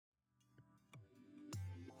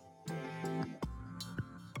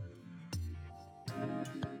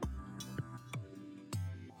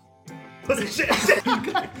Pussy shit.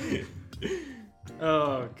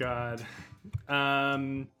 Oh God.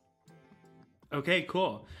 Okay,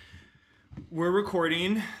 cool. We're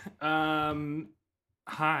recording. Hi.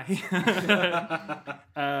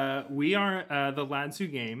 We are the Lads Who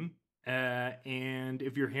Game, and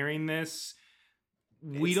if you're hearing this,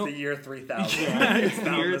 It's the year 3000. Yeah, it's the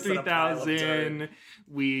Found year this in a pile of dirt. 3000.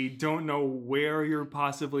 We don't know where you're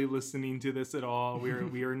possibly listening to this at all.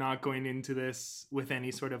 We are not going into this with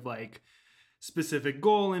any sort of like specific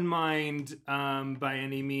goal in mind by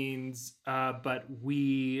any means, but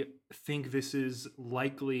we think this is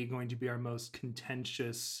likely going to be our most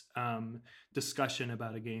contentious discussion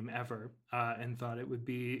about a game ever, and thought it would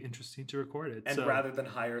be interesting to record it. And so, rather than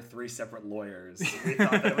hire 3 separate lawyers, we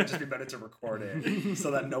thought that it would just be better to record it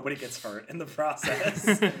so that nobody gets hurt in the process.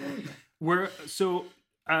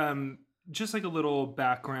 Just like a little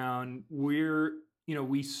background,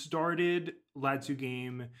 we started Lads Who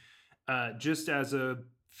Game just as a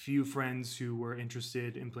few friends who were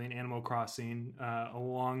interested in playing Animal Crossing a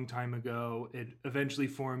long time ago. It eventually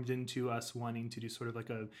formed into us wanting to do sort of like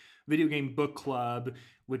a video game book club,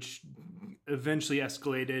 which eventually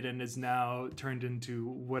escalated and is now turned into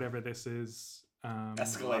whatever this is.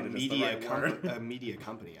 Escalated a media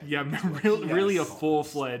company. I Yeah, think really a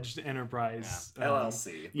full-fledged enterprise. Yeah.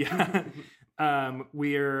 LLC. Yeah.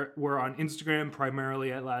 We're on Instagram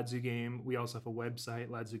primarily at Lads Who Game. We also have a website,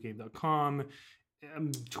 ladswhogame.com.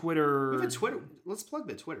 Twitter. We have a Twitter. Let's plug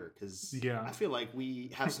the Twitter because I feel like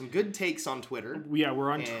we have some good takes on Twitter. Yeah,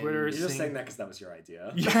 we're on Twitter. You're just saying that because that was your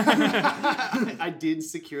idea. Yeah. I did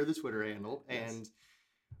secure the Twitter handle and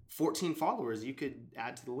 14 followers you could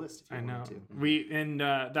add to the list if you wanted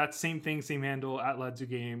to. That same handle at Lads Who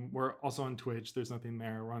Game. We're also on Twitch. There's nothing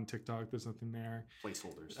there. We're on TikTok. There's nothing there.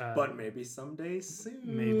 Placeholders. But maybe someday soon.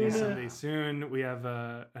 Maybe someday soon. We have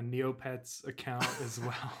a Neopets account as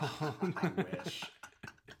well.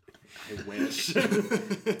 I wish.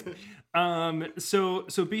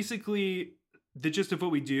 So basically, the gist of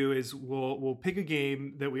what we do is we'll pick a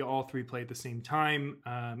game that we all three play at the same time,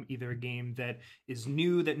 either a game that is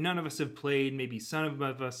new that none of us have played, maybe some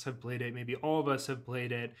of us have played it, maybe all of us have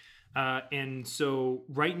played it. And so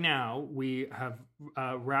right now we have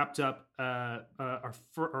wrapped up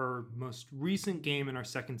our most recent game in our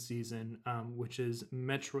second season, which is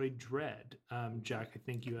Metroid Dread. Jack, I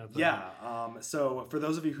think you have... So for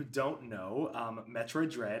those of you who don't know, Metroid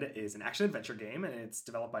Dread is an action-adventure game, and it's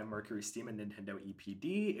developed by Mercury Steam and Nintendo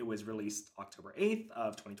EPD. It was released October 8th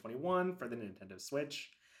of 2021 for the Nintendo Switch.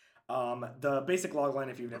 The basic logline,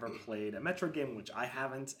 if you've never played a Metroid game, which I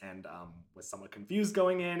haven't, and was somewhat confused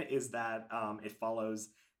going in, is that it follows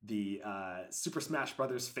the Super Smash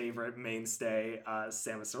Bros. Favorite mainstay,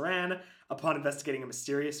 Samus Aran. Upon investigating a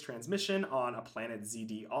mysterious transmission on a planet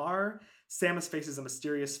ZDR, Samus faces a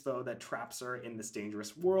mysterious foe that traps her in this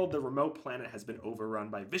dangerous world. The remote planet has been overrun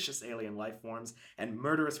by vicious alien life forms and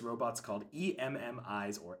murderous robots called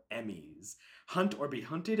EMMIs or Emmys. Hunt or be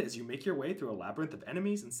hunted as you make your way through a labyrinth of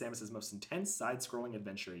enemies in Samus's most intense side-scrolling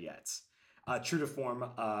adventure yet. True to form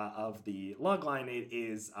of the logline, it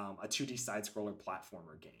is a 2D side-scroller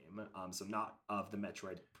platformer game. So not of the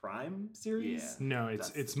Metroid Prime series. Yeah. No,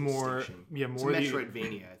 it's more It's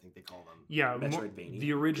Metroidvania, I think they call them. Yeah, Metroidvania.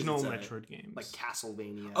 The original Metroid games. Like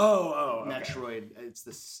Castlevania. Okay. Metroid.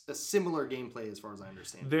 It's a similar gameplay as far as I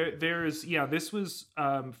understand. This was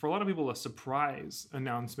for a lot of people a surprise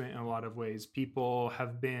announcement in a lot of ways. People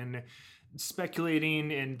have been speculating,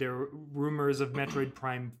 and there are rumors of Metroid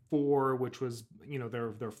Prime 4, which was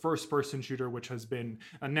their first person shooter, which has been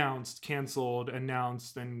announced, canceled,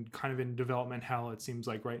 announced, and kind of in development hell, it seems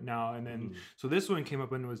like right now. And then so this one came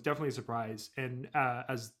up and was definitely a surprise. And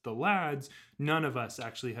as the lads, none of us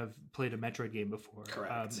actually have played a Metroid game before.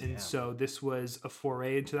 Correct. So this was a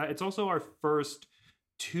foray into that. It's also our first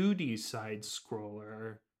 2D side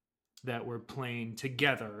scroller that we're playing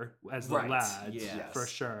together as the lads, for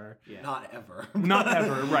sure. Yeah. Not ever. Not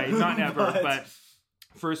ever, right. Not ever, but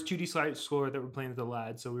first 2D side scroller that we're playing with the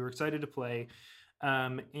lads. So we were excited to play.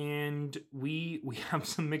 And we have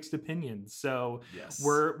some mixed opinions. So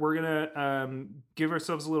we're gonna give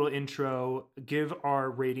ourselves a little intro, give our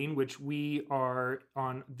rating, which we are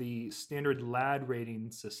on the standard lad rating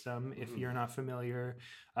system. If you're not familiar,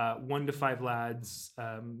 1 to 5 lads.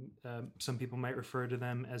 Some people might refer to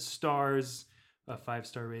them as stars. A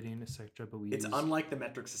 5-star rating, etc. But it's unlike the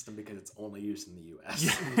metric system because it's only used in the U.S.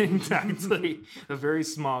 Yeah, exactly. A very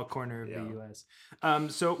small corner of the U.S.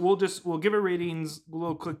 So we'll give our ratings, a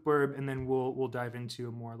little quick blurb, and then we'll dive into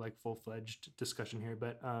a more like full-fledged discussion here.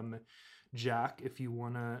 But Jack, if you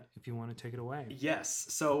wanna take it away. Yes.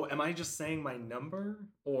 So am I just saying my number,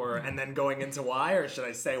 and then going into why, or should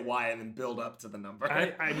I say why and then build up to the number?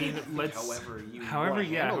 I mean, let's however you feel.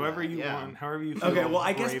 Okay. Well,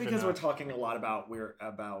 I guess because we're talking a lot about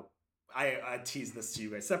I teased this to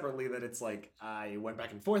you guys separately that it's like I went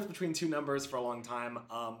back and forth between two numbers for a long time.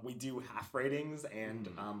 We do half ratings and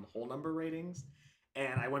whole number ratings,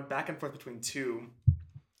 and I went back and forth between two.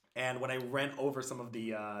 And when I went over some of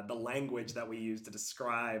the language that we use to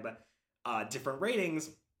describe different ratings,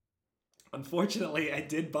 unfortunately, I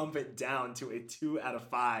did bump it down to a 2 out of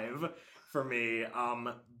 5 for me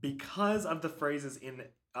because of the phrases in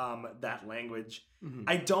that language.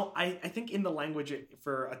 I think in the language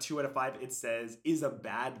for a 2 out of 5 it says is a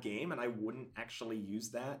bad game, and I wouldn't actually use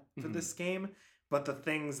that for this game. But the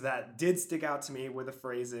things that did stick out to me were the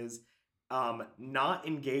phrases not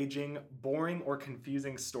engaging, boring or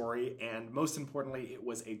confusing story, and most importantly, it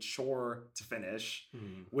was a chore to finish,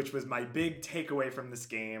 which was my big takeaway from this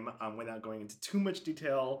game. Without going into too much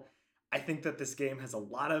detail, I think that this game has a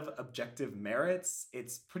lot of objective merits.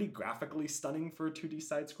 It's pretty graphically stunning for a 2D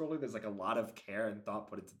side-scroller. There's like a lot of care and thought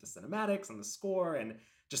put into the cinematics and the score and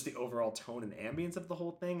just the overall tone and ambience of the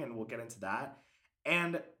whole thing, and we'll get into that.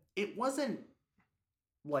 And it wasn't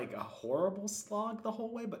like a horrible slog the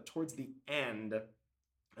whole way, but towards the end,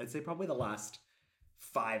 I'd say probably the last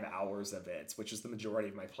 5 hours of it, which is the majority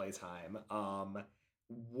of my playtime,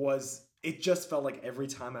 it just felt like every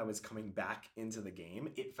time I was coming back into the game,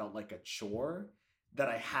 it felt like a chore that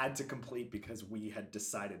I had to complete because we had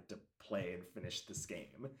decided to play and finish this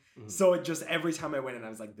game. So it just, every time I went in, I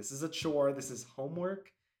was like, this is a chore, this is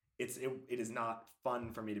homework. It is not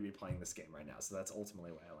fun for me to be playing this game right now. So that's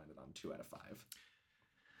ultimately why I landed on 2 out of 5.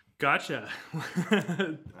 Gotcha.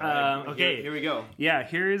 Okay, here we go. Yeah,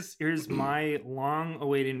 here's my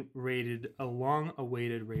long-awaited rating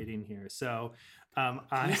here. So,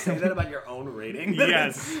 Can you say that about your own rating?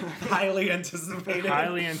 Yes, highly anticipated.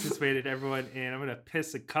 Highly anticipated, everyone, and I'm gonna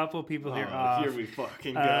piss a couple people here off. Here we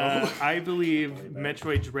fucking go. I believe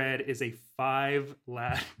Metroid Dread is a 5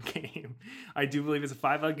 lat game. I do believe it's a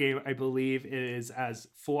 5 lat game. I believe it is as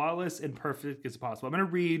flawless and perfect as possible. I'm gonna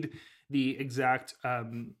read the exact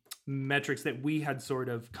metrics that we had sort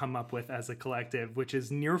of come up with as a collective, which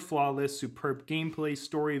is near flawless, superb gameplay,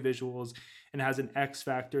 story, visuals, and has an X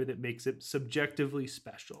factor that makes it subjectively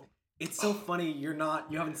special. It's so funny you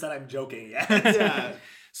haven't said I'm joking yet. Yeah.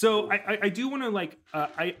 So I do want to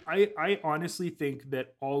I honestly think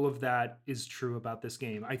that all of that is true about this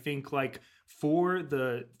game. I think like for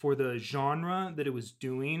the genre that it was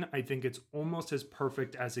doing, I think it's almost as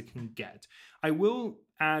perfect as it can get. I will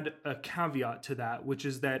add a caveat to that, which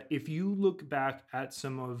is that if you look back at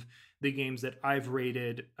some of the games that I've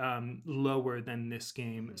rated lower than this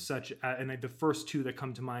game, and the first two that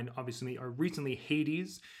come to mind obviously are recently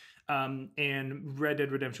Hades and Red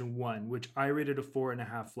Dead Redemption 1, which I rated a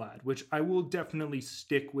 4.5 flat, which I will definitely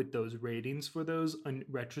stick with those ratings for those in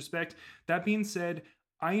retrospect. That being said,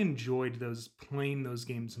 I enjoyed playing those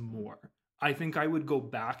games more. I think I would go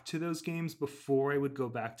back to those games before I would go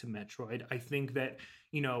back to Metroid. I think that,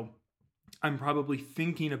 I'm probably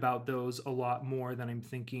thinking about those a lot more than I'm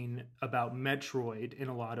thinking about Metroid in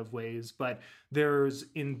a lot of ways. But there's,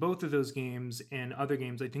 in both of those games and other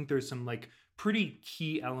games, I think there's some like pretty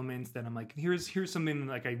key elements that I'm like, here's something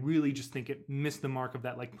like I really just think it missed the mark of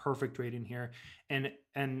that like perfect rating here. And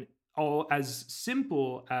all as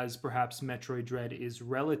simple as perhaps Metroid Dread is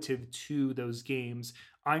relative to those games,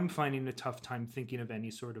 I'm finding a tough time thinking of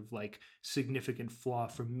any sort of like significant flaw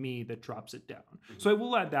for me that drops it down. So I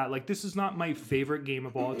will add that, like, this is not my favorite game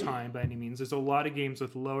of all time by any means. There's a lot of games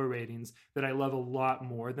with lower ratings that I love a lot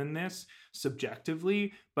more than this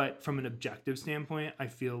subjectively, but from an objective standpoint, I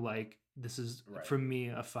feel like this is for me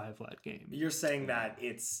a 5 lat game. You're saying that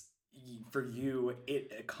it's, for you,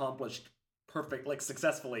 it accomplished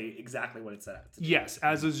successfully exactly what it set out to do. Yes,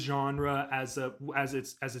 as a genre, as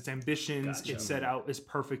its ambitions, It set out as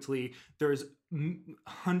perfectly. There's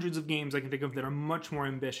hundreds of games I can think of that are much more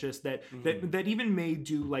ambitious that even may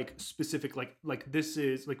do like specific like this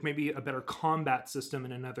is like maybe a better combat system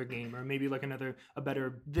in another game, or maybe like a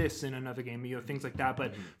better this in another game, things like that.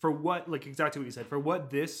 But for what, like exactly what you said, for what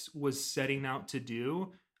this was setting out to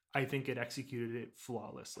do, I think it executed it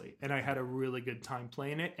flawlessly, and I had a really good time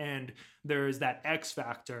playing it. And there's that X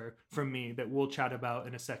factor for me that we'll chat about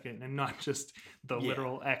in a second, and not just the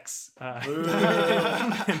literal X in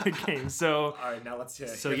the game. So, all right, now let's hear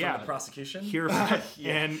from the prosecution.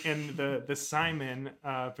 And the Simon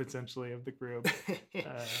potentially of the group.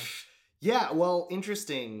 Yeah, well,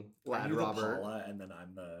 interesting, lad, Are you Robert. the Paula, and then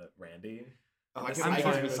I'm the Randy. Oh, I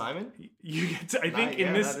get to be Simon? You get to, I think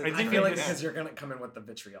in this... I feel like because you're going to come in with the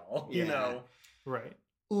vitriol, you know? Right.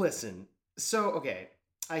 Listen, so, okay,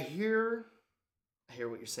 I hear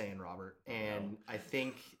what you're saying, Robert, and I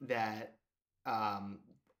think that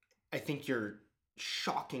I think you're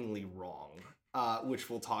shockingly wrong, which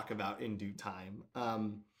we'll talk about in due time.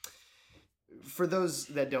 For those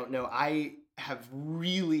that don't know, I have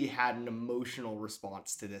really had an emotional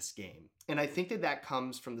response to this game. And I think that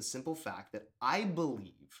comes from the simple fact that I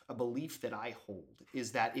believe, a belief that I hold,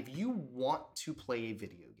 is that if you want to play a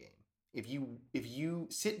video game, if you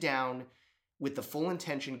sit down with the full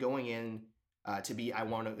intention going in to be, I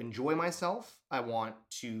want to enjoy myself, I want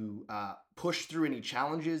to push through any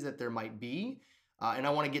challenges that there might be, and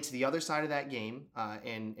I want to get to the other side of that game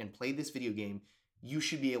and play this video game, you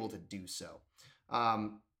should be able to do so.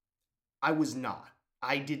 I was not.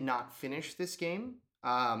 I did not finish this game,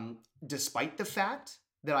 despite the fact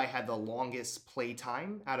that I had the longest play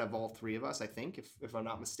time out of all three of us, I think, if I'm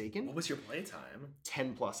not mistaken. What was your play time?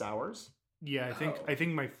 10+ hours. Yeah, I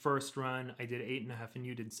think my first run I did 8.5, and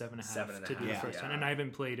you did 7.5 to do the first one, and I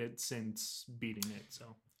haven't played it since beating it.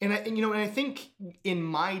 So, and I think in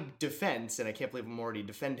my defense, and I can't believe I'm already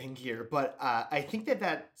defending here, but I think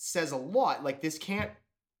that says a lot. Like this can't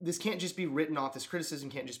just be written off. This criticism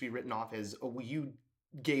can't just be written off as, oh, well, you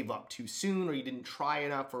gave up too soon or you didn't try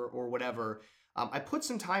enough or whatever. I put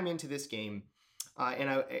some time into this game, and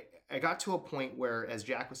I got to a point where, as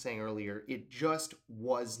Jack was saying earlier, it just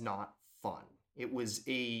was not fun. It was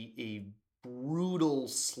a brutal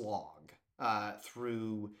slog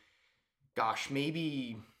through,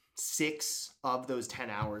 maybe 6 of those 10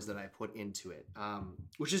 hours that I put into it,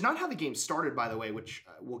 which is not how the game started, by the way, which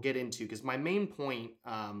we'll get into, because my main point,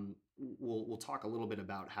 we'll talk a little bit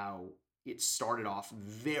about how it started off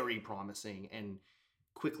very promising and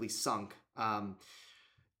quickly sunk.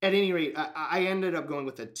 At any rate, I ended up going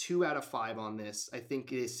with a 2 out of 5 on this. I think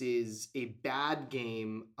this is a bad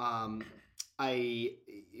game. I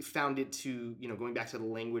found it to, going back to the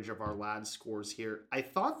language of our lad scores here, I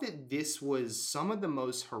thought that this was some of the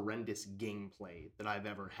most horrendous gameplay that I've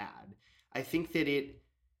ever had. I think that it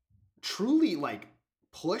truly,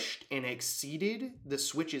 pushed and exceeded the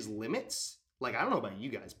Switch's limits. I don't know about you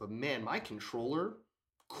guys, but man, my controller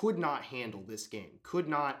could not handle this game, could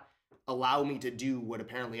not allow me to do what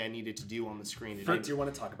apparently I needed to do on the screen. I do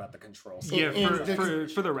want to talk about the controls. Yeah,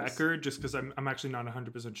 for the record, just because I'm actually not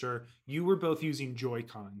 100% sure, you were both using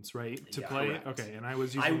Joy-Cons, right, to play? Correct. Okay, and I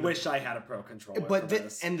was using... I wish I had a Pro controller. But the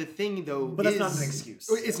thing, though, but that's not an excuse.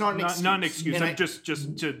 It's not an excuse. Not an excuse. I'm just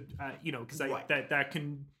to because that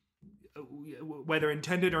can, whether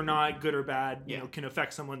intended or not, good or bad, can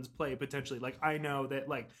affect someone's play potentially. I know that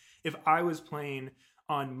if I was playing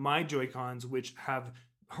on my Joy-Cons, which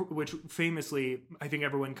famously, I think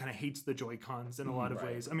everyone kind of hates the Joy-Cons in a lot of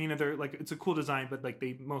ways. I mean, they're it's a cool design, but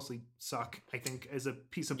they mostly suck, I think, as a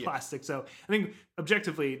piece of plastic. So I think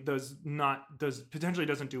objectively, those potentially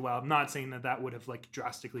doesn't do well. I'm not saying that would have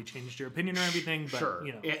drastically changed your opinion or everything, but sure.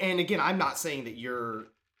 And again, I'm not saying that you're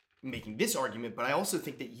making this argument, but I also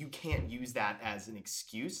think that you can't use that as an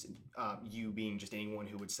excuse. You being just anyone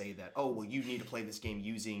who would say that, oh, well, you need to play this game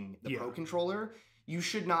using the Pro controller. You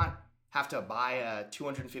should not have to buy a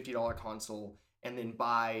 $250 console and then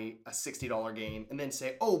buy a $60 game and then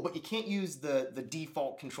say, oh, but you can't use the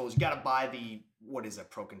default controls. You got to buy what is a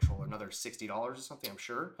Pro controller? Another $60 or something, I'm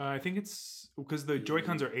sure. I think it's because the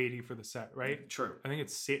Joy-Cons are $80 for the set, right? True. I think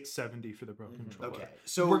it's $70 for the Pro controller. Okay.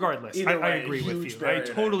 So regardless, I agree with you. I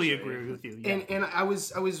totally agree with you. Yeah. And I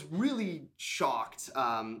was really shocked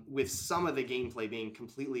with some of the gameplay being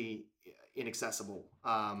completely inaccessible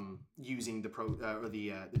using the Pro or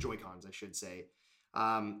the Joy-Cons, I should say.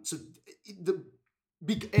 And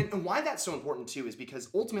why that's so important too is because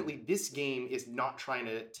ultimately this game is not trying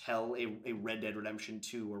to tell a Red Dead Redemption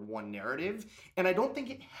 2 or 1 narrative, and I don't think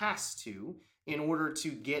it has to in order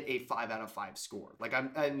to get a 5 out of 5 score.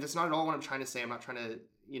 And that's not at all what I'm trying to say. I'm not trying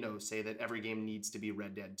to say that every game needs to be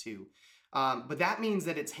Red Dead 2. But that means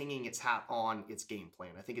that it's hanging its hat on its gameplay,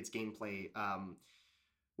 and I think its gameplay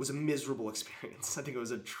was a miserable experience. I think it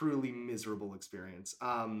was a truly miserable experience.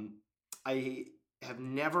 I have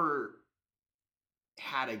never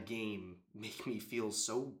had a game make me feel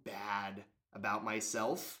so bad about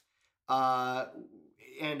myself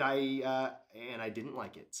and I didn't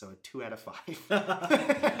like it, so a 2 out of 5.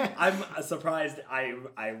 I'm surprised.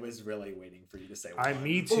 I was really waiting for you to say.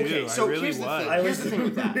 Me too. Okay, so I really here's the was. thing. Here's the thing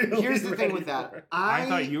with that. Really Here's the thing with ready that. for it. I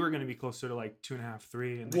thought you were going to be closer to like 2.5,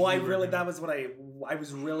 3. And Well, I really that was what I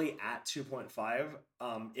was really at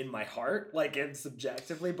 2.5 in my heart, like and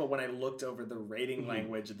subjectively. But when I looked over the rating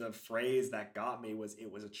language, the phrase that got me was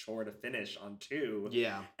it was a chore to finish on 2.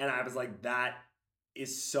 Yeah, and I was like, that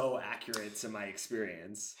is so accurate to my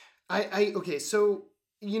experience. Okay, so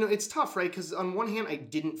it's tough, right? Because on one hand, I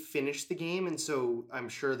didn't finish the game, and so I'm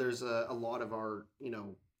sure there's a lot of our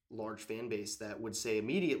large fan base that would say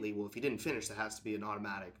immediately, well, if you didn't finish, that has to be an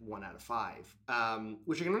automatic 1 out of 5.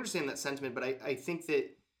 Which I can understand that sentiment, but I think that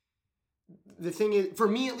the thing is, for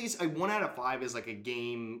me at least, a 1 out of 5 is like a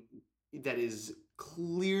game that is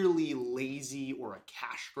clearly lazy or a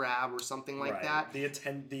cash grab or something like that. The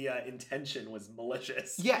intention was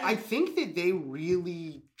malicious. Yeah, I think that they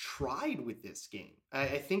really tried with this game. I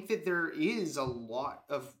think that there is a lot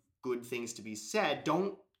of good things to be said.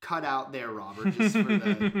 Don't cut out there, Robert, just for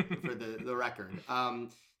the record. I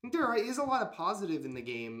think there is a lot of positive in the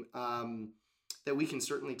game that we can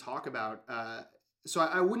certainly talk about. So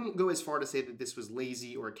I wouldn't go as far to say that this was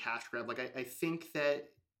lazy or a cash grab. Like I think that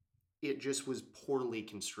it just was poorly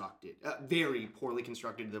constructed, very poorly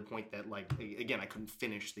constructed to the point that, like, again, I couldn't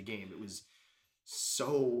finish the game. It was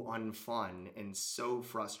so unfun and so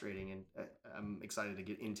frustrating, and I'm excited to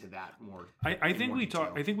get into that more. I think we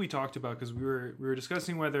talked about, because we were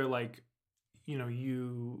discussing whether, like,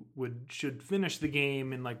 you should finish the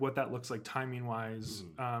game and like what that looks like timing wise.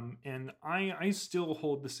 And I still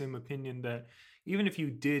hold the same opinion that even if you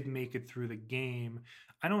did make it through the game,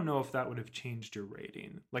 I don't know if that would have changed your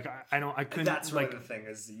rating. Like I couldn't. That's like the thing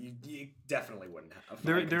is you definitely wouldn't have.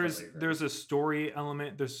 There's a story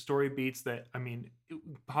element. There's story beats that, I mean,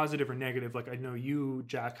 positive or negative. Like I know you,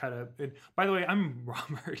 Jack, had a. By the way, I'm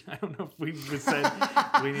Robert. I don't know if we just said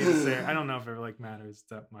we need to say. I don't know if it like matters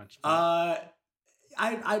that much. But.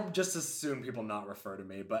 I just assume people not refer to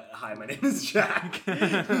me, but hi, my name is Jack.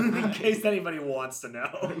 In case anybody wants to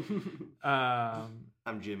know.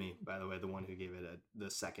 I'm Jimmy, by the way, the one who gave it the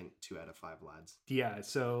second 2 out of 5 lads. Yeah,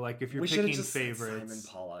 so like if you're picking favorites, Simon,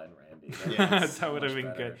 Paula, and Randy. That would have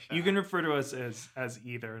been good. You can refer to us as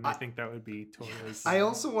either, and I think that would be totally. I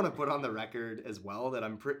also want to put on the record as well that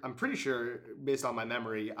I'm pretty sure, based on my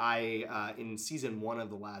memory, I in season 1 of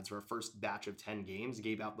the lads, our first batch of 10 games,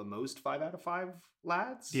 gave out the most 5 out of 5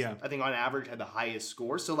 lads. Yeah, I think on average had the highest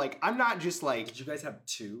score. So like, I'm not just like. Did you guys have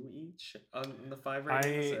 2 each on the 5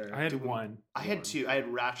 ratings? I had 1. I had 2. I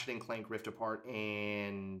had Ratchet and Clank Rift Apart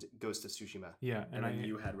and Ghost of Tsushima. Yeah, and then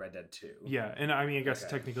you had Red Dead 2. Yeah, and I mean, I guess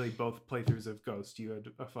technically both playthroughs of Ghost, you had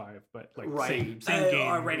a 5, but like right. same game.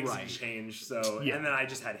 Our ratings didn't change, so and then I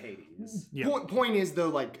just had Hades. Yeah. Point is though,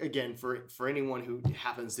 like again, for anyone who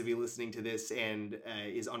happens to be listening to this and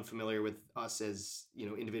is unfamiliar with us as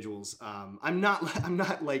individuals, I'm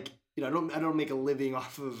not like. I don't make a living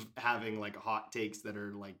off of having like hot takes that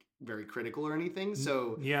are like very critical or anything.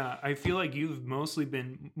 So yeah, I feel like you've mostly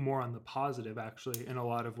been more on the positive actually in a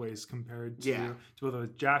lot of ways compared to whether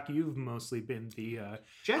Jack. You've mostly been the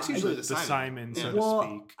Jack's usually the Simon, so to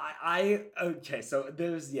speak. Okay, so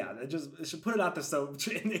there's I should put it out there. So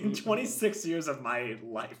in 26 years of my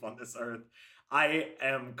life on this earth, I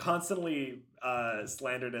am constantly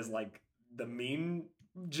slandered as like the mean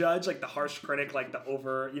judge, like the harsh critic, like the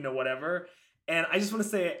over whatever. And I just want to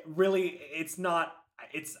say, really, it's not,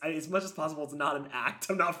 it's as much as possible, it's not an act.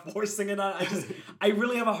 I'm not forcing it on. I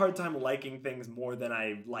really have a hard time liking things more than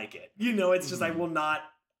I like it, it's just I will not,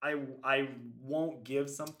 I won't give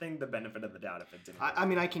something the benefit of the doubt if it didn't. I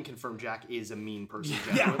mean, I can confirm Jack is a mean person.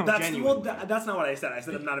 Yeah, that's not what I said. I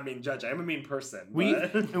said I'm not a mean judge. I am a mean person. We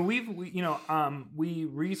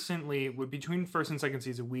recently, between first and second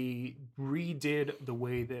season, we redid the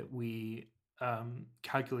way that we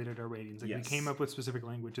calculated our ratings. Like we came up with specific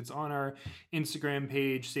language. It's on our Instagram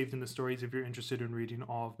page, saved in the stories if you're interested in reading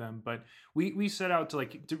all of them. But we set out to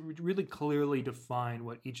really clearly define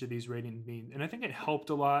what each of these ratings mean, and I think it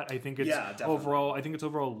helped a lot. I think it's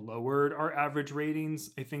overall lowered our average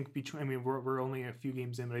ratings. I think we're only a few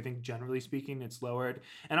games in, but I think generally speaking it's lowered.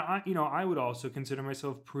 And I would also consider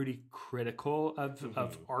myself pretty critical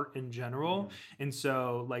of art in general, and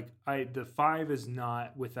so the 5 is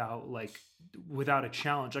not without a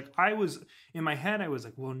challenge. Like I was in my head, I was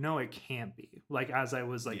like, well, no, it can't be. Like as I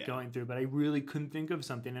was going through, but I really couldn't think of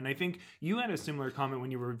something. And I think you had a similar comment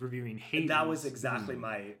when you were reviewing Hades. That was exactly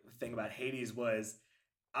my thing about Hades was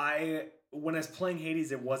when I was playing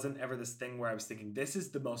Hades, it wasn't ever this thing where I was thinking, this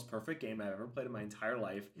is the most perfect game I've ever played in my entire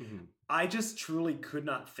life. Mm-hmm. I just truly could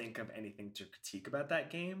not think of anything to critique about that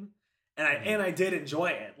game. And I did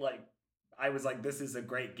enjoy it. Like, I was like, this is a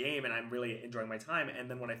great game, and I'm really enjoying my time. And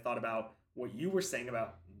then when I thought about what you were saying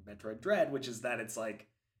about Metroid Dread, which is that it's like,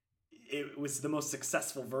 it was the most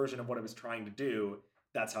successful version of what it was trying to do,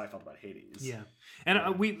 that's how I felt about Hades. Yeah.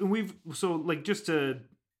 And we've so, like, just to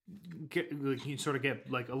get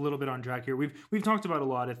like a little bit on track here, we've talked about a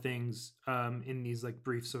lot of things in these like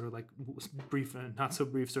brief sort of like brief and not so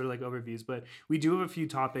brief sort of like overviews, but we do have a few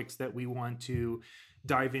topics that we want to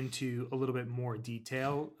dive into a little bit more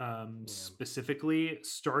detail, specifically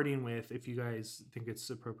starting with, if you guys think it's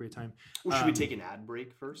appropriate time. Well, should we take an ad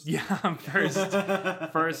break first? Yeah, first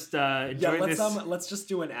enjoy this. Let's just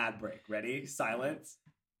do an ad break. Ready? Silence.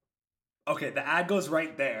 Okay, the ad goes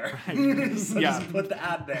right there. Right. So just put the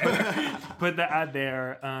ad there. Put the ad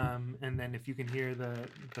there, and then if you can hear the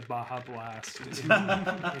Baja Blast in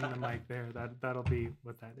the mic there, that'll be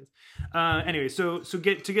what that is. Anyway, so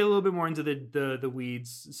get a little bit more into the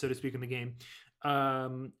weeds, so to speak, in the game.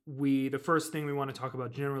 The first thing we want to talk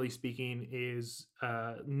about, generally speaking, is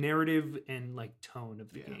narrative and like tone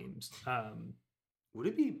of the games. Would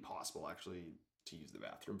it be possible actually to use the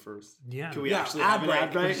bathroom first? Yeah. Can we actually ad have an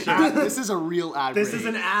ad break? break? This is a real ad break. This is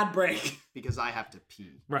an ad break. Because I have to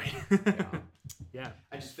pee. Right. Yeah.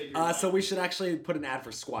 I just figured so we should actually put an ad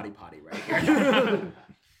for Squatty Potty right here.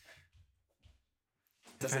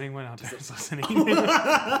 If anyone out there is listening,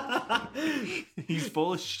 he's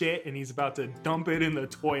full of shit and he's about to dump it in the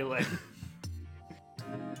toilet.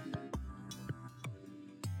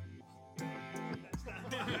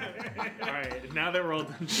 All right, now that we're all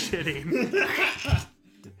done shitting.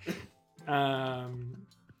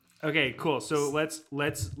 Okay, cool. So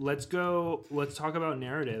let's go. Let's talk about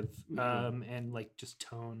narrative and like just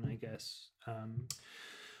tone, I guess,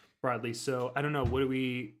 broadly. So I don't know. What do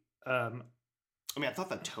we? I thought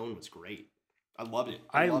the tone was great. I loved it.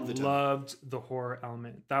 I loved the horror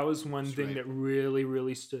element. That was one thing that really,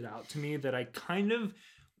 really stood out to me that I kind of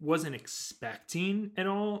wasn't expecting at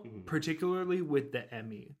all, particularly with the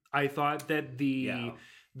Emmy. I thought that the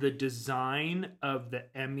design of the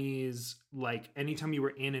Emmys, like anytime you were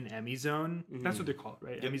in an Emmy zone, that's what they're called,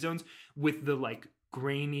 right? Yep. Emmy zones, with the like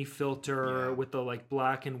grainy filter, with the like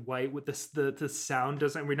black and white, with the sound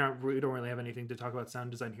design. We don't really have anything to talk about sound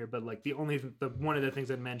design here, but like one of the things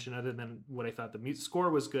I'd mention, other than what I thought the music score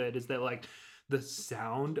was good, is that like the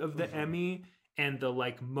sound of the Emmy and the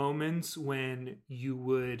like moments when you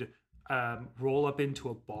would roll up into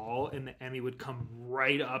a ball and the Emmy would come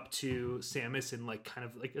right up to Samus and like kind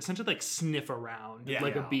of like essentially like sniff around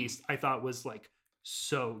like a beast, I thought was like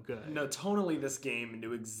so good. No, tonally this game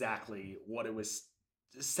knew exactly what it was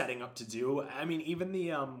setting up to do. I mean, even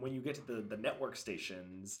the when you get to the network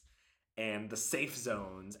stations and the safe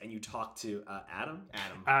zones and you talk to Adam,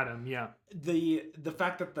 yeah. The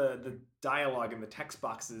fact that the dialogue and the text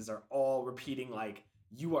boxes are all repeating like,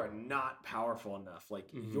 you are not powerful enough. Like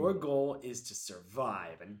your goal is to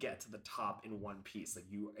survive and get to the top in one piece. Like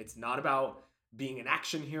it's not about being an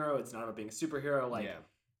action hero. It's not about being a superhero. Like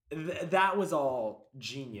that was all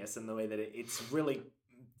genius in the way that it's really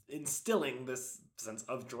instilling this sense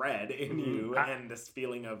of dread in you and this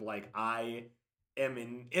feeling of like, I'm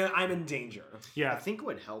in danger. Yeah. I think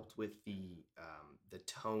what helped with the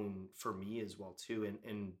tone for me as well too,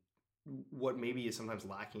 and what maybe is sometimes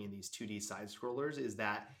lacking in these 2D side scrollers is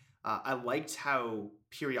that I liked how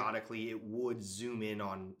periodically it would zoom in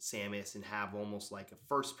on Samus and have almost like a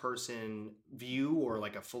first person view or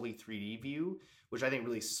like a fully 3D view, which I think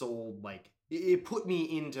really sold, like it put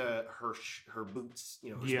me into her boots,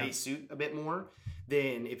 her space suit a bit more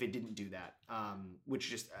than if it didn't do that, which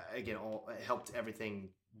just again all helped everything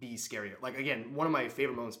be scarier. Like again, one of my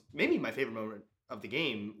favorite moments, maybe my favorite moment of the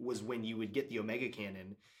game, was when you would get the Omega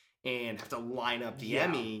Cannon and have to line up the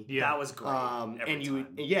Emmy. Yeah, that was great. And you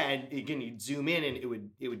would, and again, you'd zoom in, and it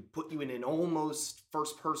would put you in an almost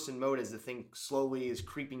first person mode as the thing slowly is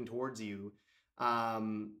creeping towards you.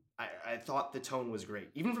 I thought the tone was great,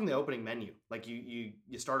 even from the opening menu. Like you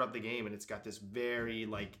start up the game, and it's got this very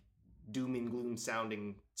like doom and gloom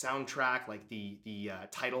sounding soundtrack. Like the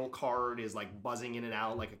title card is like buzzing in and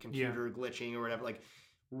out, like a computer glitching or whatever. Like,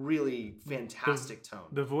 really fantastic tone.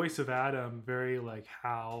 The voice of Adam, very like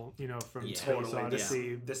Hal, from Space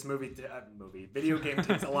Odyssey. This video game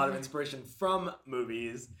takes a lot of inspiration from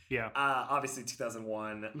movies. Yeah. Obviously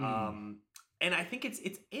 2001. And I think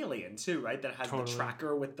it's Alien too, right? That has the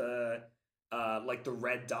tracker with the like the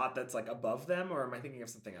red dot that's like above them, or am I thinking of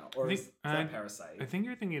something else? Or is that Parasite? I think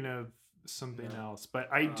you're thinking of something else. But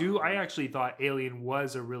I actually thought Alien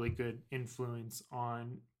was a really good influence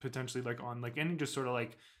on potentially like on like any just sort of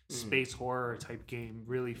like space horror type game.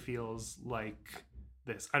 Really feels like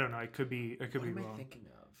this. I don't know. I could be what wrong. am I thinking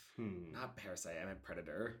of? Not Parasite. I meant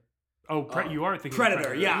Predator. Oh, you are thinking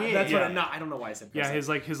Predator. Yeah, that's what yeah. I'm not. I don't know why I said Yeah,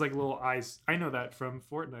 Parasite. his like little eyes. I know that from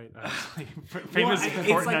Fortnite. Actually. Famous Fortnite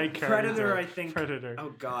it's like character. Predator. I think. Predator.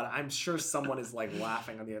 Oh God, I'm sure someone is like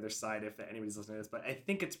laughing on the other side if anybody's listening to this, but I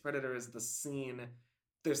think it's Predator is the scene.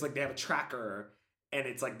 There's like they have a tracker, and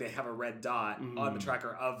it's like they have a red dot on the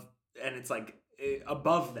tracker and it's like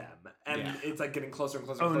above them, and it's like getting closer and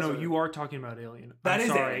closer. Oh and closer. No, you are talking about Alien. That I'm is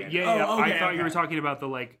sorry. Alien. Yeah. Okay, I thought you were talking about the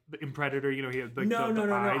like in Predator. You know, he had like no.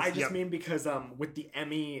 eyes. I just mean because with the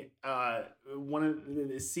Emmy, one of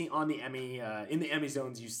the scene on the Emmy in the Emmy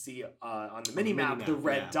zones, you see on the mini map the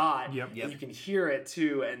red dot. Yep. And you can hear it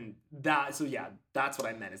too, and that. So yeah, that's what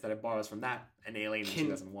I meant is that it borrows from that and Alien in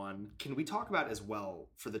 2001. Can we talk about as well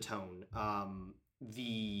for the tone?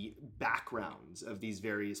 The backgrounds of these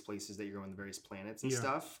various places that you're going, the various planets and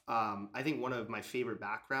stuff. I think one of my favorite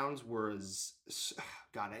backgrounds was,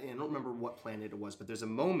 God, I don't remember what planet it was, but there's a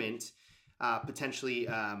moment, potentially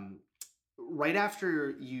right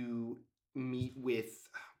after you meet with,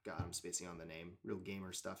 God, I'm spacing on the name, real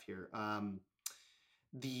gamer stuff here. What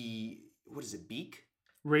is it, Beak?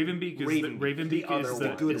 Ravenbeak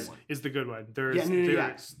is the good one. There's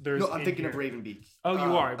I'm thinking of Ravenbeak. Oh,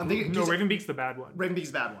 you are. No, Ravenbeak's the bad one. Ravenbeak's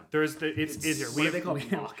the bad one. There's it's here. What are they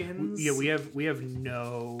called? Machins? Yeah, we have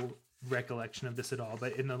no recollection of this at all.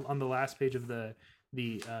 But on the last page of the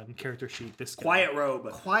character sheet, this guy, Quiet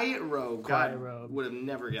Robe. God, would have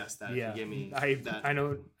never guessed that. Yeah, if you gave me that. I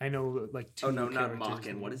know like two. Oh no, not characters'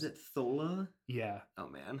 Machin. What is it? Thola? Yeah. Oh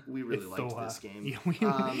man, we really It's liked Thola. this game.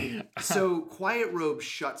 Yeah, So Quiet Robe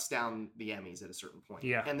shuts down the Emmys at a certain point.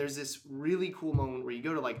 Yeah. And there's this really cool moment where you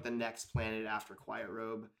go to like the next planet after Quiet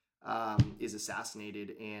Robe is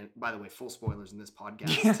assassinated. And by the way, full spoilers in this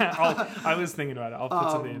podcast. I was thinking about it. I'll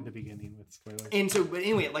put something at the beginning with spoilers. And so, but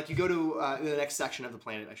anyway, like you go to the next section of the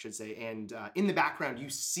planet, I should say, and in the background you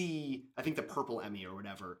see, I think the purple Emmy or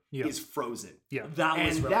whatever is frozen. Yeah,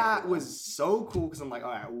 that was so cool because I'm like,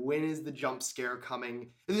 all right, when is the jump scare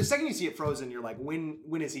coming? And the second you see it frozen, you're like, when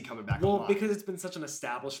is he coming back? Well, because it's been such an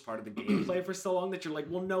established part of the gameplay for so long that you're like,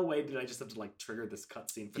 well, no way did I just have to like trigger this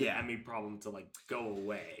cutscene for the Emmy problem to like go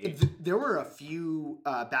away. There were a few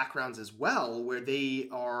backgrounds as well where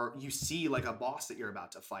you see like a boss that you're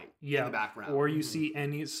about to fight in the background, or you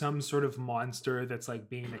see some sort of monster that's like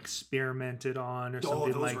being experimented on or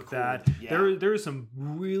something like that. Yeah. There is some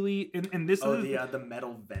really and this is the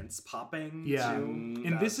metal vents popping. Yeah, too.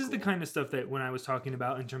 And this is the kind of stuff that when I was talking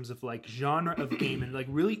about in terms of like genre of game and like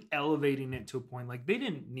really elevating it to a point, like they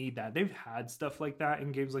didn't need that. They've had stuff like that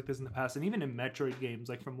in games like this in the past, and even in Metroid games,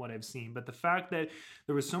 like from what I've seen. But the fact that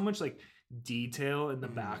there was so much like detail in the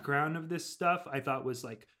background of this stuff, I thought was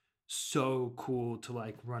like so cool to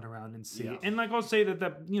like run around and see. And like I'll say that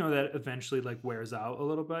that eventually like wears out a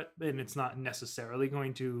little bit, and it's not necessarily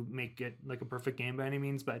going to make it like a perfect game by any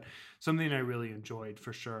means, but something I really enjoyed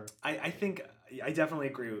for sure. I think I definitely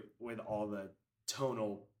agree with all the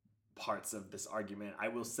tonal parts of this argument. I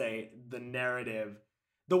will say the narrative,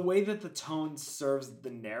 the way that the tone serves the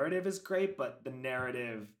narrative is great, but the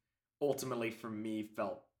narrative ultimately for me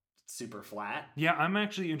felt super flat. Yeah, I'm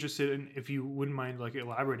actually interested in if you wouldn't mind like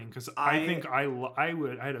elaborating, because I think I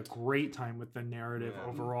had a great time with the narrative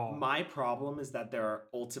overall. My problem is that there are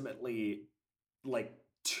ultimately like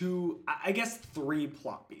three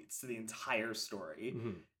plot beats to the entire story.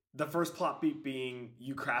 Mm-hmm. The first plot beat being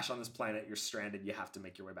you crash on this planet, you're stranded, you have to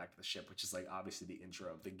make your way back to the ship, which is like obviously the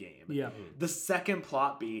intro of the game. Yeah. The second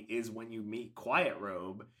plot beat is when you meet Quiet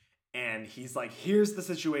Robe, and he's like, here's the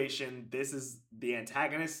situation. This is the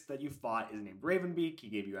antagonist that you fought is named Ravenbeak. He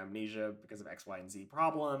gave you amnesia because of X, Y, and Z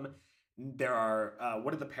problem. There are,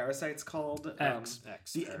 what are the parasites called? There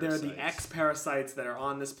are the X parasites that are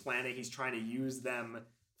on this planet. He's trying to use them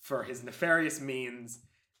for his nefarious means.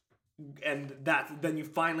 And then you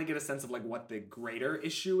finally get a sense of like what the greater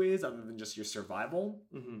issue is other than just your survival.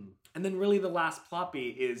 Mm-hmm. And then really the last plot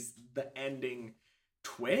beat is the ending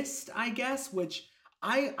twist, I guess, which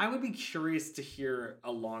I would be curious to hear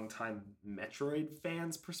a longtime Metroid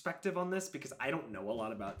fan's perspective on this, because I don't know a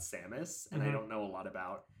lot about Samus and I don't know a lot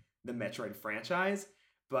about the Metroid franchise.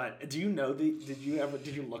 But do you know did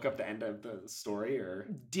you look up the end of the story or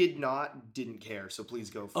didn't care, so please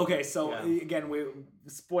go for it. Okay, so again,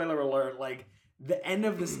 spoiler alert, like the end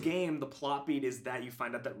of this game, the plot beat is that you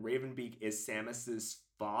find out that Ravenbeak is Samus's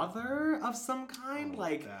father of some kind.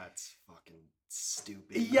 Like that's fucking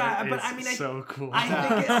stupid. Yeah, but I mean, so cool.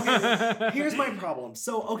 I think here's my problem.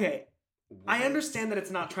 So, okay, I understand that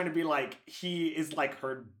it's not trying to be like he is like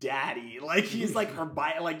her daddy, like he's like her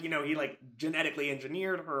like, you know, he like genetically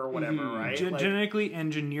engineered her or whatever, right? Genetically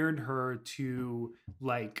engineered her to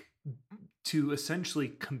like to essentially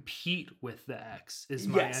compete with the X is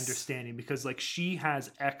my understanding, because like she has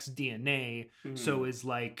X DNA, so is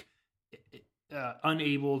like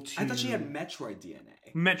unable to. I thought she had Metroid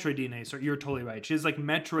DNA. Metroid DNA, so you're totally right. She has like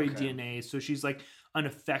Metroid DNA, so she's like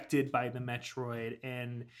unaffected by the Metroid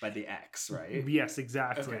and by the X, right? Yes,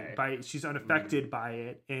 exactly. She's unaffected by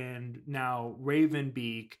it, and now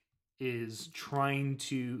Ravenbeak is trying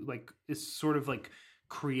to like is sort of like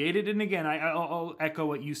created. And again, I'll echo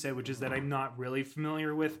what you said, which is that I'm not really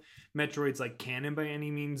familiar with Metroid's like canon by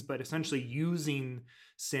any means, but essentially using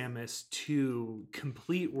Samus to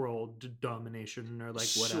complete world domination or like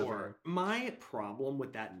whatever. Sure. My problem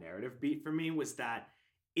with that narrative beat for me was that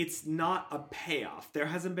it's not a payoff. There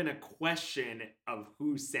hasn't been a question of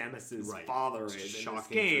who Samus's father is in this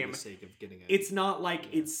game. For the sake of getting it. It's not like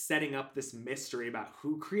it's setting up this mystery about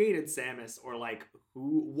who created Samus or like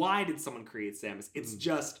why did someone create Samus. It's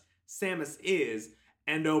just Samus is,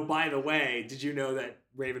 and oh, by the way, did you know that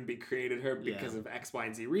Ravenbeak created her because of X, Y,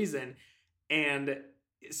 and Z reason? And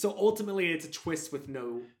so ultimately it's a twist with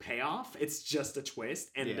no payoff. It's just a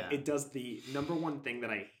twist, and it does the number one thing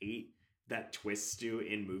that I hate that twists do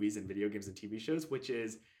in movies and video games and TV shows, which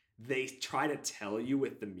is they try to tell you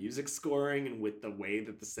with the music scoring and with the way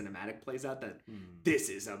that the cinematic plays out that this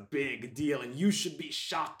is a big deal and you should be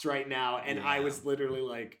shocked right now. And I was literally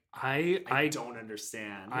like, I don't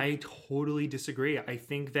understand. I totally disagree. I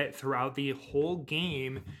think that throughout the whole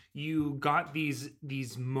game, you got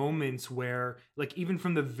these moments where, like, even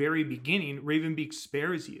from the very beginning, Ravenbeak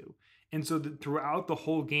spares you. And so throughout the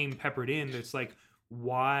whole game peppered in, it's like,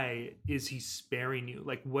 why is he sparing you?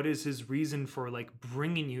 Like, what is his reason for like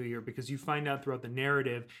bringing you here? Because you find out throughout the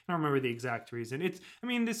narrative, I don't remember the exact reason.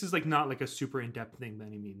 This is like not like a super in-depth thing by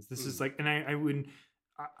any means. This is like, and I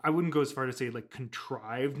wouldn't go as far to say like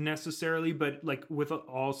contrived necessarily, but like with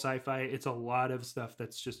all sci-fi, it's a lot of stuff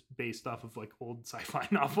that's just based off of like old sci-fi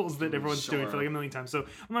novels that everyone's doing for like a million times. So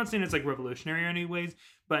I'm not saying it's like revolutionary in any ways,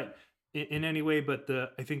 but in any way, but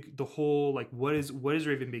I think the whole like what is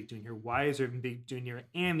Ravenbeak doing here? Why is Ravenbeak doing here?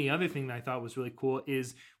 And the other thing that I thought was really cool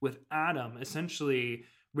is with Adam, essentially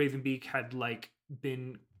Ravenbeak had like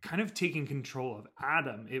been kind of taking control of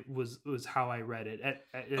Adam. It was how I read it.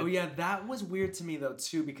 Oh yeah, that was weird to me though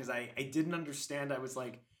too, because I didn't understand. I was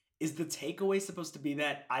like, is the takeaway supposed to be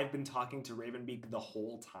that I've been talking to Ravenbeak the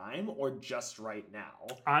whole time, or just right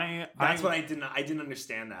now? That's what I didn't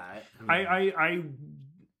understand that. I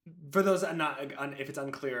For those if it's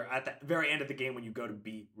unclear, at the very end of the game when you go to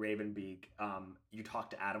beat Ravenbeak, you talk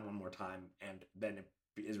to Adam one more time, and then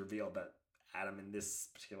it is revealed that Adam in this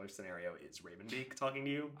particular scenario is Ravenbeak talking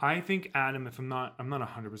to you. I think Adam, if I'm not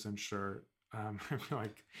 100% sure. I feel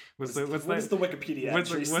like what does the Wikipedia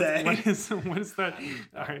entry say? What is that?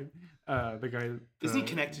 The guy isn't he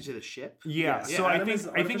connected to the ship? Yeah. So I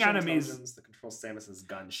think Adam is the control Samus's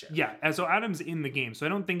gunship. Yeah, and so Adam's in the game. So I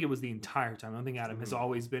don't think it was the entire time. I don't think Adam has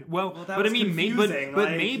always been. Well but I mean,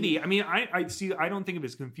 maybe. I mean, I see. I don't think of it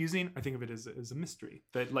as confusing. I think of it as a mystery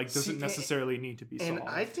that like doesn't necessarily need to be solved. And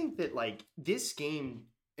I think that like this game.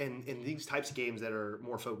 And these types of games that are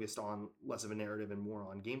more focused on less of a narrative and more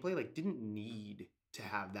on gameplay, like didn't need to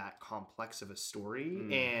have that complex of a story.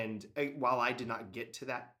 And while I did not get to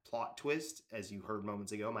that plot twist, as you heard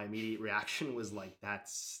moments ago, my immediate reaction was like,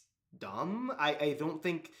 that's dumb. I don't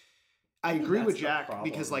think I agree with Jack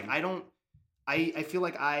because like I feel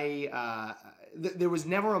like there was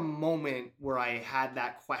never a moment where I had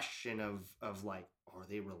that question of like, are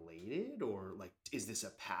they related, or like, is this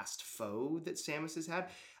a past foe that Samus has had?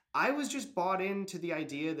 I was just bought into the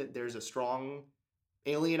idea that there's a strong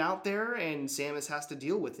alien out there and Samus has to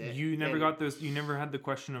deal with it. You never got those. You never had the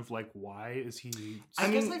question of like, why is he? I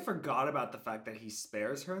guess I forgot about the fact that he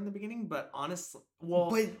spares her in the beginning, but honestly,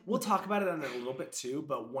 we'll talk about it in a little bit too.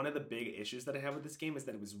 But one of the big issues that I have with this game is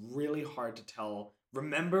that it was really hard to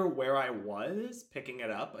remember where I was picking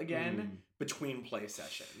it up again between play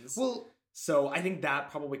sessions. Well. So I think that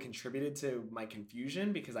probably contributed to my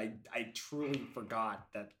confusion because I truly forgot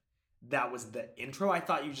that was the intro. I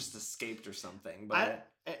thought you just escaped or something. But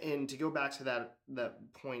and to go back to that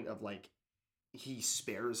point of like he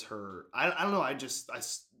spares her. I don't know.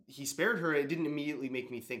 He spared her. It didn't immediately make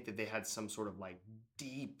me think that they had some sort of like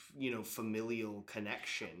deep, familial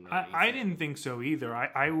connection. I didn't think so either.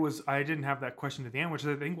 I didn't have that question at the end, which is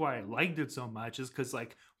I think why I liked it so much is because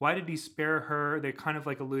like why did he spare her? They kind of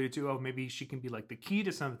like alluded to, oh, maybe she can be like the key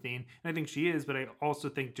to something, and I think she is, but I also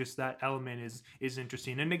think just that element is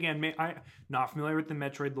interesting. And again, I'm not familiar with the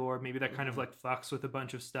Metroid lore. Maybe that kind of like fucks with a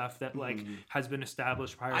bunch of stuff that like has been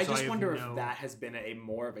established prior. I just wonder if that has been a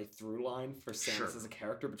more of a through line for Samus as a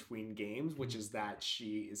character between games, which is that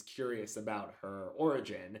she is curious about her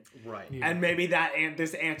origin, right? Yeah. And maybe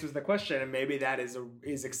this answers the question, and maybe that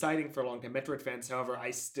is exciting for longtime Metroid fans. However, I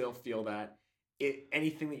still feel that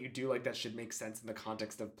anything that you do like that should make sense in the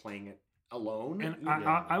context of playing it alone. And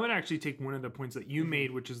I would actually take one of the points that you made,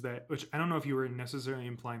 which I don't know if you were necessarily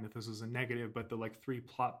implying that this was a negative, but the like three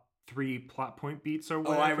plot point beats or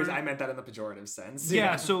whatever. I meant that in the pejorative sense.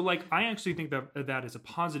 Yeah, so like I actually think that is a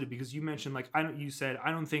positive because you mentioned like Jimmy, you said I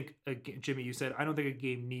don't think a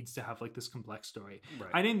game needs to have like this complex story. Right.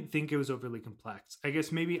 I didn't think it was overly complex. I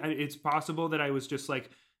guess maybe it's possible that I was just like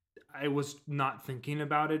I was not thinking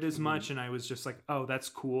about it as much, and I was just like, oh, that's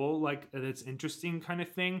cool, like that's interesting kind of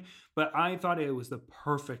thing. But I thought it was the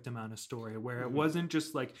perfect amount of story where it wasn't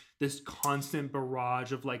just like this constant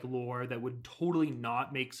barrage of like lore that would totally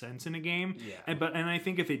not make sense in a game. Yeah. And I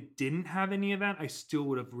think if it didn't have any of that, I still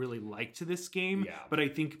would have really liked this game. Yeah. But I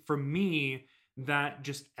think for me, that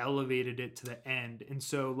just elevated it to the end. And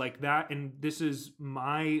so like that, and this is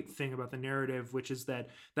my thing about the narrative, which is that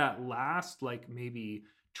last like maybe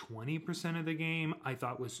 20% of the game I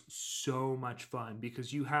thought was so much fun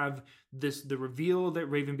because you have the reveal that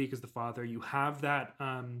Ravenbeak is the father. You have that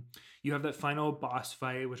final boss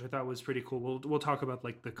fight, which I thought was pretty cool. We'll talk about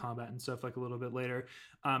like the combat and stuff like a little bit later.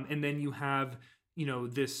 And then you have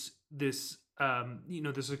this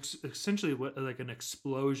essentially what like an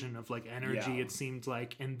explosion of like energy, it seemed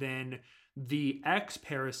like, and then the X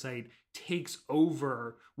parasite takes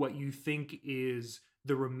over what you think is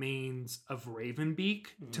the remains of Ravenbeak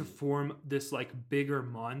to form this like bigger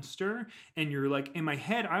monster. And you're like, in my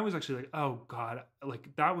head, I was actually like, oh God, like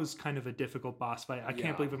that was kind of a difficult boss fight. I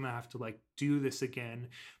can't believe I'm gonna have to like do this again.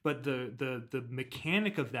 But the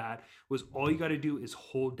mechanic of that was all you got to do is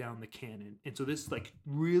hold down the cannon. And so this like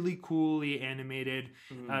really coolly animated,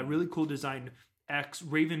 really cool design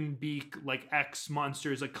Ravenbeak like X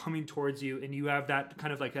monsters like coming towards you, and you have that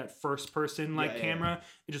kind of like that first person like camera.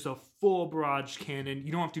 It's just a full barrage cannon.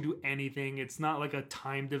 You don't have to do anything. It's not like a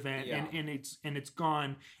timed event, and it's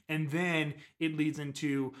gone. And then it leads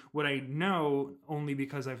into what I know only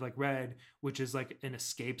because I've like read, which is like an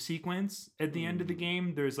escape sequence at the end of the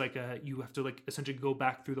game. There's like you have to like essentially go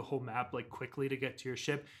back through the whole map like quickly to get to your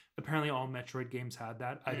ship. Apparently all Metroid games had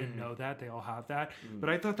that. I didn't know that. They all have that. But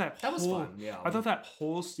I thought that was fun. Yeah. I thought that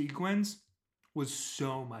whole sequence was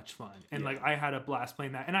so much fun. And like I had a blast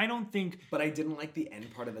playing that. And I don't think... But I didn't like the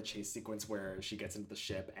end part of the chase sequence where she gets into the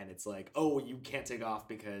ship and it's like, oh, you can't take off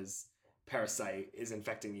because Parasite is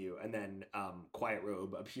infecting you. And then Quiet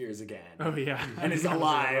Robe appears again. Oh, yeah. And is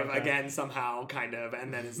alive again somehow, kind of.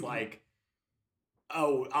 And then is like,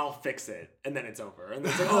 oh, I'll fix it. And then it's over. And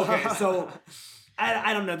then it's like, okay, so...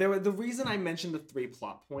 I don't know. The reason I mentioned the 3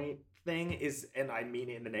 plot point thing is, and I mean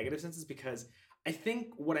it in the negative sense, is because I think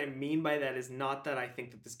what I mean by that is not that I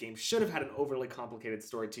think that this game should have had an overly complicated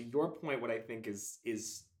story. To your point, what I think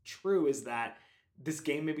is true is that this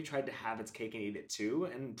game maybe tried to have its cake and eat it too,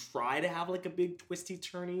 and try to have like a big twisty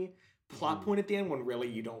turny plot point at the end when really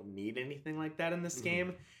you don't need anything like that in this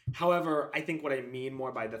game. However, I think what I mean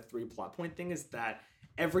more by the 3 plot point thing is that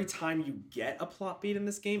every time you get a plot beat in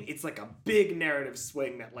this game, it's like a big narrative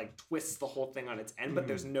swing that like twists the whole thing on its end, but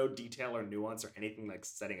there's no detail or nuance or anything like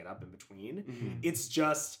setting it up in between. It's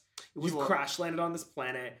just you crash landed on this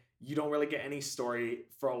planet. You don't really get any story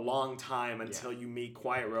for a long time until you meet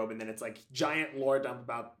Quiet Robe, and then it's like giant lore dump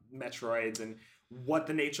about Metroids and what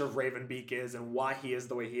the nature of Ravenbeak is and why he is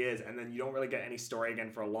the way he is, and then you don't really get any story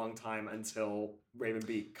again for a long time until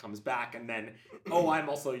Ravenbeak comes back, and then, oh, I'm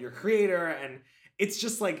also your creator, and it's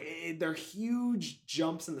just like they're huge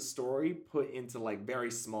jumps in the story put into like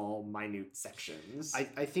very small, minute sections. I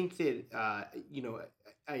think that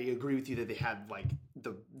I agree with you that they had like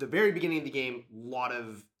the very beginning of the game, lot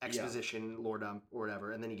of exposition, lore dump or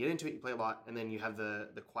whatever, and then you get into it, you play a lot, and then you have the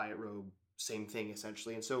Quiet Robe, same thing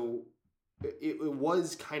essentially, and so it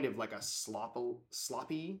was kind of like a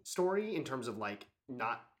sloppy story in terms of like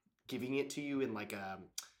not giving it to you in like a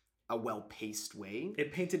well-paced way.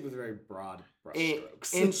 It painted with very broad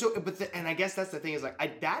brushstrokes. And so, and I guess that's the thing is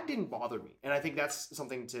like, that didn't bother me. And I think that's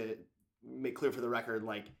something to make clear for the record.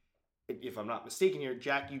 Like, if I'm not mistaken here,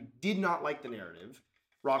 Jack, you did not like the narrative.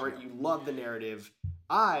 Robert, you loved the narrative.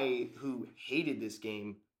 I, who hated this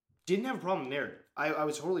game, didn't have a problem with narrative. I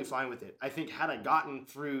was totally fine with it. I think had I gotten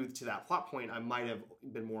through to that plot point, I might have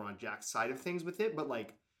been more on Jack's side of things with it. But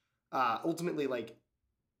like, ultimately, like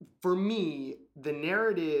for me, the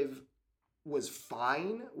narrative was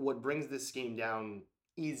fine. What brings this game down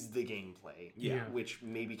is the gameplay, which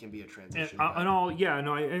maybe can be a transition. I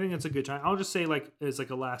think it's a good time. I'll just say like as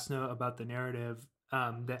like a last note about the narrative,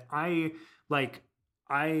 that I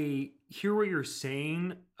hear what you're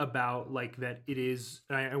saying about like that it is.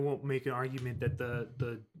 I won't make an argument that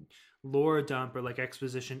the lore dump or like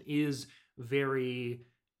exposition is very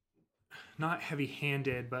not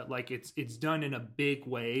heavy-handed, but like it's done in a big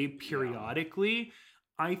way periodically. Yeah.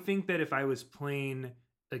 I think that if I was playing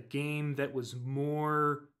a game that was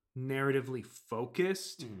more narratively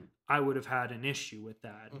focused, I would have had an issue with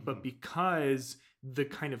that. But because the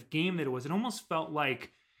kind of game that it was, it almost felt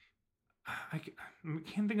like I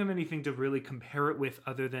can't think of anything to really compare it with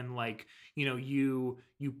other than like, you know, you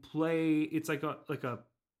play, it's like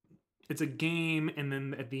it's a game, and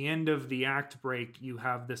then at the end of the act break you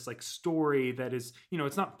have this like story that is, you know,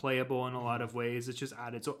 it's not playable in a lot of ways, it's just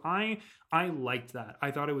added. So I liked that.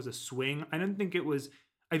 I thought it was a swing. I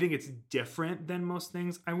think it's different than most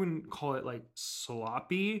things. I wouldn't call it like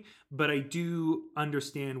sloppy, but I do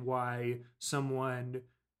understand why someone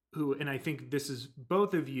who, and I think this is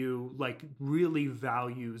both of you, like really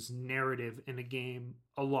values narrative in a game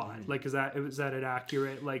a lot. Like, is that an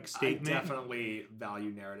accurate like statement? I definitely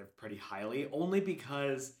value narrative pretty highly, only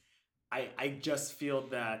because I just feel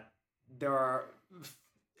that there are,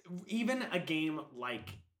 even a game like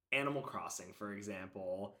Animal Crossing, for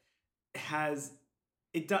example,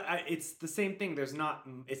 it's the same thing.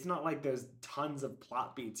 It's not like there's tons of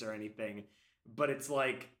plot beats or anything, but it's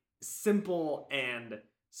like simple and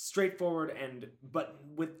straightforward, but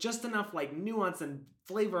with just enough like nuance and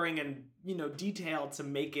flavoring and, you know, detail to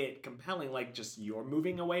make it compelling. Like, just you're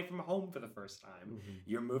moving away from home for the first time,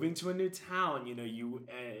 you're moving to a new town, you know, you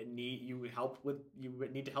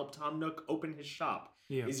need to help Tom Nook open his shop,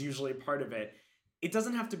 is usually part of it. It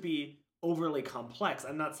doesn't have to be overly complex.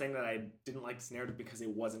 I'm not saying that I didn't like this narrative because it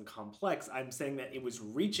wasn't complex. I'm saying that it was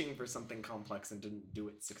reaching for something complex and didn't do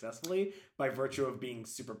it successfully by virtue of being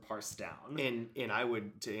super parsed down. And I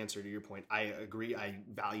would, to answer to your point, I agree. I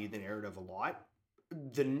value the narrative a lot.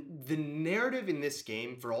 The narrative in this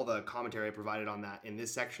game, for all the commentary I provided on that in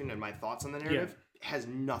this section and my thoughts on the narrative, has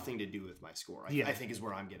nothing to do with my score. I think is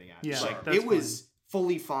where I'm getting at. Yeah, like, it was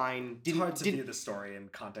fully fine. It's hard to view the story in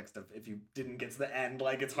context of if you didn't get to the end.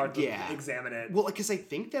 Like, it's hard to examine it. Well, because I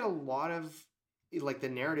think that a lot of like the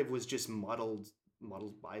narrative was just muddled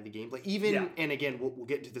by the gameplay. And again, we'll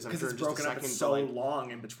get to this. I'm sure it's in just broken a second, up so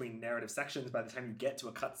long in between narrative sections. By the time you get to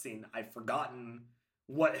a cutscene, I've forgotten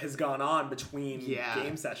what has gone on between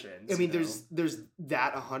game sessions. I mean, there's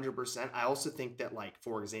that 100%. I also think that, like,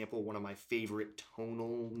 for example, one of my favorite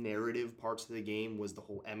tonal narrative parts of the game was the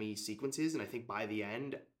whole Emmy sequences, and I think by the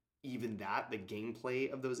end, even the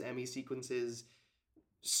gameplay of those Emmy sequences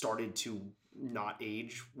started to not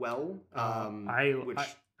age well,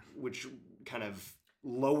 which kind of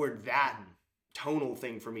lowered that tonal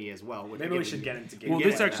thing for me as well. Maybe we should get into gameplay. Well,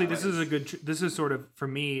 this is sort of, for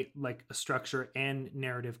me, like a structure and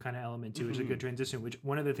narrative kind of element too, which is a good transition. Which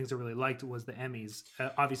one of the things I really liked was the Emmys.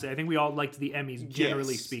 Obviously, I think we all liked the Emmys,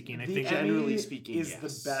 generally speaking. I think generally speaking is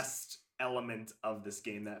the best element of this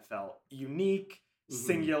game that felt unique,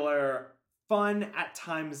 singular, fun at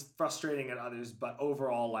times, frustrating at others, but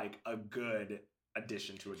overall like a good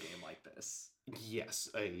addition to a game like this. Yes,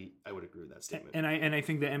 I would agree with that statement. And I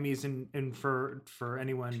think the Emmys, and for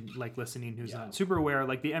anyone like listening who's not super aware,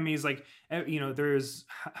 like the Emmys, like, you know, there's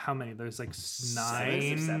how many? There's like 9.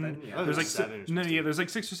 6 or 7. Yeah. There's like 7. There's like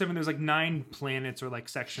 6 or 7. There's like 9 planets or like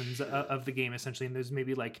sections of the game essentially, and there's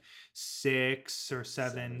maybe like 6 or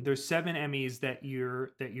 7. There's 7 Emmys that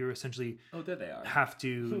you're essentially there they are. Have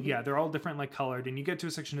to they're all different, like colored, and you get to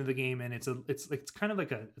a section of the game and it's kind of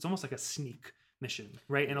like it's almost like a sneak mission,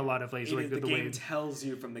 right? In a lot of ways, the game tells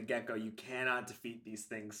you from the get-go you cannot defeat these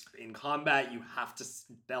things in combat. You have to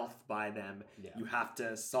stealth by them. You have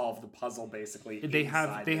to solve the puzzle basically. They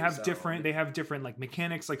have different like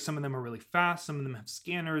mechanics. Like, some of them are really fast, some of them have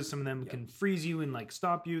scanners, some of them can freeze you and like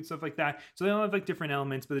stop you and stuff like that. So they all have like different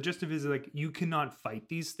elements, but the gist of it is like you cannot fight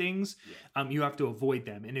these things. You have to avoid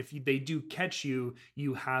them, and if they do catch you,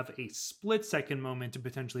 you have a split-second moment to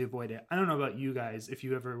potentially avoid it. I don't know about you guys, if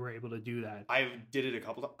you ever were able to do that. I did it a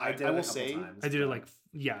couple of times. I will say I did it like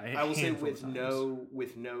I will say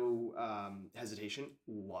with no hesitation,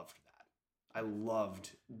 loved that. I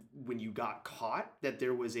loved when you got caught, that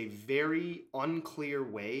there was a very unclear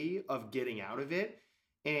way of getting out of it,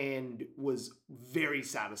 and was very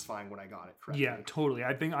satisfying when I got it correctly. Yeah, totally.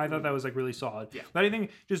 I thought that was like really solid. Yeah. But I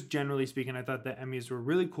think just generally speaking, I thought the Emmys were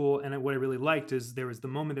really cool. And what I really liked is there was the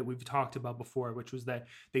moment that we've talked about before, which was that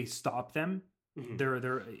they stopped them. Mm-hmm.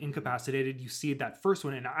 They're incapacitated. You see that first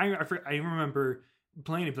one, and I remember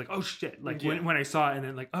playing it like, oh shit, like when I saw it, and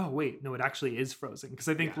then like, oh wait, no, it actually is frozen, because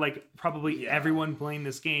I think like probably everyone playing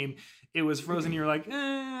this game, it was frozen. You're like,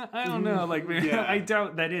 I don't know, like I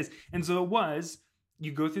doubt that is. And so it was.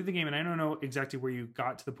 You go through the game, and I don't know exactly where you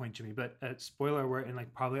got to the point, Jimmy, but spoiler alert, and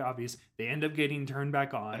like probably obvious, they end up getting turned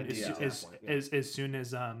back on as soon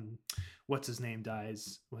as what's his name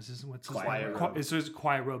dies. What's his name? As soon as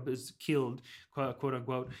Quirrell is killed, quote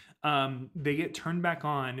unquote. They get turned back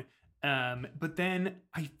on. But then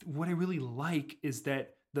what I really like is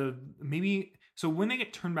that so when they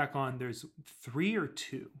get turned back on, there's 3 or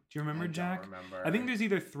 2. Do you remember, Jack? I think there's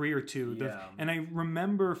either 3 or 2. And I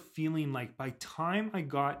remember feeling like by time I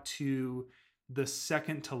got to the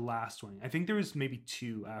second to last one, I think there was maybe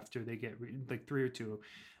 2 after they get like 3 or 2.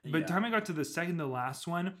 By the time I got to the second to last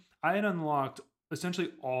one, I had unlocked essentially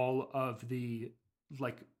all of the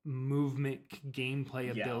like movement gameplay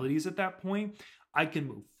abilities at that point. I can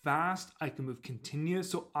move fast. I can move continuous.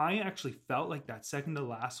 So I actually felt like that second to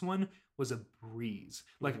last one was a breeze.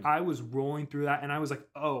 Like I was rolling through that, and I was like,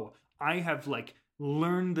 oh, I have like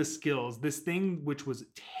learned the skills. This thing, which was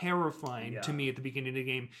terrifying to me at the beginning of the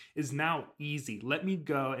game, is now easy. Let me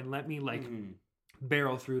go and let me like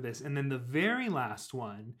barrel through this. And then the very last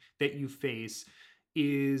one that you face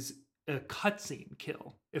is a cutscene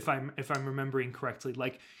kill, if I'm remembering correctly.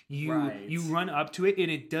 Like you run up to it, and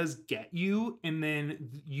it does get you, and then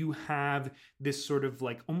you have this sort of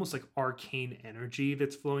like almost like arcane energy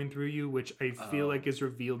that's flowing through you, which I feel like is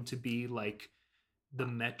revealed to be like the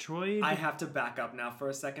Metroid. I have to back up now for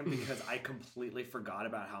a second, because I completely forgot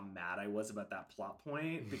about how mad I was about that plot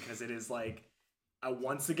point, because it is like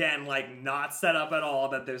once again like not set up at all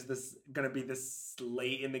that there's gonna be this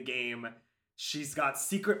late in the game. She's got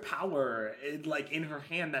secret power in her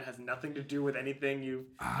hand that has nothing to do with anything you've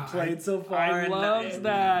played so far. I love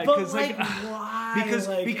that. But like, why?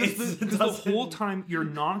 Because the whole time you're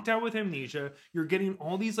knocked out with amnesia, you're getting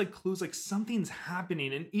all these like clues, like something's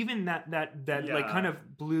happening, and even that like kind of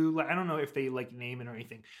blue. Like I don't know if they like name it or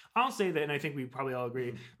anything. I'll say that, and I think we probably all agree.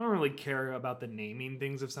 I don't really care about the naming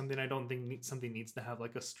things of something. I don't think something needs to have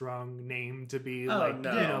like a strong name to be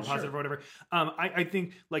positive or whatever. I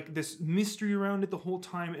think like this mystery around it the whole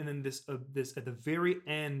time, and then this at the very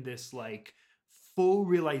end, this like full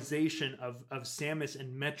realization of Samus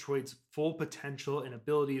and Metroid's full potential and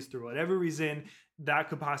abilities through whatever reason that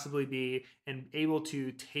could possibly be, and able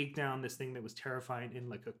to take down this thing that was terrifying in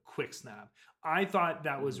like a quick snap. I thought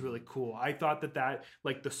that was really cool. I thought that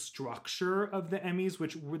like the structure of the Emmys,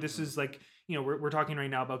 which this is like, you know, we're talking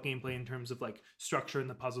right now about gameplay in terms of like structure and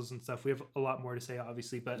the puzzles and stuff. We have a lot more to say,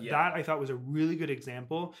 obviously, but that I thought was a really good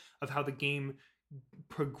example of how the game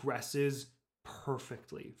progresses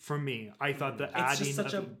perfectly for me. I thought the adding, it's just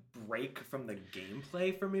such a break from the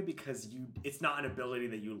gameplay for me, because it's not an ability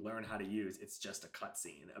that you learn how to use. It's just a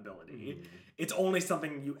cutscene ability. It's only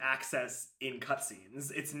something you access in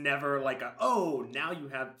cutscenes. It's never like now you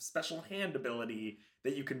have special hand ability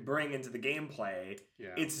that you can bring into the gameplay.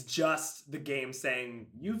 It's just the game saying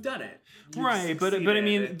you've done it. Right, but I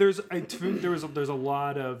mean, there's a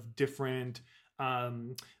lot of different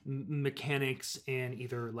mechanics and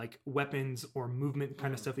either like weapons or movement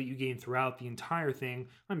kind of stuff that you gain throughout the entire thing.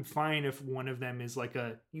 I'm fine if one of them is like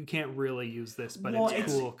you can't really use this, but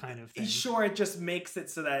it's cool kind of thing. Sure, it just makes it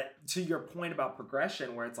so that, to your point about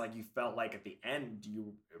progression, where it's like you felt like at the end you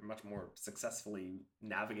were much more successfully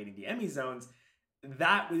navigating the Emmy zones,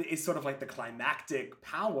 that is sort of like the climactic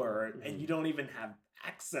power, and you don't even have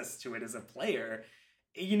access to it as a player.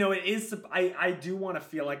 You know, it is. I do want to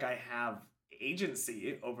feel like I have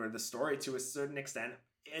agency over the story to a certain extent.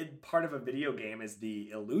 And part of a video game is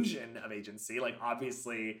the illusion of agency. Like,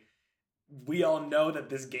 obviously, we all know that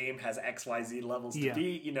this game has XYZ levels to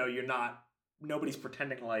beat. You know, nobody's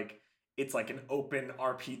pretending like it's like an open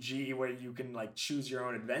RPG where you can like choose your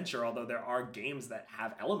own adventure, although there are games that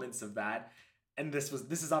have elements of that. And this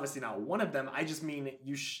is obviously not one of them. I just mean,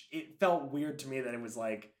 it felt weird to me that it was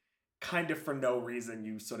like kind of for no reason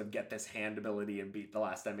you sort of get this hand ability and beat the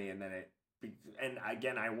last Emmy, and then and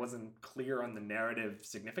again, I wasn't clear on the narrative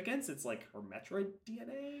significance. It's like her Metroid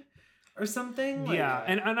DNA. or something. Yeah,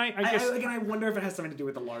 and I guess again, I wonder if it has something to do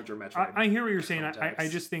with the larger Metroid. I hear what you're saying. I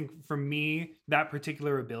just think for me, that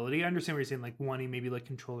particular ability, I understand what you're saying, like wanting maybe like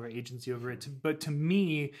control or agency over it. But to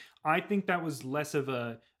me, I think that was less of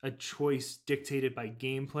a choice dictated by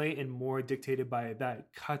gameplay and more dictated by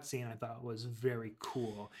that cutscene. I thought was very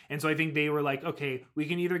cool. And so I think they were like, okay, we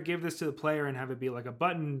can either give this to the player and have it be like a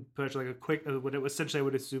button push, like a quick, what it was essentially I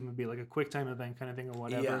would assume would be like a quick time event kind of thing or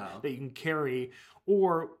whatever that you can carry,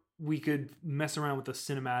 or we could mess around with the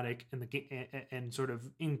cinematic and the game and sort of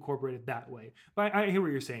incorporate it that way. But I hear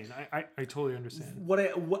what you're saying. I totally understand.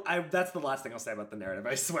 That's the last thing I'll say about the narrative,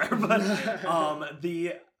 I swear. But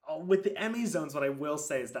with the Emmy zones, what I will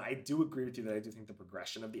say is that I do agree with you that I do think the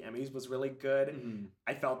progression of the Emmys was really good. Mm-hmm.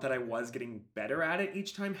 I felt that I was getting better at it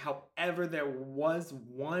each time. However, there was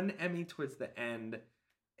one Emmy towards the end.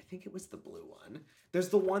 I think it was the blue one. There's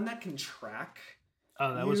the one that can track.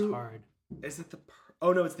 Oh, that was hard. Is it the...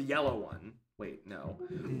 Oh, no, it's the yellow one. Wait, no.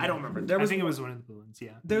 I don't remember. I think it was one of the blue ones,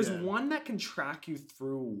 yeah. There's one that can track you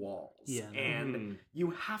through walls. Yeah. And you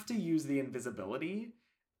have to use the invisibility.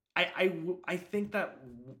 I think that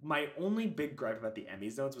my only big gripe about the Emmy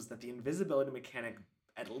zones was that the invisibility mechanic,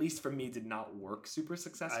 at least for me, did not work super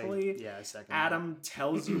successfully. Adam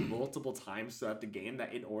tells you multiple times throughout the game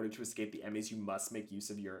that in order to escape the Emmys, you must make use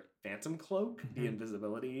of your phantom cloak, the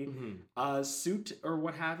invisibility suit or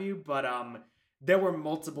what have you. But there were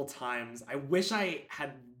multiple times. I wish I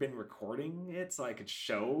had been recording it so I could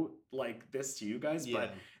show like this to you guys. Yeah.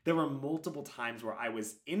 But there were multiple times where I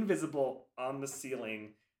was invisible on the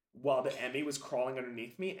ceiling while the Emmy was crawling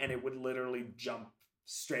underneath me, and it would literally jump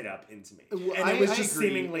straight up into me. And it was just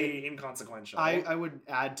seemingly inconsequential. I would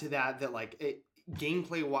add to that like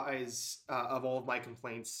gameplay wise, of all of my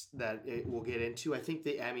complaints that it will get into, I think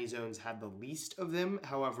the Emmy zones had the least of them.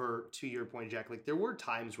 However, to your point, Jack, like there were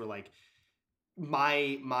times where like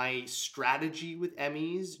my strategy with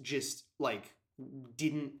Emmys just like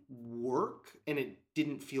didn't work, and it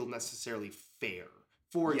didn't feel necessarily fair.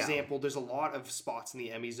 For example, there's a lot of spots in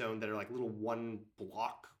the Emmy zone that are like little one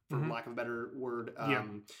block, for lack of a better word,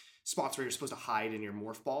 spots where you're supposed to hide in your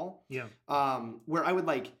morph ball. Yeah. Where I would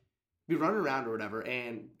like be running around or whatever,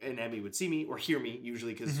 and an Emmy would see me or hear me,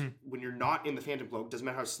 usually, because when you're not in the Phantom Cloak, doesn't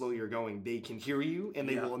matter how slow you're going, they can hear you and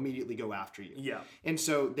they will immediately go after you. Yeah. And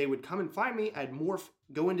so they would come and find me, I'd morph,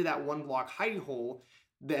 go into that one block hidey hole,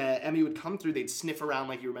 the Emmy would come through, they'd sniff around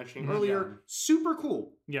like you were mentioning earlier. Yeah. Super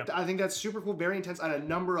cool. Yeah. I think that's super cool, very intense. I had a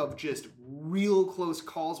number of just real close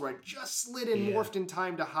calls where I just slid and morphed in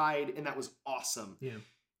time to hide, and that was awesome. Yeah.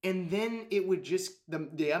 And then it would just,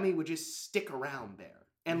 the Emmy would just stick around there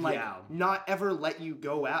and like not ever let you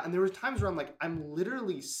go out. And there were times where I'm like, I'm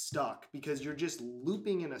literally stuck because you're just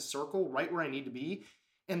looping in a circle right where I need to be.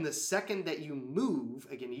 And the second that you move,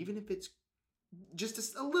 again, even if it's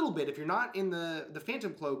just a little bit, if you're not in the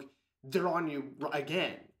Phantom Cloak, they're on you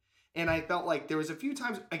again. And I felt like there was a few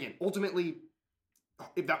times, again, ultimately,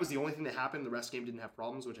 if that was the only thing that happened, the rest of the game didn't have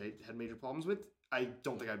problems, which I had major problems with, I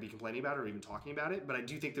don't think I'd be complaining about it or even talking about it. But I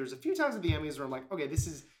do think there's a few times with the Emmys where I'm like, okay, this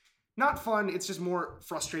is not fun. It's just more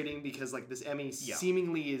frustrating because like this Emmy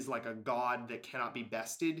seemingly is like a god that cannot be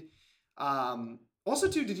bested. Also,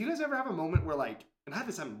 too, did you guys ever have a moment where like, and I had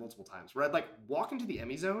this happen multiple times, where I'd like walk into the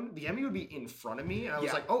Emmy zone, the Emmy would be in front of me, and I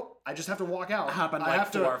was like, oh, I just have to walk out. It happened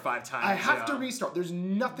like 4 or 5 times. I have to restart. There's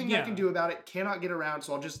nothing I can do about it. Cannot get around,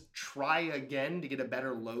 so I'll just try again to get a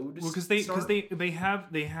better load. Well, because they have.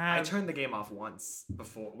 I turned the game off once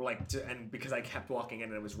before, and because I kept walking in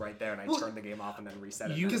and it was right there, and I turned the game off and then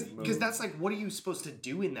reset it. Because that's like, what are you supposed to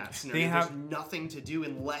do in that scenario? There's nothing to do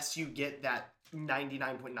unless you get that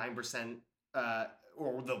 99.9%.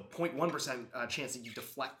 Or the 0.1% chance that you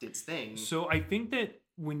deflect its thing. So I think that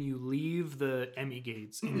when you leave the Emmy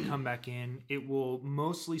gates and come back in, it will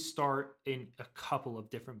mostly start in a couple of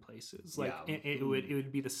different places. Like it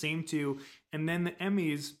would be the same two, and then the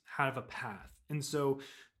Emmys have a path. And so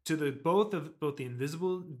to the both the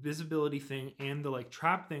visibility thing and the like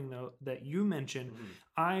trap thing though that you mentioned,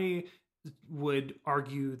 I would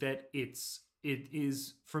argue that it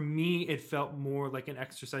is, for me, it felt more like an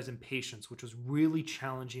exercise in patience, which was really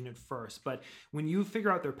challenging at first. But when you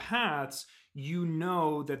figure out their paths, you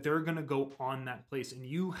know that they're going to go on that place, and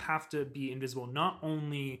you have to be invisible. Not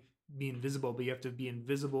only be invisible, but you have to be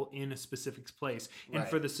invisible in a specific place. And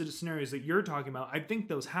for the scenarios that you're talking about, I think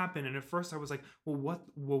those happen. And at first I was like, well,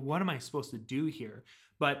 what am I supposed to do here?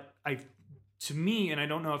 But to me, and I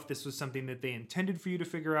don't know if this was something that they intended for you to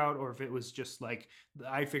figure out or if it was just like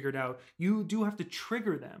I figured out, you do have to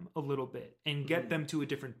trigger them a little bit and get them to a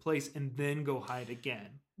different place and then go hide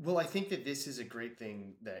again. Well, I think that this is a great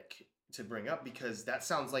thing to bring up, because that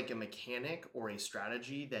sounds like a mechanic or a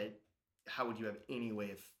strategy that how would you have any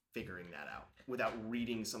way of figuring that out without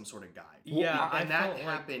reading some sort of guide? Yeah, and that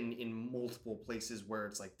happened in multiple places where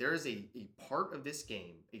it's like there's a part of this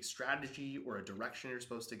game, a strategy or a direction you're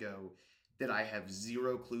supposed to go that I have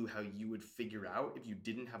zero clue how you would figure out if you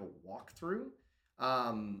didn't have a walkthrough.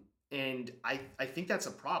 And I think that's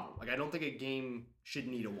a problem. Like, I don't think a game should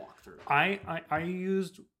need a walkthrough. I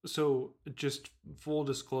used, so just full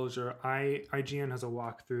disclosure, IGN has a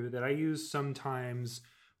walkthrough that I use sometimes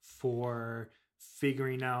for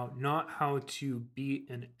figuring out not how to beat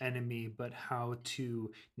an enemy, but how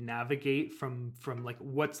to navigate from like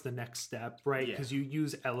what's the next step, right? Because you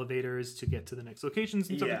use elevators to get to the next locations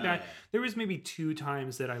and stuff like that. There was maybe 2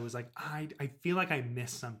 times that I was like, I feel like I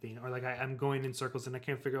missed something, or like I'm going in circles and I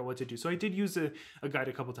can't figure out what to do. So I did use a guide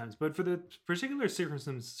a couple times, but for the particular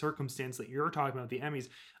circumstance that you're talking about, the Emmys,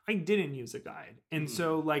 I didn't use a guide. And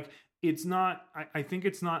so like, it's not, I think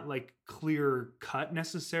it's not like clear cut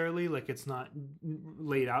necessarily, like it's not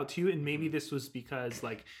laid out to you. And maybe this was because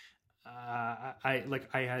like I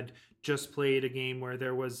had just played a game where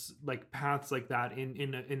there was like paths like that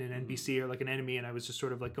in an NPC or like an enemy, and I was just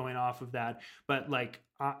sort of like going off of that. But like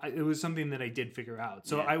it was something that I did figure out.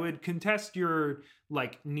 So I would contest your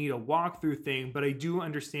like need a walkthrough thing, but I do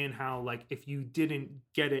understand how like if you didn't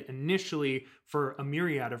get it initially for a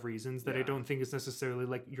myriad of reasons that I don't think is necessarily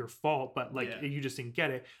like your fault, but like you just didn't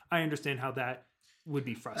get it, I understand how that would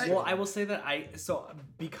be frustrating. Well, I will say that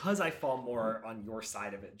because I fall more on your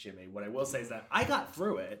side of it, Jimmy, what I will say is that I got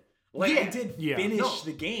through it. Like I did finish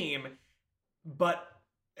the game,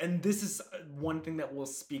 and this is one thing that will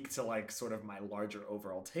speak to like sort of my larger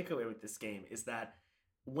overall takeaway with this game is that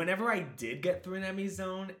whenever I did get through an Emmy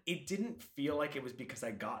zone, it didn't feel like it was because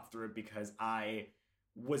I got through it because I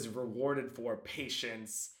was rewarded for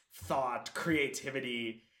patience, thought,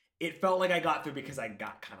 creativity. It felt like I got through because I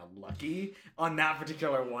got kind of lucky on that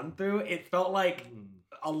particular one through. It felt like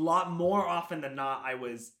a lot more often than not, I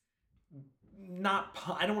was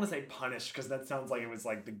I don't want to say punished because that sounds like it was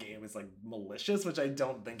like the game was like malicious, which I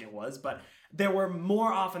don't think it was. But there were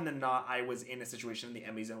more often than not, I was in a situation in the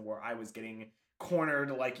Emmy zone where I was getting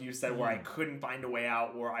cornered, like you said, where I couldn't find a way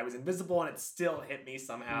out, or I was invisible and it still hit me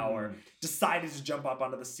somehow, or decided to jump up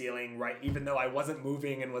onto the ceiling, right, even though I wasn't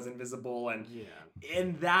moving and was invisible.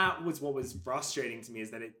 And that was what was frustrating to me,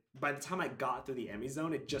 is that by the time I got through the Emmy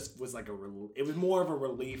zone, it just was like it was more of a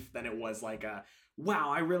relief than it was like a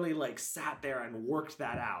wow, I really like sat there and worked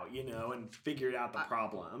that out, and figured out the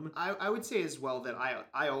problem. I would say as well that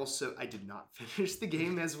I did not finish the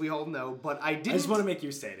game, as we all know, but I didn't. I just want to make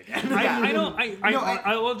you say it again.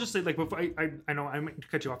 I will just say, like, before I know I might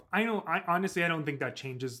cut you off. I honestly don't think that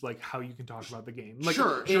changes like how you can talk about the game. Like,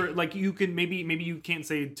 sure, like you can maybe you can't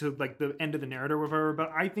say to like the end of the narrative or whatever,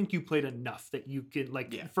 but I think you played enough that you can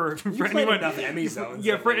like for anyone enough Emmy zones.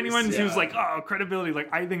 For anyone who's like, oh, credibility,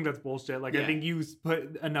 like I think that's bullshit. Like I think you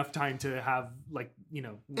put enough time to have like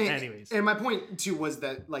anyways. And my point too was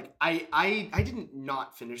that like I didn't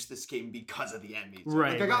not finish this game because of the Emmys.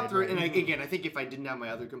 Right. Like I got through it, and again, I think if I didn't have my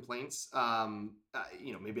other complaints,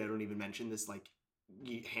 maybe I don't even mention this like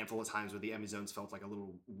handful of times where the Emmy zones felt like a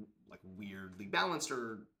little like weirdly balanced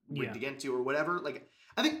or weird to get into or whatever. Like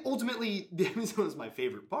I think ultimately the Emmy zone is my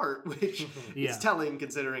favorite part, which is telling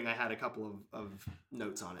considering I had a couple of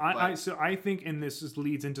notes on it. So I think, and this just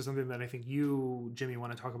leads into something that I think you, Jimmy,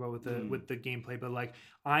 want to talk about with the gameplay, but like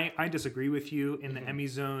I disagree with you in the Emmy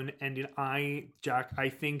zone, and Jack, I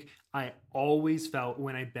think I always felt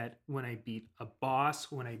when I beat a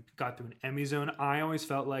boss, when I got through an Emmy zone, I always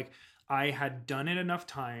felt like I had done it enough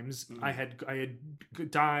times. I had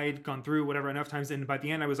died, gone through whatever enough times, and by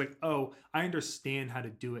the end I was like, oh, I understand how to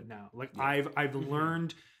do it now. Like I've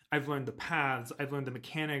learned the paths, I've learned the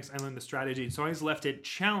mechanics, I learned the strategy. So I was left it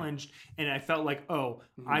challenged, and I felt like, oh,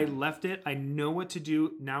 I left it. I know what to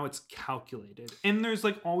do. Now it's calculated. And there's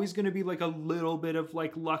like always going to be like a little bit of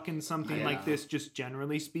like luck in something like this, just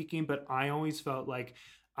generally speaking. But I always felt like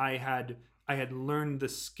I had learned the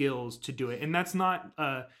skills to do it, and that's not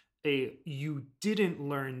you didn't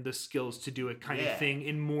learn the skills to do it kind of thing,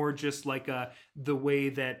 in more just like the way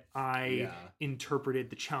that I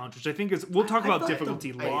interpreted the challenge, which I think is, we'll talk about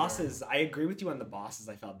difficulty later. Bosses, I agree with you on the bosses.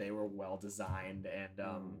 I felt they were well designed, and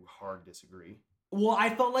hard disagree. Well,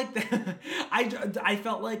 I felt like I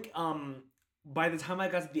felt like by the time I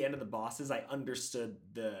got to the end of the bosses, I understood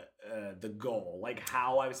the goal, like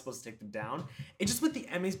how I was supposed to take them down. It's just with the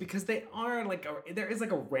Emmys, because they are like there is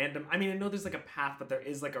like a random. I mean, I know there's like a path, but there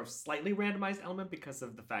is like a slightly randomized element because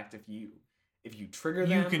of the fact if you if you trigger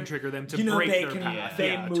them, you can trigger them to you know, break they their can path.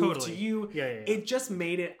 they Yeah, move totally. to you. Yeah. It just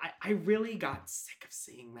made it. I really got sick of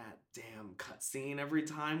seeing that damn cutscene every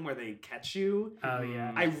time where they catch you. Oh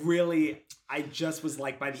yeah. I just was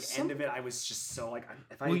like, by the end of it, I was just so like,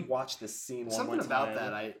 if I watch this scene one more time. Something about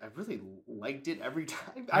that, I really liked it every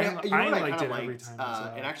time. I liked it every time as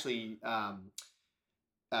well. And actually,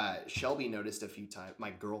 Shelby noticed a few times.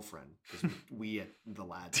 My girlfriend, because we at the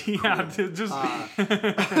lads. Yeah, just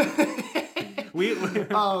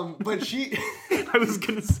but she. I was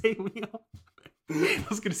gonna say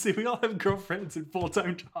we all have girlfriends and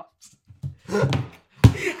full-time jobs.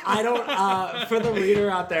 I don't. For the reader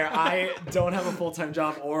out there, I don't have a full-time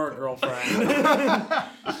job or a girlfriend.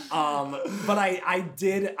 But I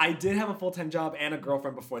did have a full-time job and a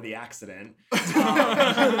girlfriend before the accident.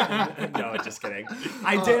 No, just kidding.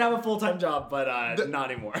 I did have a full-time job, but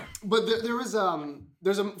not anymore. But there's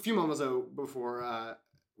a few moments though before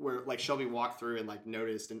where like Shelby walked through and like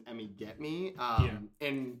noticed and Emmy get me.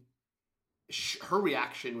 And her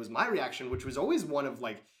reaction was my reaction, which was always one of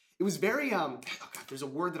like. It was very oh God, there's a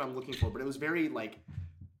word that I'm looking for, but it was very like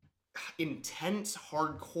intense,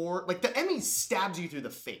 hardcore. Like the Emmy stabs you through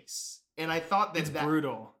the face, and I thought that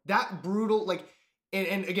brutal. That brutal, like,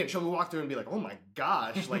 and again, she'll walk through and be like, "Oh my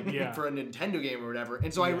gosh!" Like for a Nintendo game or whatever.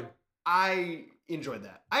 And so I enjoyed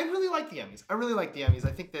that. I really like the Emmys.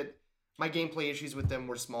 I think that my gameplay issues with them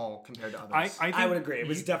were small compared to others. I would agree. It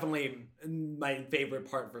was definitely my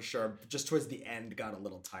favorite part for sure. Just towards the end, got a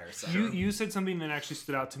little tiresome. You said something that actually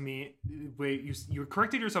stood out to me. Wait, you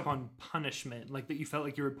corrected yourself on punishment, like that you felt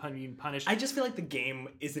like you were being punished. I just feel like the game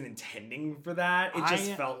isn't intending for that. It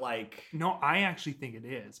just felt like no. I actually think it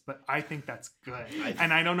is, but I think that's good.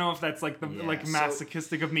 And I don't know if that's like the like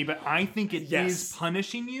masochistic of me, but I think it is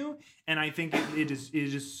punishing you, and I think it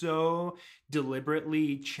is so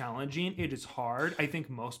deliberately challenging. It is hard. I think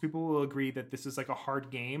most people will agree that this is like a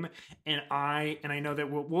hard game, and I know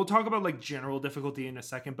that we'll talk about like general difficulty in a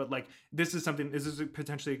second, but like this is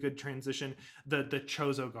potentially a good transition. The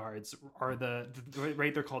Chozo guards are the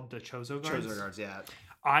right, they're called the Chozo guards. Chozo guards, yeah.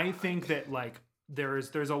 I think that like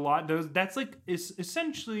there's a lot that's like is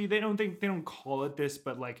essentially they don't call it this,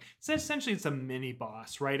 but like it's a mini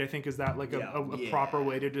boss, right? I think is that like a proper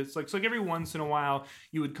way to just like so like every once in a while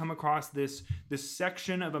you would come across this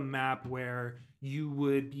section of a map where you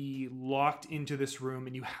would be locked into this room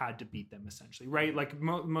and you had to beat them essentially, right? Like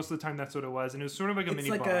most of the time that's what it was, and it was sort of like a mini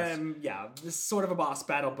boss. This is sort of a boss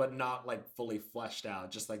battle, but not like fully fleshed out.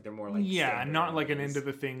 Just like they're more like not like an end of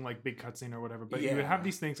the thing, like big cutscene or whatever. But you would have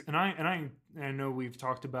these things, and I know we've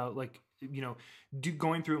talked about like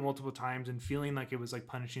going through it multiple times and feeling like it was like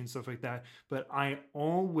punishing and stuff like that. But I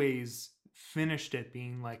always finished it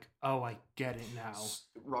being like, oh, I get it now.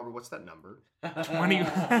 Robert, what's that number? 20.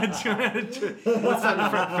 What's that?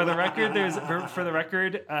 For the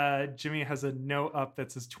record, Jimmy has a note up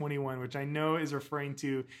that says 21, which I know is referring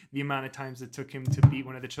to the amount of times it took him to beat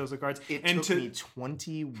one of the Chozo guards. It took me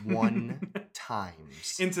 21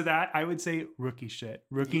 times. Into that, I would say rookie shit,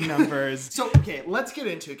 rookie numbers. So okay, let's get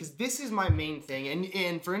into it because this is my main thing,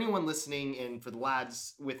 and for anyone listening and for the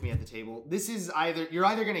lads with me at the table, this is you're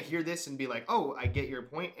either going to hear this and be like, oh, I get your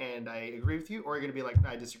point and I agree with you, or you're going to be like,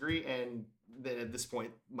 I disagree, and then at this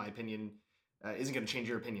point, my opinion isn't going to change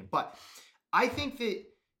your opinion. But I think that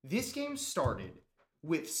this game started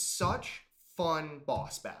with such fun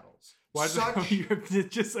boss battles. I'm sorry.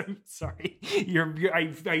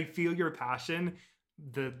 I feel your passion.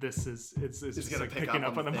 It's gonna like picking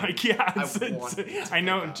up on the thing. mic. Yeah, I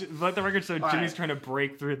know. Let the record show Jimmy's trying to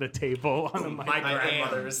break through the table on the mic. My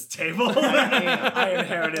grandmother's table. I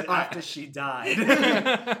inherited after she died.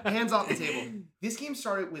 Hands off the table. This game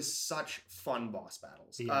started with such fun boss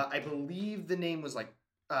battles. Yeah. I believe the name was like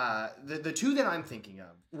the two that I'm thinking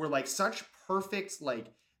of were like such perfect like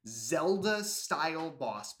Zelda style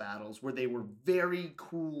boss battles where they were very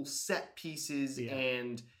cool set pieces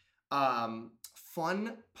and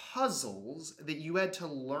fun puzzles that you had to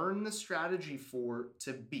learn the strategy for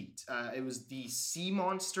to beat. It was the sea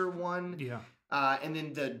monster one. Yeah. And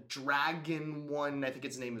then the dragon one, I think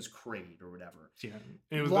its name is Kraid or whatever. Yeah.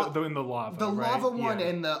 It was in the lava. The lava one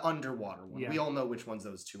and the underwater one. Yeah. We all know which ones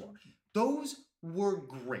those two are. Those were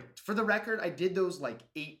great. For the record, I did those like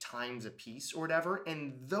 8 times a piece or whatever.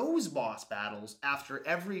 And those boss battles, after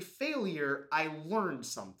every failure, I learned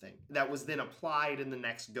something that was then applied in the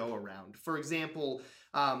next go around. For example,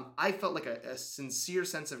 I felt like a sincere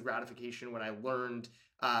sense of gratification when I learned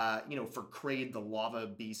for Kraid, the lava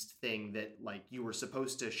beast thing, that like you were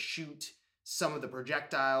supposed to shoot some of the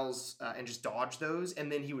projectiles and just dodge those,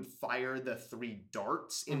 and then he would fire the 3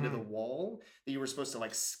 darts into the wall that you were supposed to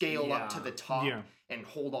like scale up to the top and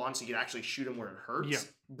hold on so you could actually shoot him where it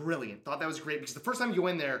hurts. Brilliant. Thought that was great because the first time you go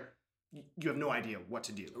in there, you have no idea what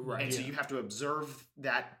to do. Right. And so you have to observe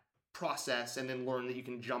that process and then learn that you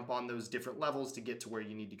can jump on those different levels to get to where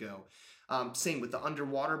you need to go. Same with the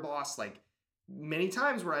underwater boss, like many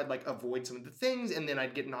times where I'd like avoid some of the things and then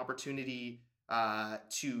I'd get an opportunity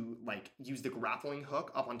to like use the grappling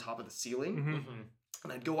hook up on top of the ceiling.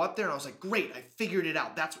 And I'd go up there and I was like, great, I figured it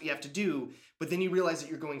out. That's what you have to do. But then you realize that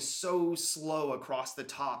you're going so slow across the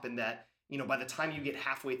top and that, you know, by the time you get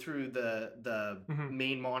halfway through, the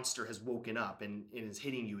main monster has woken up and is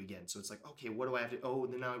hitting you again. So it's like, okay, what do I have to... Oh,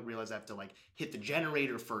 then I realize I have to like hit the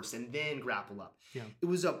generator first and then grapple up. Yeah. It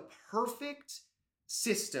was a perfect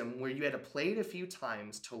system where you had to play it a few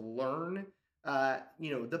times to learn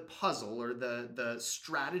you know, the puzzle or the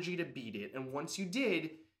strategy to beat it. And once you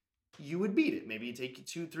did, you would beat it. Maybe it'd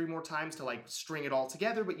take you 2-3 more times to like string it all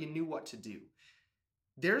together, but you knew what to do.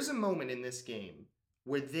 There's a moment in this game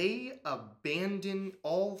where they abandon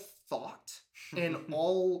all thought and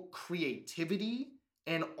all creativity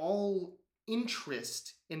and all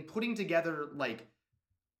interest in putting together like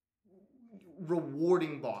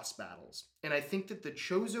rewarding boss battles. And I think that the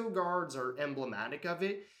Chozo guards are emblematic of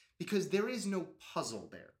it, because there is no puzzle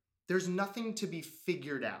there. There's nothing to be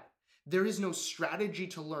figured out. There is no strategy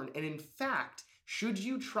to learn. And in fact, should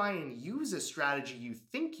you try and use a strategy you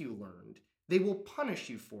think you learned, they will punish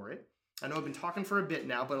you for it. I know I've been talking for a bit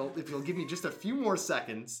now, but if you'll give me just a few more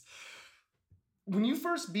seconds. When you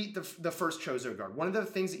first beat the first Chozo guard, one of the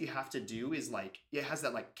things that you have to do is like, it has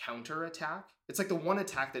that like counter attack. It's like the one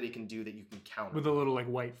attack that it can do that you can counter. With a little like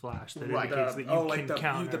white flash that indicates that you can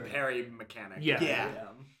counter. The parry mechanic. Yeah.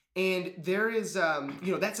 And there is,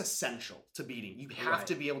 you know, that's essential to beating. You have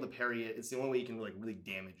to be able to parry it. It's the only way you can like really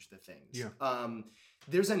damage the things. Yeah.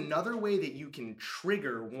 There's another way that you can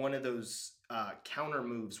trigger one of those counter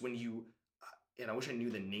moves when you, and I wish I knew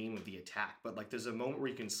the name of the attack, but like there's a moment where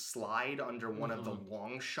you can slide under one of the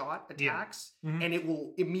long shot attacks and it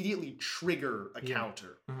will immediately trigger a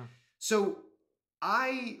counter. So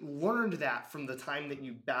I learned that from the time that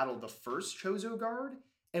you battled the first Chozo guard.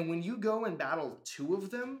 And when you go and battle 2 of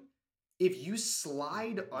them, if you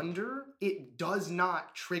slide under, it does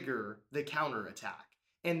not trigger the counter attack.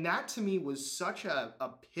 And that to me was such a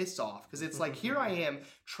piss off, because it's like, here I am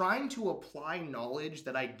trying to apply knowledge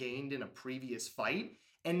that I gained in a previous fight,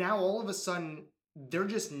 and now all of a sudden they're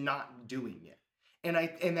just not doing it. And I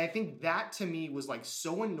think that to me was like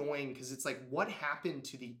so annoying, because it's like, what happened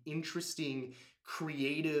to the interesting,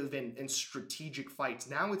 creative, and strategic fights?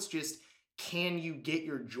 Now it's just, can you get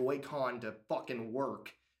your Joy-Con to fucking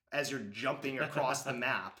work as you're jumping across the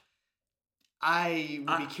map? I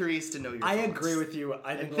would be curious to know your thoughts. I agree with you.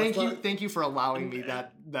 Thank you for allowing me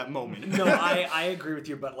that moment. No, I agree with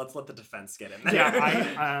you, but let's let the defense get in there.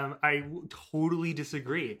 Yeah, I totally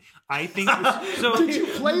disagree. I think so. Did you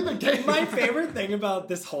play the game? My favorite thing about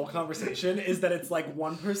this whole conversation is that it's like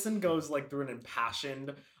one person goes like through an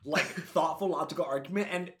impassioned, like thoughtful, logical argument,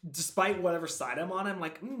 and despite whatever side I'm on, I'm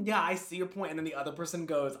like, yeah, I see your point, and then the other person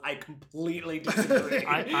goes, I completely disagree.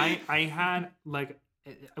 I had like.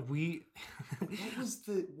 What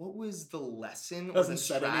was the lesson or the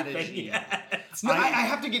strategy? No, I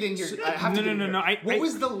have to get in here. What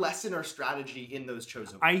was the lesson or strategy in those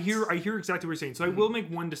Chozo guards? I hear exactly what you're saying. So I will make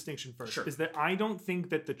one distinction first. Sure. Is that I don't think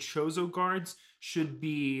that the Chozo guards should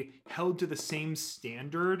be held to the same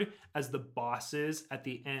standard as the bosses at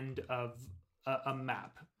the end of a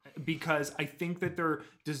map, because I think that they're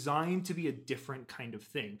designed to be a different kind of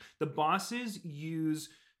thing. The bosses use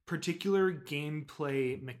particular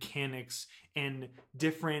gameplay mechanics and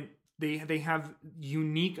different, they have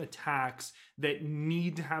unique attacks that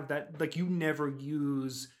need to have that, like you never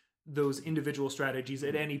use those individual strategies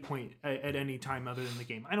at any point at any time other than the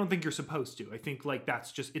game. I don't think you're supposed to. I think like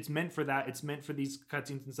that's just, it's meant for that. It's meant for these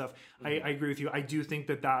cutscenes and stuff. I agree with you. I do think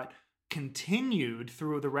that continued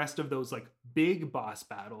through the rest of those like big boss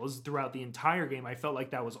battles throughout the entire game. I felt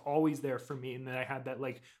like that was always there for me, and that I had that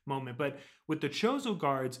like moment. But with the Chozo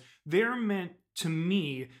guards, they're meant to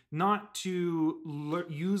me not to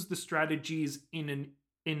use the strategies in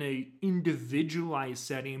a individualized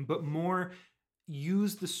setting, but more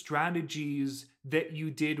use the strategies that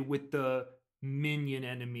you did with the minion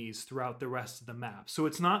enemies throughout the rest of the map. So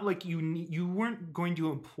it's not like you weren't going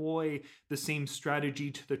to employ the same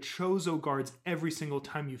strategy to the Chozo guards every single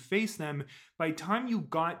time you face them. By the time you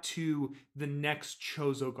got to the next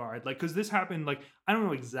Chozo guard, like, because this happened, like, I don't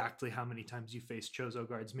know exactly how many times you faced Chozo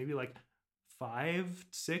guards, maybe like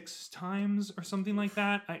 5-6 times or something like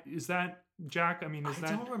that. Is that Jack? I mean, I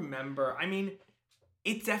don't remember. I mean,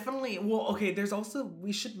 it definitely... Well, okay, there's also...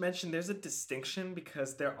 We should mention there's a distinction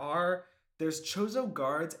because there's Chozo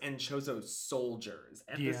guards and Chozo soldiers.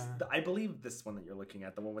 And this, I believe this one that you're looking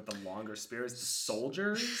at, the one with the longer spears, the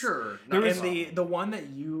soldiers. Sure. And the one that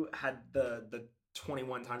you had the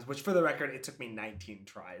 21 times, which for the record, it took me 19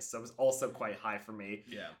 tries. So it was also quite high for me.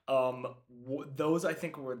 Yeah. Those, I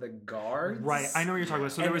think, were the guards. Right. I know what you're talking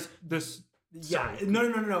about. So there was this... Yeah,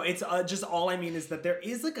 no. It's just all I mean is that there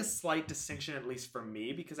is like a slight distinction, at least for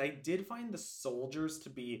me, because I did find the soldiers to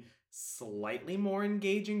be slightly more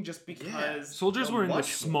engaging just because soldiers were in the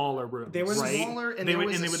smaller rooms. They were smaller, and they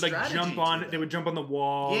would like jump on. They would jump on the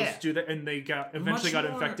walls. Do that, and they eventually got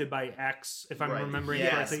infected by X. If I'm remembering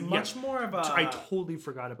correctly, much more of a. I totally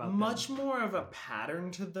forgot about much more of a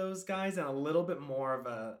pattern to those guys, and a little bit more of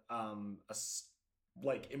a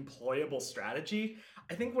like employable strategy.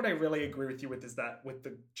 I think what I really agree with you with is that with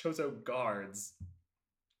the Chozo guards,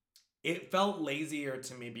 it felt lazier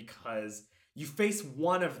to me because you face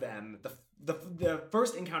one of them. The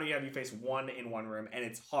first encounter you have, you face one in one room, and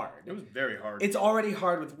it's hard. It was very hard. It's already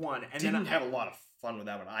hard with one, and didn't have a lot of fun with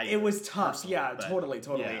that one. It was tough. Yeah, totally.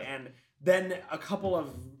 Yeah. And then a couple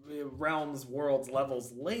of realms, worlds,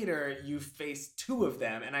 levels later, you face two of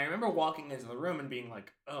them, and I remember walking into the room and being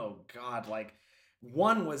like, "Oh God!" Like.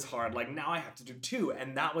 One was hard, like now I have to do two,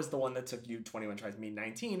 and that was the one that took you 21 tries, me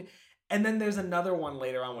 19. And then there's another one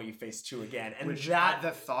later on where you face two again, and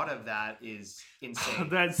the thought of that is insane.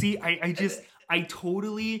 I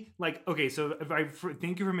totally like. Okay, so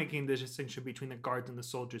thank you for making the distinction between the guards and the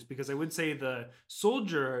soldiers, because I would say the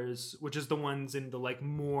soldiers, which is the ones in the like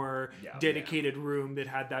more dedicated room that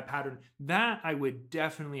had that pattern, that I would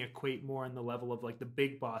definitely equate more in the level of like the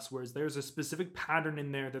big boss, whereas there's a specific pattern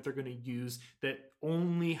in there that they're going to use that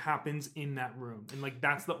only happens in that room, and like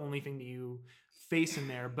that's the only thing that you face in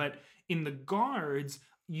there. But in the guards,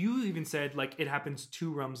 you even said like it happens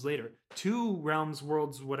 2 realms later, 2 realms,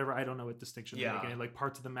 worlds, whatever. I don't know what distinction they're making, like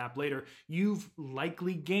parts of the map later. You've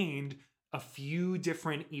likely gained a few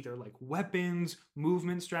different either like weapons,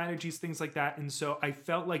 movement strategies, things like that. And so I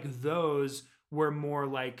felt like those were more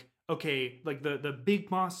like, okay, like the big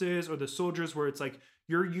bosses or the soldiers where it's like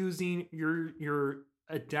you're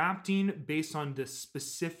adapting based on the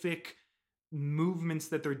specific movements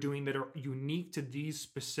that they're doing that are unique to these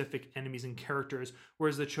specific enemies and characters,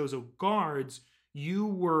 whereas the Chozo guards,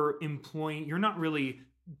 you're not really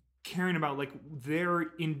caring about like their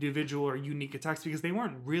individual or unique attacks because they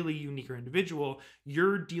weren't really unique or individual.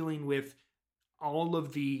 You're dealing with all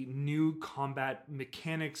of the new combat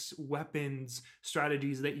mechanics, weapons,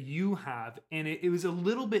 strategies that you have. And it was a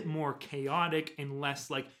little bit more chaotic and less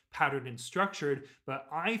like patterned and structured. But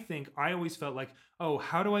I think I always felt like, oh,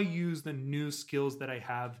 how do I use the new skills that I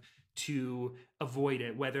have to avoid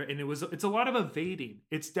it? It's a lot of evading.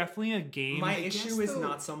 It's definitely a game. My issue is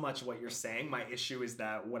not so much what you're saying. My issue is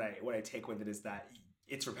that what I take with it is that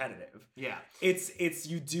it's repetitive. Yeah. It's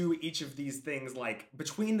you do each of these things like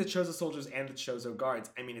between the Chozo soldiers and the Chozo guards.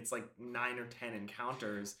 I mean, it's like 9 or 10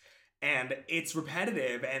 encounters, and it's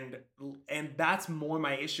repetitive, and that's more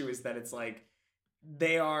my issue is that it's like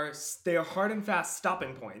they are hard and fast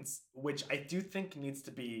stopping points, which I do think needs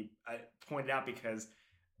to be pointed out because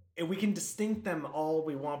we can distinct them all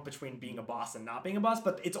we want between being a boss and not being a boss,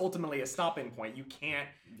 but it's ultimately a stopping point. You can't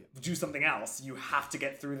do something else. You have to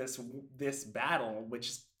get through this battle, which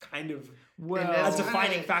is kind of a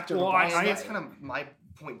defining factor. Well, that's kind of my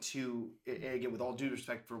point too. Again, with all due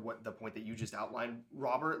respect for the point that you just outlined,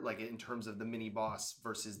 Robert, like in terms of the mini boss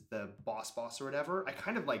versus the boss or whatever, I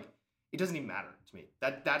kind of like. It doesn't even matter to me.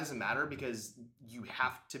 That doesn't matter because you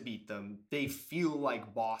have to beat them. They feel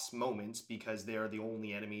like boss moments because they're the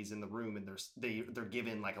only enemies in the room, and they're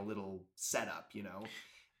given like a little setup, you know.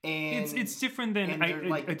 And it's different than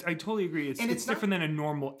I totally agree. It's different than a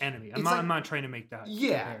normal enemy. I'm not trying to make that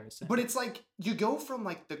comparison. But it's like you go from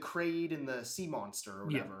like the Kraid and the sea monster or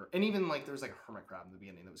whatever, and even like there was like a hermit crab in the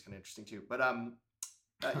beginning that was kind of interesting too. But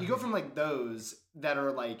you go from like those that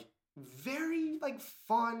are like very like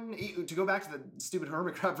fun to go back to the stupid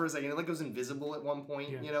hermit crab for a second. It like goes invisible at one point,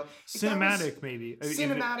 you know. Cinematic maybe.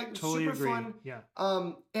 Cinematic, totally super agree. fun. Yeah.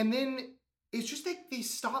 And then it's just like they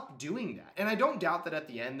stopped doing that. And I don't doubt that at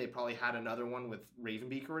the end they probably had another one with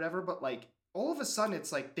Ravenbeak or whatever, but like all of a sudden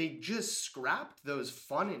it's like they just scrapped those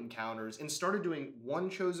fun encounters and started doing 1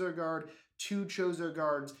 Chozo guard, 2 Chozo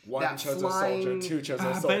guards, 1 Chozo soldier, 2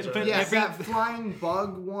 Chozo soldier. But that flying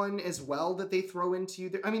bug one as well that they throw into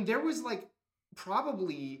you. I mean, there was like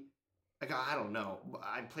probably like, I don't know,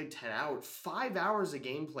 I played 10 hours, 5 hours of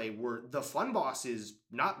gameplay where the fun boss is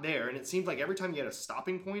not there. And it seemed like every time you had a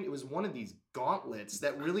stopping point, it was one of these gauntlets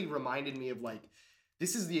that really reminded me of like,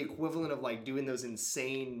 this is the equivalent of like doing those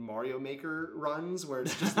insane Mario Maker runs where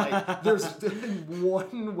it's just like, there's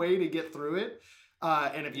one way to get through it.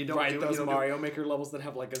 And if you don't do those it, Mario Maker levels that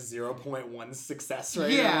have like a 0.1 success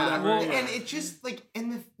rate or whatever. Well, and it just like,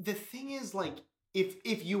 and the thing is like,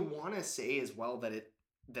 if you want to say as well that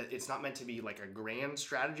it's not meant to be like a grand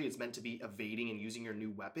strategy, it's meant to be evading and using your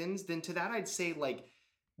new weapons, then to that I'd say like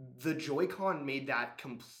the Joy-Con made that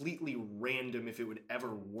completely random if it would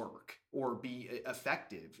ever work or be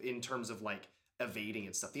effective in terms of like evading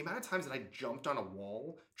and stuff. The amount of times that I jumped on a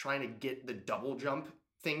wall trying to get the double jump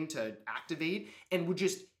thing to activate and would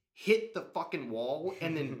just hit the fucking wall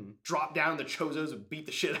and then drop down, the Chozos would beat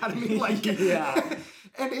the shit out of me. Like, yeah.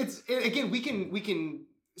 And again, we can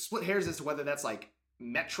split hairs as to whether that's like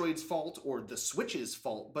Metroid's fault or the Switch's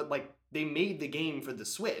fault, but like they made the game for the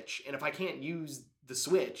Switch, and if I can't use the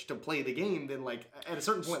Switch to play the game, then like at a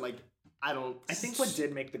certain point, like I think what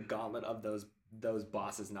did make the gauntlet of those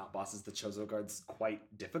bosses, not bosses, the Chozo guards, quite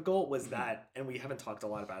difficult was that, and we haven't talked a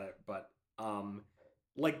lot about it, but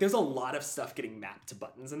like there's a lot of stuff getting mapped to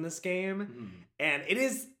buttons in this game, and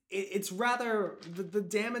it's rather the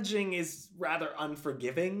damaging is rather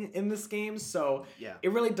unforgiving in this game, so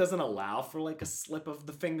it really doesn't allow for like a slip of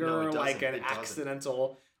the finger or like an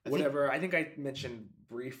accidental whatever. I think I mentioned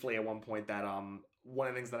briefly at one point that one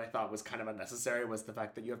of the things that I thought was kind of unnecessary was the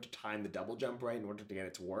fact that you have to time the double jump right in order to get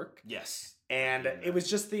it to work. Yes. And it was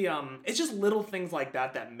just it's just little things like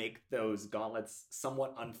that make those gauntlets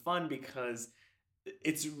somewhat unfun, because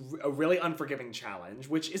it's a really unforgiving challenge,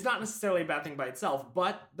 which is not necessarily a bad thing by itself,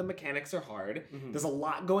 but the mechanics are hard. There's a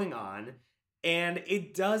lot going on, and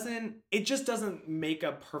it just doesn't make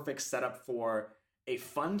a perfect setup for a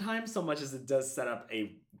fun time so much as it does set up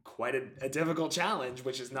quite a difficult challenge,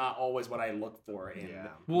 which is not always what I look for in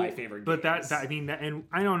my favorite games. But that I mean, and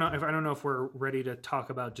I don't know if we're ready to talk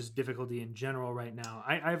about just difficulty in general right now.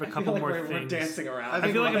 I have a couple more things. We're dancing around.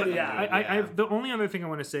 I feel like I have the only other thing I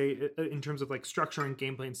want to say in terms of like structure and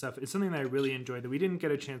gameplay and stuff is something that I really enjoyed that we didn't get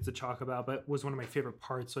a chance to talk about, but was one of my favorite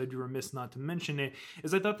parts. So I'd be remiss not to mention it.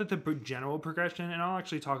 Is I thought that the general progression, and I'll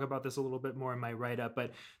actually talk about this a little bit more in my write-up,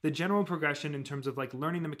 but the general progression in terms of like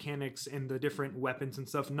learning the mechanics and the different weapons and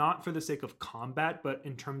stuff, not for the sake of combat, but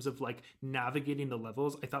in terms of like navigating the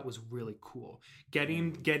levels, I thought was really cool.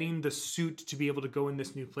 Getting the suit to be able to go in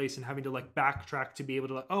this new place and having to like backtrack to be able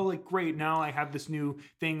to like, oh, like great, now I have this new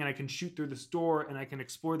thing and I can shoot through this door and I can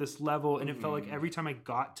explore this level. And it felt like every time I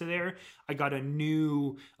got to there, I got a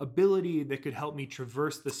new ability that could help me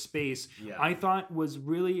traverse the space. I thought was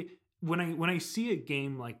really, when I see a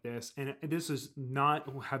game like this, and this is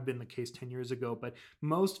not have been the case 10 years ago, but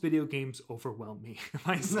most video games overwhelm me.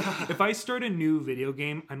 If I start a new video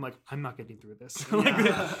game, I'm like, I'm not getting through this.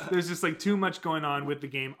 There's just like too much going on with the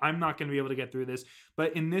game. I'm not going to be able to get through this.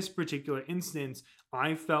 But in this particular instance,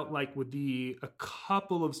 I felt like with a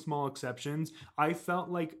couple of small exceptions, I felt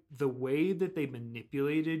like the way that they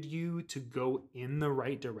manipulated you to go in the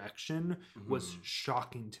right direction was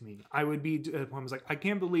shocking to me. I was like, I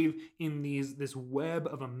can't believe in this web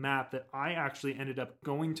of a map that I actually ended up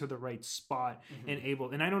going to the right spot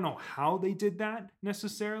and I don't know how they did that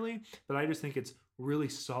necessarily, but I just think it's really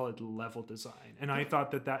solid level design. And I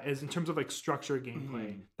thought that is, in terms of like structure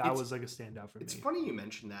gameplay, that was like a standout for me. It's funny you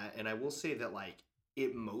mentioned that, and I will say that like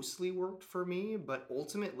it mostly worked for me, but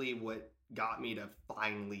ultimately what got me to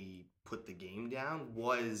finally put the game down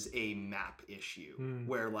was a map issue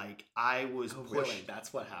where like I was pushed. Really?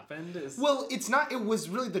 That's what happened? Well, it's not. It was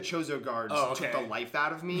really the Chozo guards took the life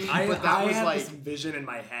out of me. I had like this vision in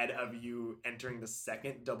my head of you entering the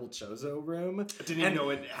second double Chozo room. I didn't even know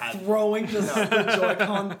it had throwing the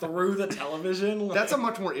Joy-Con through the television. That's a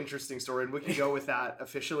much more interesting story, and we can go with that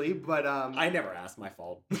officially. But I never asked. My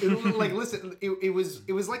fault. Listen, it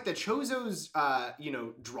was like the Chozos,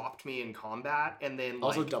 dropped me in combat, and then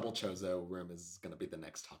also double Chozo room is gonna be the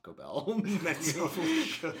next Taco Bell.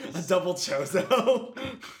 A double Chozo.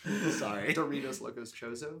 Sorry. Doritos Locos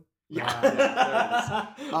Chozo.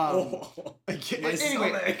 Yeah.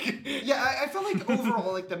 Anyway, I felt like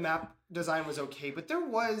overall like the map design was okay, but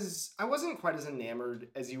I wasn't quite as enamored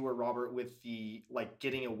as you were, Robert, with the like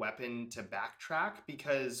getting a weapon to backtrack,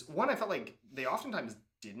 because one, I felt like they oftentimes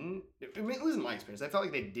didn't. I mean, at least in my experience, I felt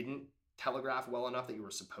like they didn't telegraph well enough that you were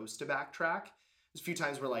supposed to backtrack. There's a few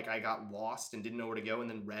times where like I got lost and didn't know where to go, and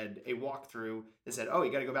then read a walkthrough that said, "Oh,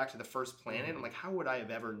 you got to go back to the first planet." I'm like, how would I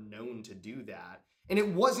have ever known to do that? And it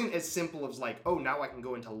wasn't as simple as like, oh, now I can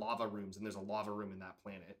go into lava rooms and there's a lava room in that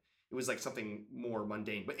planet. It was like something more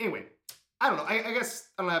mundane. But anyway, I don't know. I guess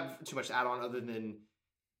I don't have too much to add on other than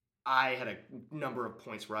I had a number of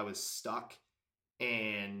points where I was stuck.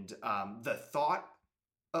 And the thought,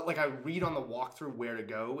 like I read on the walkthrough where to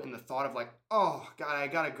go, and the thought of like, oh God, I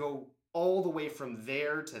gotta go all the way from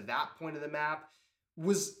there to that point of the map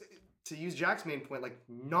was, to use Jack's main point, like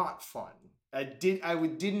not fun. I did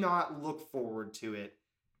not look forward to it,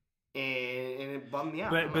 and it bummed me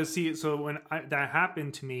out. But see, so when that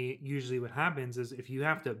happened to me, usually what happens is if you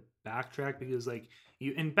have to backtrack because like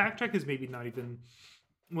and backtrack is maybe not even.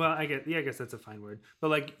 Well, I guess that's a fine word. But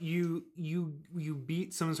like you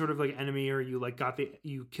beat some sort of like enemy, or you like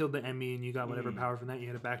you killed the enemy and you got whatever power from that. You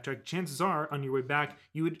had to backtrack. Chances are, on your way back,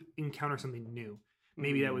 you would encounter something new.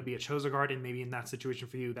 Maybe that would be a chosen guard, and maybe in that situation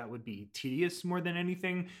for you, that would be tedious more than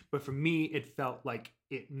anything. But for me, it felt like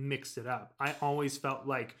it mixed it up. I always felt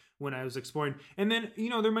like when I was exploring, and then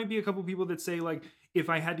there might be a couple people that say like, if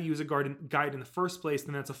I had to use a guide in the first place,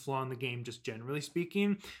 then that's a flaw in the game, just generally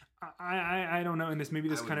speaking. I don't know, and this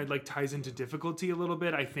kind of like ties into difficulty a little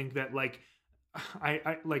bit. I think that like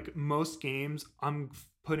I like most games, I'm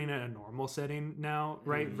putting in a normal setting now,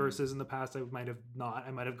 right? Versus in the past, I might have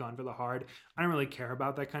gone for the hard. I don't really care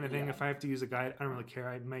about that kind of thing. If I have to use a guide, I don't really care.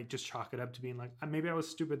 I might just chalk it up to being like, maybe I was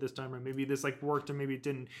stupid this time, or maybe this like worked, or maybe it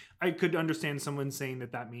didn't. I could understand someone saying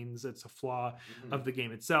that means it's a flaw of the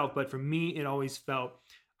game itself, but for me, I always felt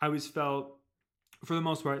for the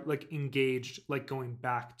most part like engaged, like going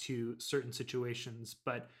back to certain situations.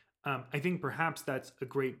 But I think perhaps that's a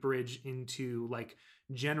great bridge into like,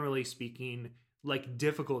 generally speaking, like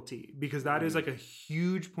difficulty, because that is like a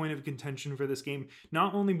huge point of contention for this game,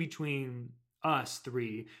 not only between us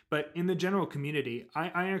three, but in the general community.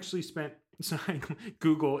 I actually spent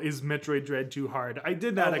Google, is Metroid Dread too hard? I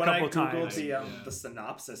did that a couple times. When I Googled the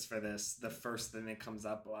synopsis for this, the first thing that comes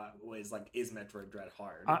up was like, is Metroid Dread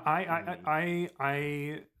hard?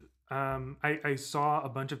 I saw a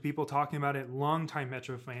bunch of people talking about it, longtime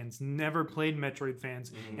Metroid fans, never played Metroid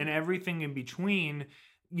fans, and everything in between,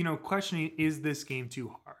 questioning, is this game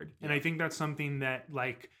too hard? And I think that's something that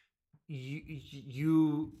like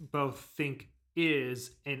you both think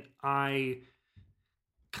is, and I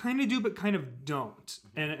kind of do, but kind of don't.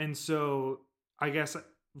 And so I guess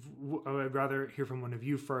I'd rather hear from one of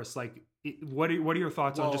you first. Like, what are your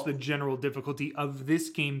thoughts on just the general difficulty of this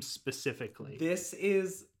game specifically? This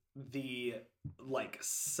is the like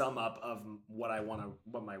sum up of what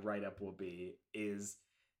my write-up will be. Is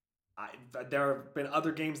there have been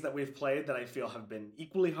other games that we've played that I feel have been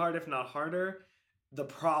equally hard, if not harder. The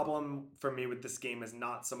problem for me with this game is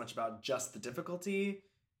not so much about just the difficulty,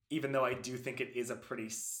 even though I do think it is a pretty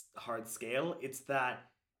hard scale. It's that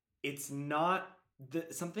it's not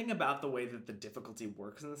something about the way that the difficulty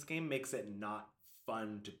works in this game makes it not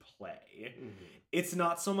fun to play. It's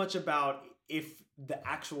not so much about if the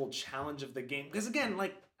actual challenge of the game, because again,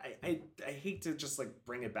 like I hate to just like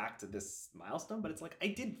bring it back to this milestone, but it's like I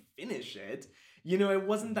did finish it. It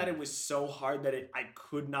wasn't that it was so hard that I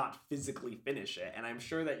could not physically finish it, and I'm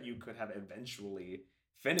sure that you could have eventually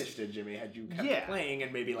finished it, Jimmy, had you kept playing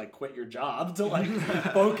and maybe like quit your job to like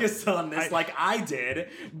focus on this like I did.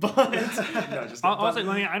 But no, just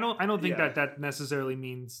I don't think that necessarily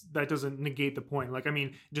means, that doesn't negate the point. Like, I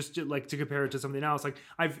mean, just to compare it to something else, like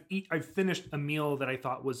I've finished a meal that I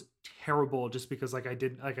thought was terrible just because like I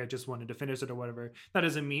just wanted to finish it or whatever. That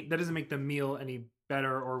doesn't make the meal any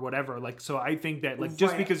better or whatever. Like, so I think that like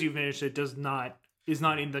just because you finished it is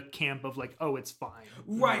not in the camp of like, oh, it's fine.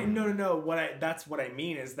 Right. No. That's what I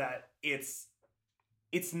mean is that it's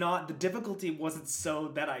not, the difficulty wasn't so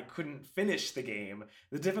that I couldn't finish the game.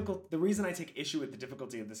 The reason I take issue with the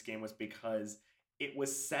difficulty of this game was because it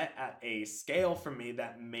was set at a scale for me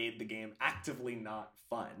that made the game actively not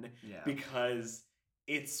fun. Yeah. Because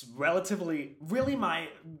it's really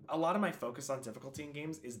a lot of my focus on difficulty in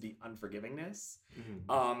games is the unforgivingness.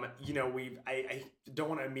 I don't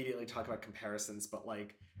want to immediately talk about comparisons, but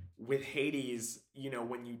like with Hades,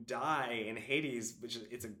 when you die in Hades,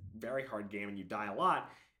 it's a very hard game and you die a lot,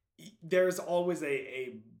 there's always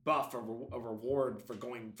a buff, a reward for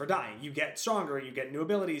dying. You get stronger, you get new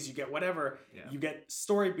abilities, you get whatever, you get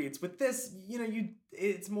story beats. With this,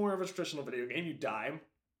 it's more of a traditional video game. You die,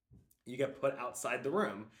 you get put outside the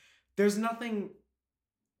room. There's nothing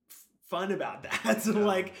fun about that. No.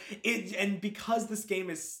 Like it, and because this game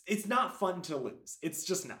it's not fun to lose. It's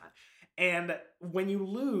just not. And when you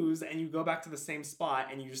lose and you go back to the same spot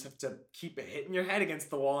and you just have to keep hitting your head against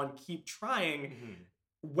the wall and keep trying,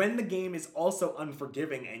 when the game is also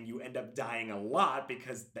unforgiving and you end up dying a lot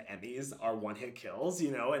because the enemies are one-hit kills,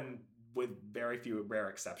 and with very few rare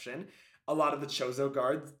exception, a lot of the Chozo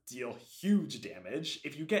guards deal huge damage.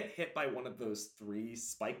 If you get hit by one of those 3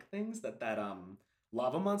 spike things that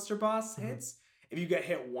lava monster boss hits, if you get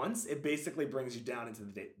hit once, it basically brings you down into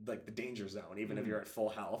the danger zone, even if you're at full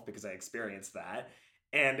health, because I experienced that.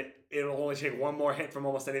 And it'll only take one more hit from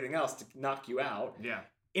almost anything else to knock you out. Yeah.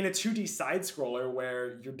 In a 2D side scroller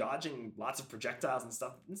where you're dodging lots of projectiles and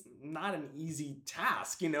stuff, it's not an easy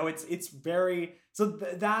task. It's very... So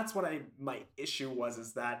that's what my issue was,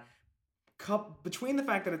 is that between the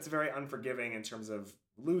fact that it's very unforgiving in terms of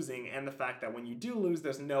losing, and the fact that when you do lose,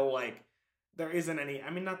 there's no there isn't any,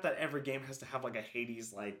 not that every game has to have a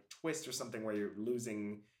Hades twist or something where you're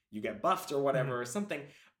losing, you get buffed or whatever or something,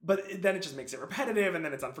 but then it just makes it repetitive, and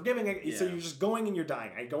then it's unforgiving. So you're just going and you're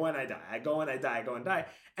dying. I go and I die. I go and I die. I go and die.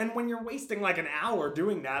 And when you're wasting an hour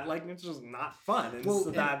doing that, it's just not fun. And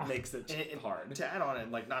so that makes it hard. To add on,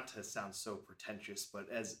 and not to sound so pretentious, but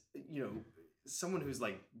as someone who's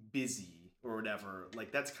busy or whatever,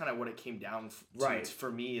 that's kind of what it came down to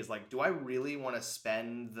for me, is do I really want to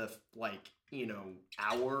spend the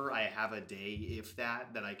hour I have a day, if that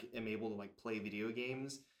I am able to play video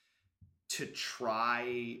games, to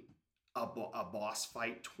try a boss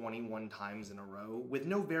fight 21 times in a row with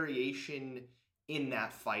no variation in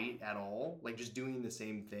that fight at all, just doing the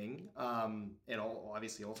same thing. And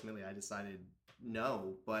obviously ultimately I decided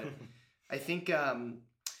no, but I think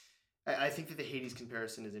that the Hades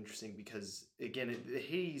comparison is interesting because, again, the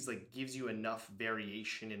Hades gives you enough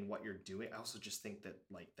variation in what you're doing. I also just think that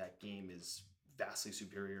that game is vastly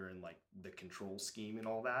superior in the control scheme and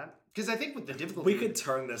all that. Because I think with the difficulty, we could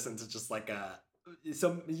turn this into just I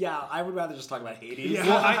would rather just talk about Hades. Yeah,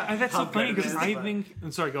 well, that's so funny because I think.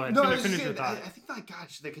 I'm sorry, go ahead. No, finish your thought. I think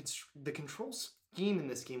the control scheme in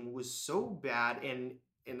this game was so bad, and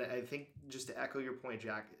I think, just to echo your point,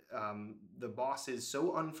 Jack, the boss is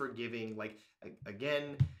so unforgiving.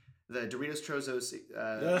 Again, the Doritos Trozos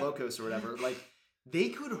Locos or whatever, they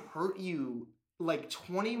could hurt you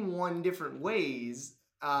 21 different ways,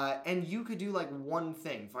 and you could do one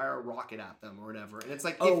thing, fire a rocket at them or whatever. And it's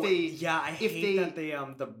I hate that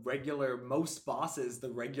the regular, most bosses, the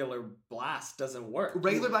regular blast doesn't work.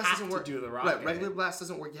 Regular blast doesn't work. Do the rocket. Right, regular blast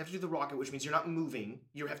doesn't work. You have to do the rocket, which means you're not moving.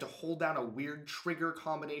 You have to hold down a weird trigger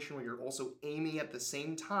combination where you're also aiming at the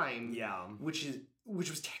same time. Yeah, which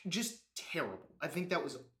was just terrible. I think that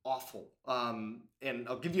was awful. And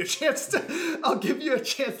I'll give you a chance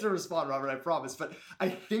to respond, Robert, I promise. But I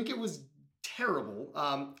think it was terrible.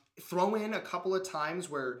 Throw in a couple of times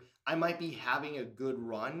where I might be having a good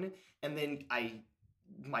run, and then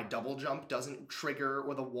my double jump doesn't trigger,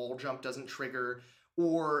 or the wall jump doesn't trigger,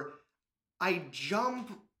 or I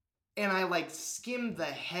jump and I skim the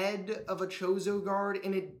head of a Chozo guard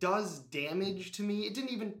and it does damage to me. It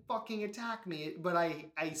didn't even fucking attack me, but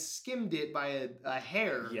I skimmed it by a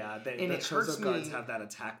hair. Yeah, the Chozo guards have that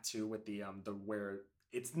attack too, with the where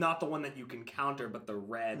it's not the one that you can counter, but the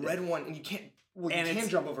red one, and you can't. Well, you can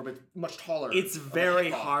jump over, but much taller. It's very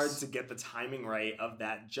hard to get the timing right of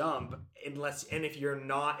that jump, if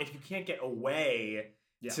you can't get away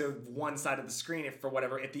to one side of the screen, if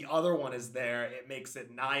the other one is there, it makes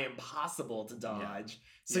it nigh impossible to dodge.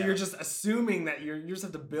 So you're just assuming that you just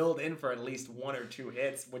have to build in for at least 1 or 2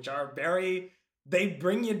 hits, which are they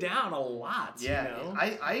bring you down a lot. Yeah,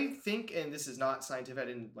 I think, and this is not scientific, I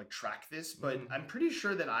didn't track this, but I'm pretty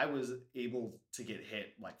sure that I was able to get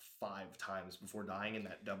hit 5 times before dying in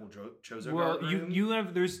that double Chozo guard room. You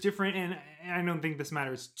have, there's different, and I don't think this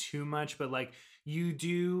matters too much, but you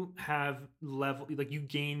do have level, you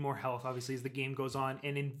gain more health obviously as the game goes on,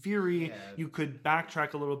 and in theory you could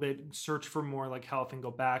backtrack a little bit, search for more health and go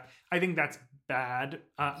back. I think that's bad.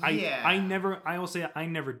 I will say I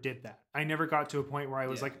never did that. I never got to a point where I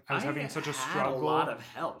was I was having such a struggle. A lot of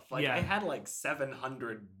health. I had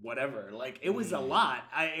 700 whatever. It was a lot.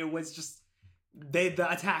 It was just the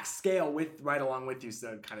attacks scale right along with you,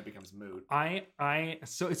 so it kind of becomes moot.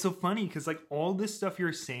 So it's so funny because all this stuff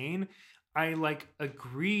you're saying, I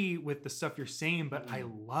agree with the stuff you're saying, but I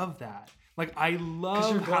love that. I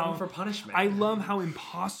love you're how for punishment. I love how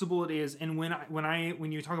impossible it is, and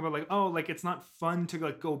when you talk about it's not fun to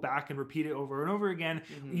go back and repeat it over and over again.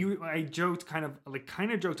 I joked kind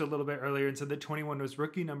of joked a little bit earlier and said that 21 was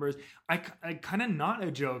rookie numbers. I kind of not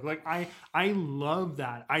a joke. I love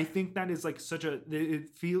that. I think that is such a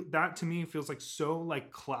that to me feels so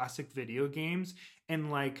classic video games, and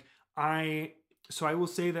so I will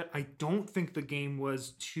say that I don't think the game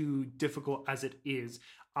was too difficult as it is.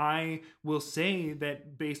 I will say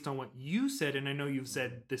that based on what you said, and I know you've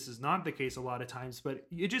said this is not the case a lot of times, but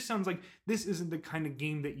it just sounds like this isn't the kind of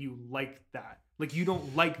game that you like that. Like, you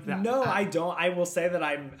don't like that. No, I don't. I will say that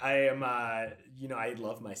I am I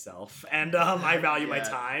love myself, and I value my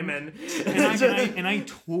time, and I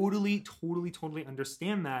totally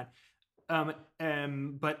understand that.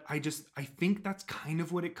 But I think that's kind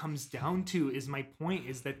of what it comes down to. Is my point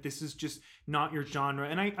is that this is just not your genre,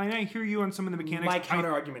 and I hear you on some of the mechanics. My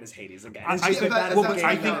counter argument is Hades again. I think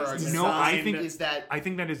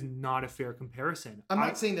that is not a fair comparison. I'm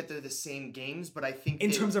not saying that they're the same games, but I think in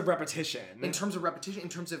terms of repetition, in terms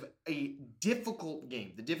of a difficult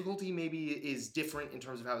game, the difficulty maybe is different in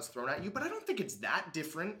terms of how it's thrown at you. But I don't think it's that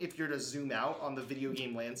different if you're to zoom out on the video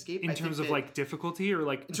game landscape. In terms of like difficulty, or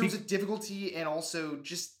like in terms of difficulty. And also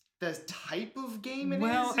just the type of game it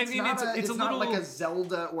is. It's a not little like a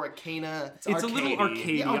Zelda or a Kena. It's a little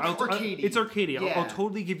arcadey. Yeah, it's arcadey. Yeah. I'll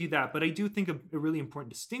totally give you that. But I do think a really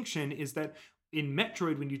important distinction is that in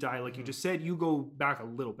Metroid, when you die, like you just said, you go back a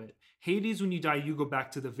little bit. Hades, when you die, you go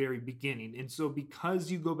back to the very beginning. And so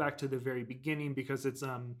because you go back to the very beginning, because it's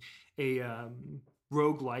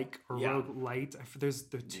roguelike or roguelite. There's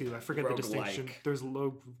the two. I forget the distinction. There's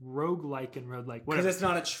roguelike and roguelike. Because it's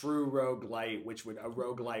not a true roguelite, a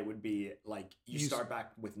roguelite would be like you start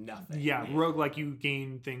back with nothing. Yeah, roguelike you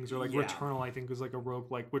gain things, or like Returnal I think is like a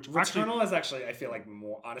roguelike, which Returnal is actually, I feel like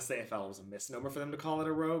more, honestly, I felt it was a misnomer for them to call it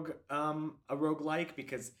a roguelike,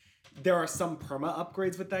 because there are some perma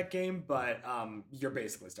upgrades with that game, but you're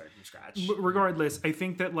basically starting from scratch. Regardless, I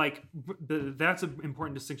think that like that's an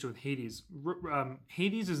important distinction with Hades.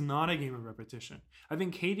 Hades is not a game of repetition. I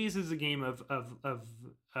think Hades is a game of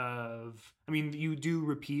I mean, you do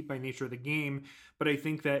repeat by nature of the game, but I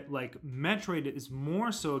think that like Metroid is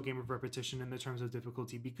more so a game of repetition in the terms of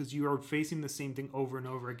difficulty, because you are facing the same thing over and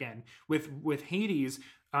over again. With Hades,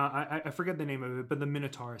 I forget the name of it, but the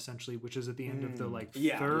Minotaur essentially, which is at the end of the like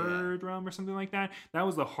third realm or something like that. That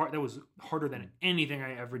was harder than anything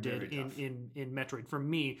I ever did in Metroid for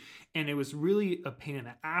me, and it was really a pain in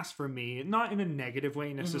the ass for me, not in a negative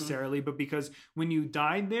way necessarily, but because when you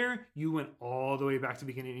died there, you went all the way back to the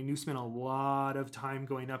beginning, and you spent a lot of time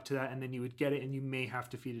going up to that, and then you would get it, and you may have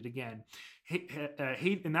to defeat it again.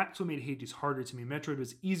 And that's what made Hades harder to me. Metroid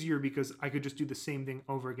was easier because I could just do the same thing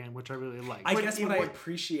over again, which I really liked. I guess what I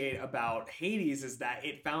appreciate about Hades is that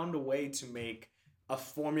it found a way to make a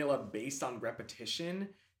formula based on repetition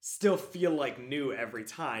still feel like new every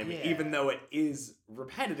time, even though it is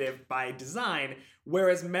repetitive by design.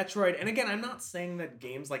 Whereas Metroid, and again, I'm not saying that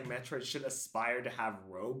games like Metroid should aspire to have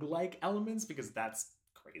roguelike elements, because that's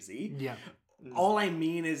crazy. Yeah. All I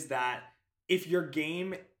mean is that if your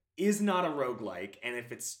game is not a roguelike, and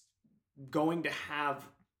if it's going to have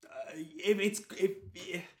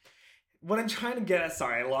what I'm trying to get at,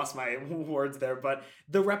 sorry, I lost my words there, but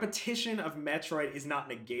the repetition of Metroid is not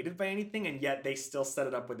negated by anything, and yet they still set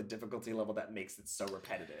it up with a difficulty level that makes it so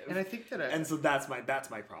repetitive. And I think that and so that's my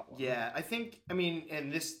problem. Yeah, I think, I mean,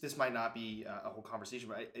 and this might not be a whole conversation,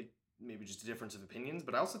 but maybe just a difference of opinions,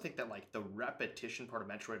 but I also think that like the repetition part of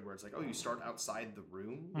Metroid, where it's like, oh, you start outside the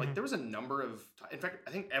room, like there was a number of in fact,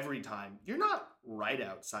 I think every time you're not right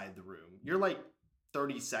outside the room, you're like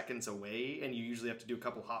 30 seconds away, and you usually have to do a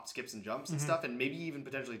couple hop, skips, and jumps and stuff, and maybe even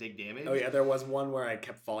potentially take damage. Oh yeah, there was one where I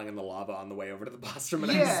kept falling in the lava on the way over to the boss room,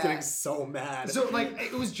 and I was getting so mad. So like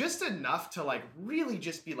it was just enough to like really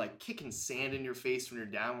just be like kicking sand in your face when you're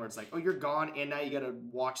down, where it's like, oh, you're gone, and now you gotta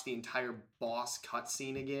watch the entire boss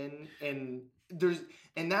cutscene again. And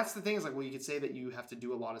that's the thing, is like, well, you could say that you have to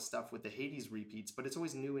do a lot of stuff with the Hades repeats, but it's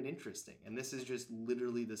always new and interesting, and this is just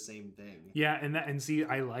literally the same thing. Yeah, and see,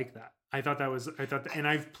 I like that. And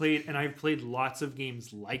I've played lots of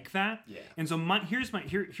games like that. Yeah. And so here's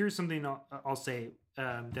something I'll say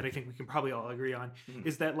that I think we can probably all agree on,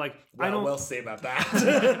 is that like we'll say about that.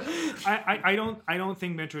 I don't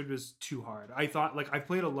think Metroid was too hard. I thought, like, I've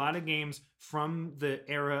played a lot of games from the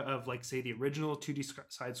era of, like, say, the original 2D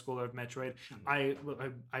side scroller of Metroid.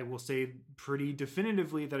 I will say pretty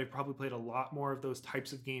definitively that I've probably played a lot more of those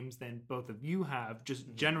types of games than both of you have,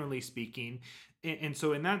 just generally speaking. And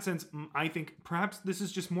so in that sense, I think perhaps this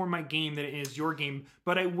is just more my game than it is your game.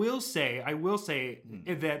 But I will say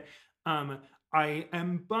that I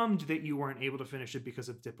am bummed that you weren't able to finish it because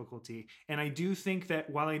of difficulty. And I do think that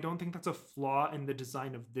while I don't think that's a flaw in the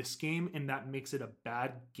design of this game, and that makes it a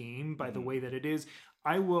bad game by the way that it is,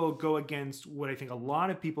 I will go against what I think a lot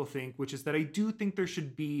of people think, which is that I do think there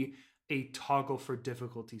should be a toggle for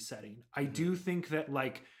difficulty setting. I do think that,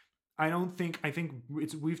 like, I think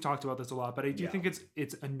we've talked about this a lot, but I do think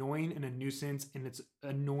it's annoying and a nuisance, and it's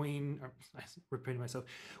annoying, I'm repeating myself,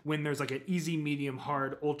 when there's like an easy, medium,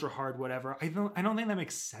 hard, ultra hard, whatever. I don't think that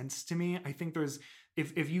makes sense to me. I think there's,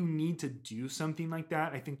 if you need to do something like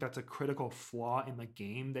that, I think that's a critical flaw in the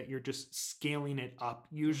game, that you're just scaling it up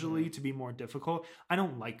usually to be more difficult. I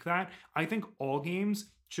don't like that. I think all games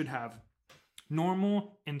should have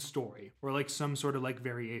normal and story, or like some sort of like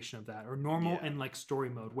variation of that, or normal and like story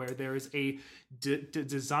mode, where there is a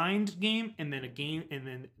designed game and then a game and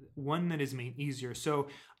then one that is made easier. So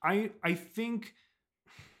I think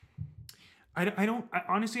I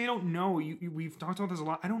honestly don't know. We've talked about this a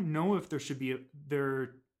lot. I don't know if there should be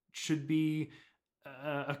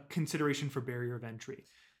a consideration for barrier of entry.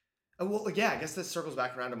 Well, yeah, I guess this circles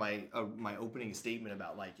back around to my opening statement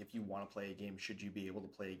about, like, if you want to play a game, should you be able to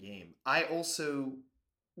play a game? I also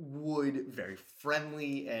would very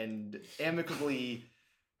friendly and amicably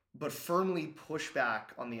but firmly push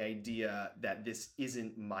back on the idea that this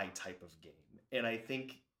isn't my type of game. And I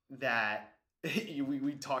think that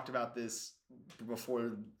we talked about this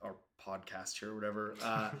before our podcast here or whatever,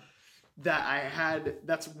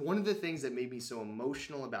 that's one of the things that made me so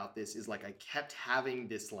emotional about this, is like I kept having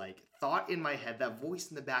this like thought in my head, that voice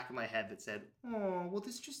in the back of my head that said, oh, well,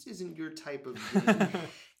 this just isn't your type of game.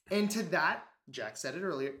 And to that, Jack said it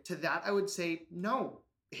earlier, to that I would say, no,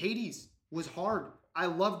 Hades was hard. I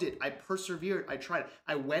loved it. I persevered. I tried.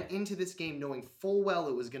 I went into this game knowing full well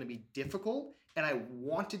it was going to be difficult, and I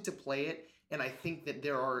wanted to play it. And I think that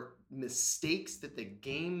there are mistakes that the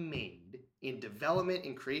game made in development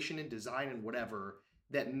and creation and design and whatever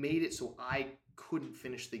that made it so I couldn't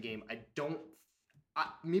finish the game.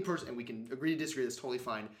 Me personally, and we can agree to disagree, that's totally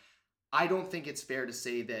fine. I don't think it's fair to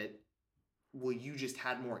say that, well, you just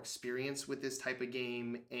had more experience with this type of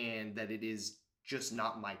game and that it is just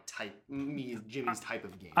not my type, Jimmy's type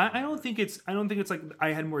of game. I don't think it's like I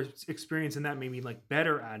had more experience and that made me like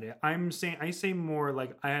better at it. I say more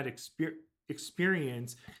like I had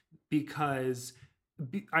experience because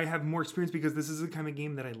I have more experience because this is the kind of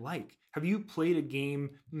game that I like. Have you played a game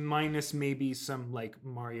minus maybe some like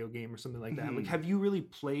Mario game or something like that? Like, have you really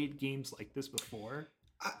played games like this before?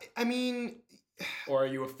 I mean, or are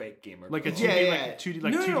you a fake gamer? Like a 2D, like 2D,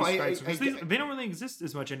 like 2D sprites. They don't really exist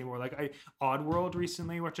as much anymore. Like Oddworld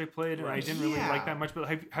recently, which I played, and I didn't really like that much. But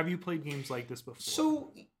have you played games like this before?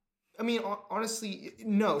 So, I mean, honestly,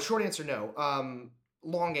 no. Short answer, no.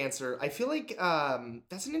 Long answer, I feel like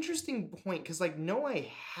that's an interesting point, because like, no,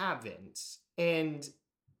 I haven't,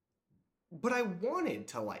 but I wanted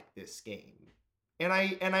to like this game, and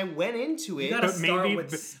I went into it.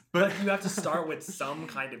 But you have to start with some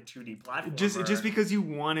kind of 2D platform. Just because you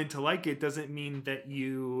wanted to like it doesn't mean that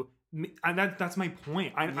you. That's my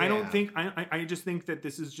point. I don't think I just think that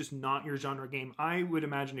this is just not your genre game. I would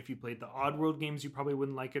imagine if you played the Oddworld games, you probably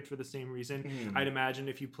wouldn't like it for the same reason. I'd imagine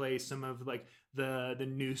if you play some of like the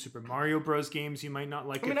new Super Mario Bros games, you might not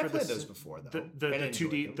like it. I've played those before though. The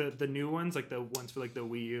 2D the new ones, like the ones for like the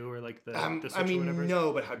Wii U or like the Switch I mean, or whatever.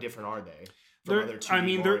 No, but how different are they?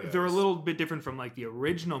 They're a little bit different from like the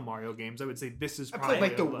original Mario games. I would say this is probably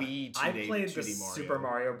like the Wii. I played the Super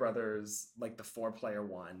Mario Brothers, like the 4-player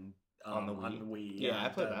one. On the Wii. Yeah, I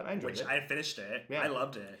played that. I enjoyed it. I finished it. Yeah. I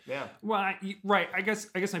loved it. Yeah. Well, I guess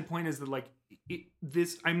my point is that like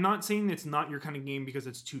I'm not saying it's not your kind of game because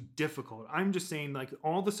it's too difficult. I'm just saying like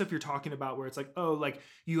all the stuff you're talking about where it's like, oh, like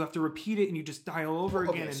you have to repeat it and you just die all over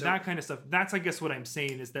again and that kind of stuff. That's, I guess, what I'm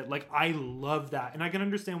saying is that like I love that, and I can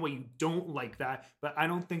understand why you don't like that, but I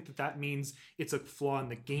don't think that means it's a flaw in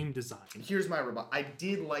the game design. Here's my rebuttal. I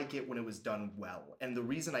did like it when it was done well, and the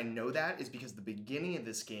reason I know that is because the beginning of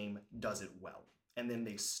this game does it well, and then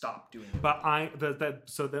they stopped doing it. But my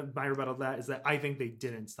rebuttal to that is that I think they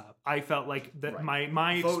didn't stop. I felt like that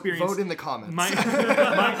my experience. Vote in the comments. My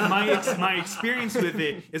experience with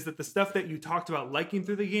it is that the stuff that you talked about liking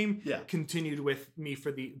through the game continued with me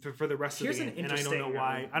for the rest of the game, and I don't know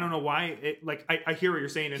why. I don't know why. I hear what you're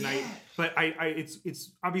saying, and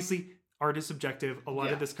it's obviously. Art is subjective. A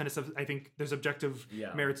lot of this kind of stuff, I think there's objective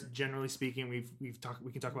merits. Generally speaking, we can talk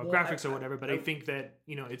about graphics or whatever, but I think that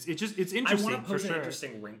it's interesting. I want to pose an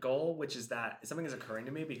interesting wrinkle, which is that something is occurring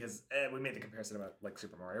to me because we made the comparison about like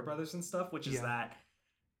Super Mario Brothers and stuff, which is that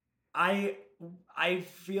I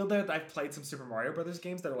feel that I've played some Super Mario Brothers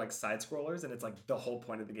games that are like side scrollers, and it's like the whole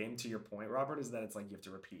point of the game. To your point, Robert, is that it's like you have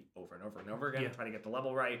to repeat over and over and over again and try to get the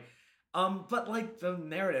level right. But like the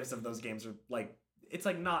narratives of those games are like. It's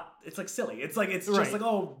like silly. It's just like,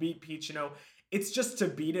 oh, beat Peach, it's just to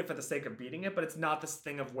beat it for the sake of beating it, but it's not this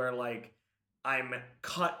thing of where like I'm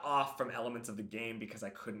cut off from elements of the game because I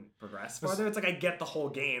couldn't progress farther. It's like I get the whole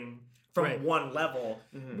game. from one level.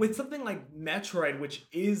 With something like Metroid, which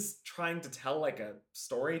is trying to tell like a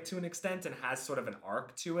story to an extent and has sort of an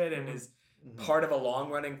arc to it and is part of a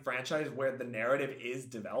long-running franchise where the narrative is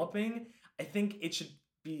developing, I think it should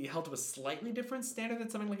be held to a slightly different standard than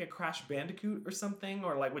something like a Crash Bandicoot or something,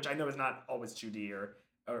 or like, which I know is not always 2D or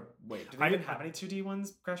wait, do they even have any 2D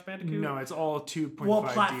ones, Crash Bandicoot? No, it's all 2.5D. Well,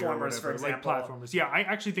 platformers, for example. Like platformers. Yeah, I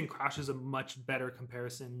actually think Crash is a much better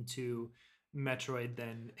comparison to Metroid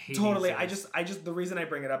than Hades. Totally. I just the reason I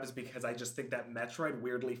bring it up is because I just think that Metroid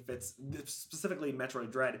weirdly fits, specifically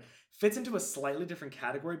Metroid Dread, fits into a slightly different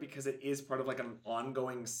category because it is part of like an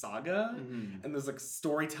ongoing saga, and there's like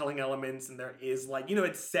storytelling elements, and there is like, you know,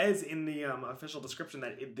 it says in the official description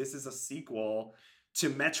that this is a sequel to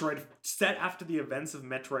Metroid set after the events of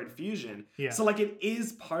Metroid Fusion. Yeah. So like it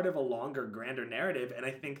is part of a longer, grander narrative, and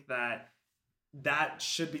I think that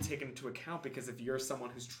should be taken into account, because if you're someone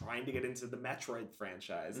who's trying to get into the Metroid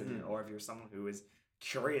franchise, or if you're someone who is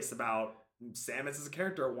curious about Samus as a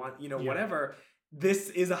character or whatever, this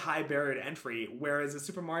is a high barrier to entry. Whereas a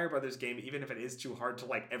Super Mario Brothers game, even if it is too hard to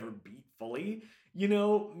like ever beat fully, you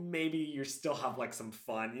know, maybe you still have like some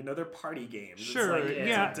fun. You know, they're party games. Sure.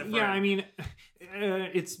 It's like, yeah. I mean,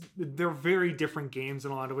 they're very different games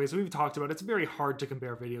in a lot of ways. We've talked about it's very hard to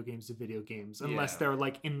compare video games to video games unless they're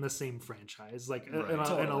like in the same franchise. Like in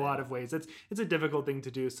a lot of ways, it's a difficult thing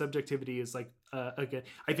to do. Subjectivity is like again.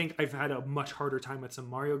 I think I've had a much harder time with some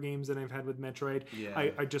Mario games than I've had with Metroid.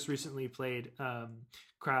 Yeah. I just recently played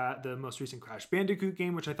the most recent Crash Bandicoot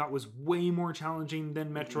game, which I thought was way more challenging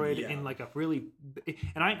than Metroid in like a really,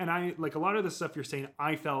 and I like a lot of the stuff you're saying,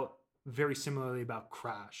 I felt very similarly about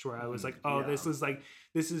Crash, where I was like,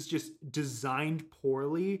 this is just designed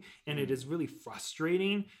poorly and it is really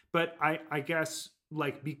frustrating. But I guess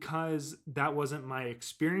like, because that wasn't my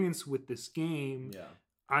experience with this game,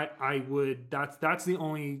 I would, that's the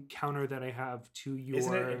only counter that I have to your...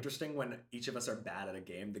 Isn't it interesting when each of us are bad at a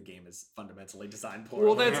game, the game is fundamentally designed poorly?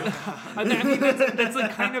 Well, that's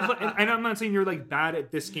like kind of, and I'm not saying you're like bad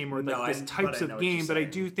at this game or like this types of game, but I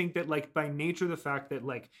do think that like by nature of the fact that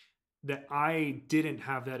like that I didn't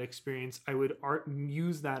have that experience, I would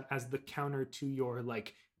use that as the counter to your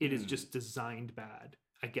like, it is just designed bad,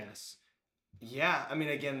 I guess. Yeah, I mean,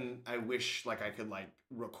 again, I wish like I could like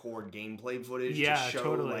record gameplay footage to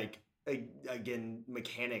show like again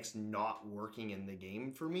mechanics not working in the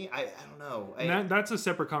game for me. I don't know. That's a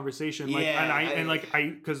separate conversation. Like,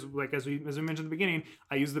 because like as we mentioned at the beginning,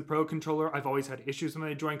 I use the Pro controller. I've always had issues with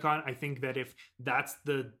my Joy-Con. I think that if that's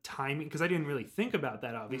the timing, because I didn't really think about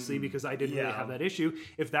that obviously because I didn't really have that issue.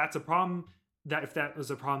 If that's a problem. If that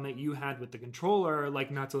was a problem that you had with the controller,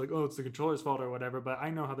 like not to like, oh, it's the controller's fault or whatever, but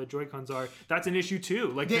I know how the Joy-Cons are. That's an issue too.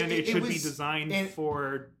 Like then it should be designed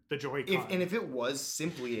for the Joy-Con. If it was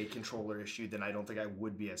simply a controller issue, then I don't think I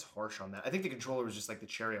would be as harsh on that. I think the controller was just like the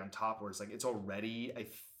cherry on top, where it's like it's already, I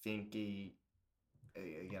think,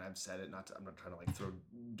 again, I've said it. I'm not trying to like throw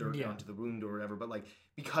dirt onto the wound or whatever, but like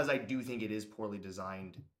because I do think it is poorly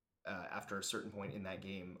designed. After a certain point in that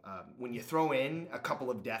game, when you throw in a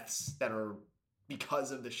couple of deaths that are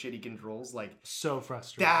because of the shitty controls, like so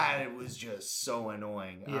frustrating, that was just so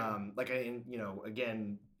annoying.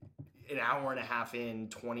 Again, an hour and a half in,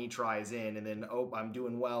 20 tries in, and then I'm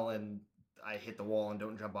doing well and I hit the wall and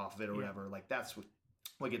don't jump off of it or whatever. Like that's what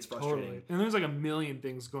gets frustrating. Totally. And there's like a million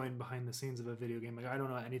things going behind the scenes of a video game. Like I don't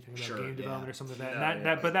know anything about game development or something like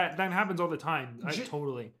that. But that happens all the time.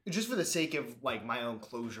 Totally. Just for the sake of like my own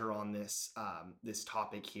closure on this this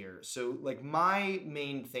topic here. So like my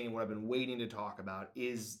main thing and what I've been waiting to talk about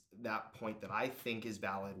is that point that I think is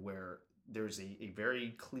valid, where there's a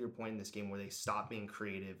very clear point in this game where they stop being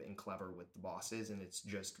creative and clever with the bosses, and it's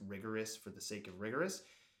just rigorous for the sake of rigorous.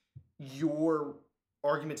 Your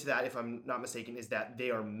argument to that, if I'm not mistaken, is that they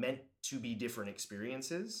are meant to be different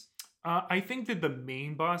experiences. I think that the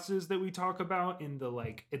main bosses that we talk about in the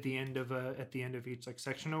like at the end of each like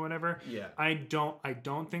section or whatever. Yeah. I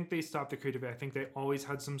don't think they stopped the creativity. I think they always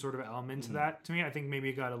had some sort of element to that. To me, I think maybe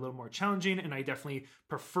it got a little more challenging, and I definitely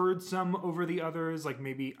preferred some over the others. Like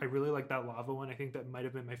maybe I really like that lava one. I think that might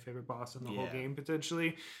have been my favorite boss in the whole game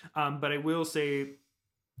potentially. But I will say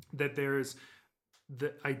that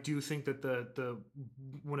I do think that the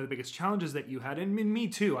one of the biggest challenges that you had, and me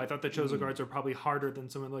too, I thought the Chozo guards are probably harder than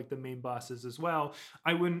some of like the main bosses as well.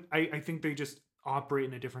 I think they just operate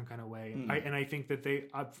in a different kind of way. I think that they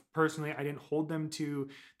personally, I didn't hold them to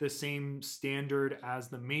the same standard as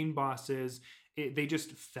the main bosses. They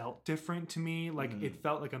just felt different to me. Like it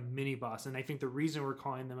felt like a mini boss, and I think the reason we're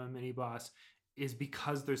calling them a mini boss is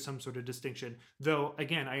because there's some sort of distinction. Though,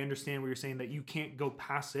 again, I understand what you're saying, that you can't go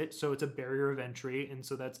past it, so it's a barrier of entry, and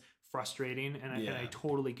so that's frustrating, and I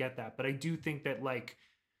totally get that. But I do think that like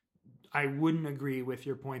I wouldn't agree with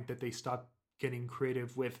your point that they stopped getting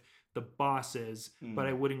creative with the bosses, but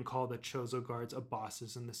I wouldn't call the Chozo guards a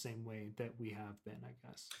bosses in the same way that we have been, I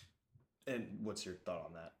guess. And what's your thought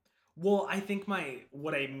on that? Well, I think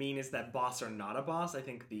what I mean is that boss or not a boss. I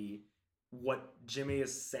think what Jimmy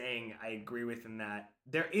is saying, I agree with in that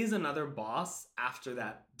there is another boss after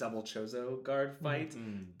that double Chozo guard fight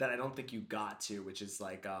that I don't think you got to, which is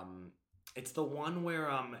like it's the one where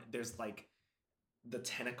there's like the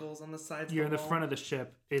tentacles on the sides. You're in the front of the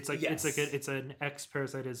ship. It's like it's an X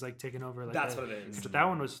parasite is like taking over. Like that's what it is. But that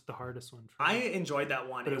one was the hardest one. I enjoyed that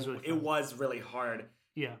one. It was really hard.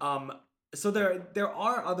 Yeah. So there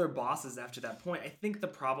are other bosses after that point. I think the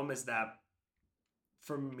problem is that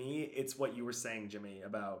for me, it's what you were saying, Jimmy,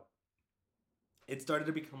 about it started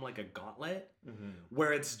to become like a gauntlet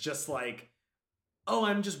where it's just like, oh,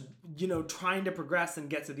 I'm just trying to progress and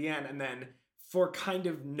get to the end, and then for kind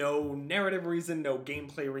of no narrative reason, no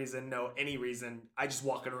gameplay reason, no any reason, I just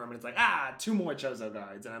walk in a room and it's like, 2 more Chozo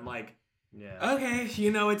guards. And I'm like, okay,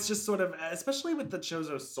 it's just sort of, especially with the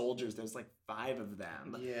Chozo soldiers, there's like 5 of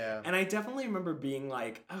them. Yeah. And I definitely remember being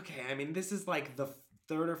like, okay, I mean, this is like the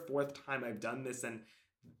 3rd or 4th time I've done this, and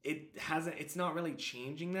it's not really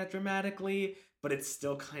changing that dramatically, but it's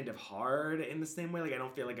still kind of hard in the same way. Like, I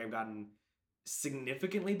don't feel like I've gotten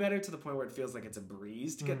significantly better to the point where it feels like it's a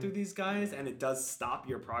breeze to get through these guys, and it does stop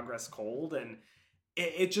your progress cold, and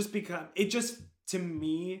it just to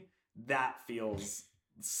me that feels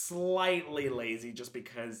slightly lazy, just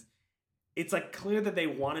because it's like clear that they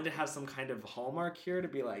wanted to have some kind of hallmark here to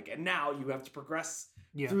be like, and now you have to progress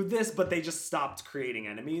through this, but they just stopped creating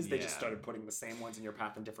enemies. They just started putting the same ones in your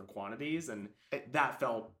path in different quantities, and that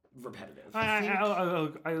felt repetitive.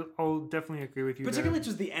 I'll definitely agree with you. Particularly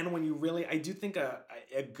just the end, when you really, I do think a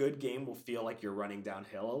good game will feel like you're running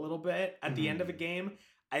downhill a little bit at the end of a game.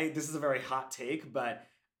 This is a very hot take, but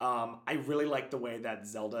I really like the way that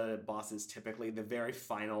Zelda bosses typically, the very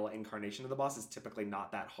final incarnation of the boss is typically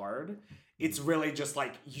not that hard. It's really just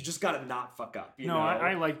like, you just gotta not fuck up.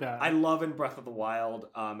 I like that. I love in Breath of the Wild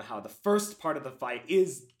how the first part of the fight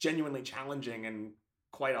is genuinely challenging and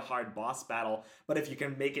quite a hard boss battle, but if you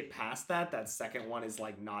can make it past that second one is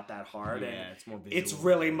like not that hard. And it's more visual. It's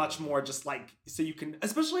really much more just like, so you can,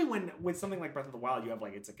 especially when with something like Breath of the Wild, you have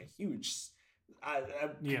like, it's like a huge, I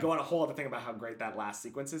could go on a whole other thing about how great that last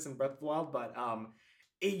sequence is in Breath of the Wild, but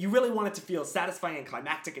you really want it to feel satisfying and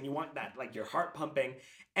climactic, and you want that, like, your heart pumping.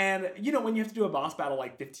 And when you have to do a boss battle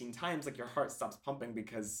like 15 times, like, your heart stops pumping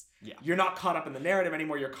because you're not caught up in the narrative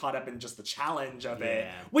anymore. You're caught up in just the challenge of it,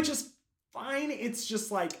 which is fine. It's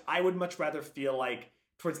just like, I would much rather feel like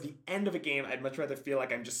towards the end of a game, I'd much rather feel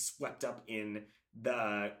like I'm just swept up in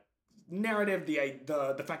the narrative,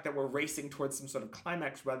 the fact that we're racing towards some sort of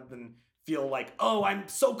climax, rather than feel like, oh, I'm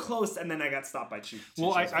so close, and then I got stopped by two.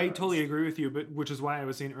 Well, I totally agree with you, but which is why I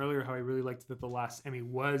was saying earlier how I really liked that the last Emmy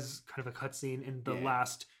was kind of a cutscene, and the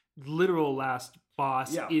last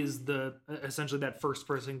boss is the essentially that first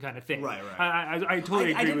person kind of thing. Right. I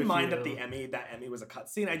totally agree. I didn't with mind you. that Emmy was a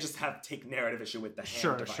cutscene. I just take narrative issue with the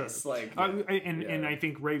hand device. Sure. Like, and I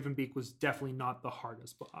think Ravenbeak was definitely not the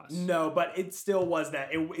hardest boss. No, but it still was that.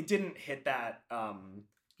 It didn't hit that.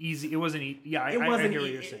 Easy. It wasn't. I hear what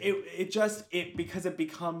you're saying. It because it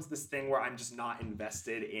becomes this thing where I'm just not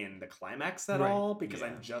invested in the climax at all, because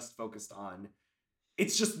I'm just focused on.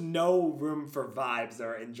 It's just no room for vibes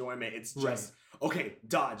or enjoyment. It's just okay.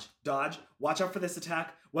 Dodge. Watch out for this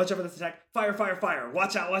attack. Fire.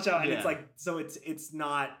 Watch out. And it's like, so it's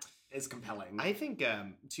not as compelling. I think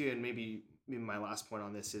too, and maybe my last point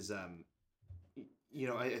on this is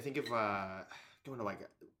I think of going to like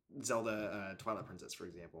Zelda Twilight Princess, for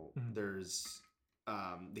example. There's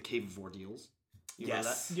the Cave of Ordeals. You know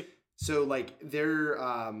that? Yep. So like they're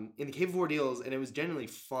in the Cave of Ordeals, and it was genuinely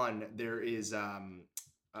fun. There is a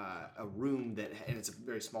room and it's a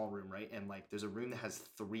very small room, right? And like there's a room that has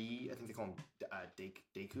 3, I think they call them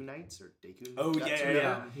Deku Knights or Deku. Oh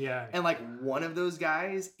yeah. And like one of those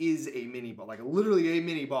guys is a mini boss, like literally a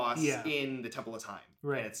mini boss in the Temple of Time.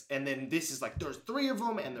 Right. And then this is like there's 3 of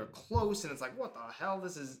them and they're close, and it's like, what the hell?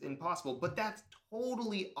 This is impossible. But that's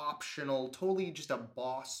totally optional, totally just a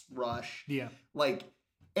boss rush. Yeah. Like.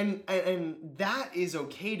 And that is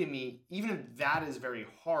okay to me, even if that is very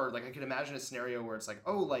hard. Like, I could imagine a scenario where it's like,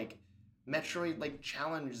 oh, like, Metroid like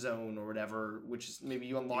challenge zone or whatever, which is maybe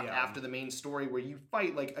you unlock after the main story, where you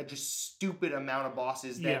fight like a just stupid amount of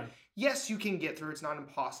bosses that yes, you can get through. It's not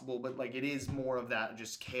impossible, but like it is more of that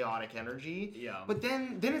just chaotic energy. Yeah. But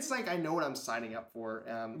then it's like I know what I'm signing up for.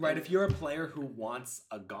 Right. If you're a player who wants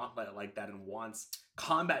a gauntlet like that and wants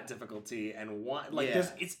combat difficulty and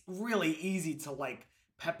it's really easy to like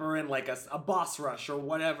pepper in like a boss rush or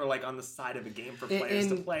whatever like on the side of a game for players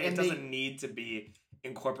to play. It doesn't need to be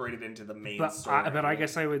incorporated into the main story. But I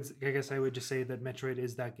guess I would just say that Metroid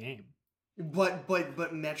is that game. But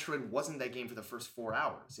Metroid wasn't that game for the first 4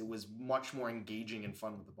 hours. It was much more engaging and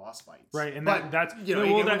fun with the boss fights. Right, and that's you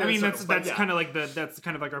know. That's kind of like that's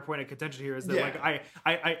kind of like our point of contention here is that like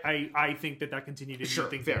I think that continued to do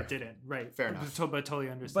things that it didn't. Right, fair enough. But totally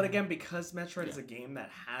understand. But again, because Metroid is a game that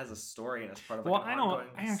has a story and it's part of I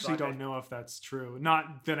actually don't know if that's true.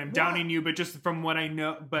 Not that I'm downing you, but just from what I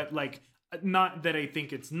know. But like. Not that I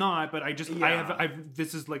think it's not, but I've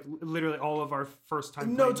this is like literally all of our first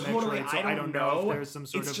time playing Metroid, so I don't know if there's some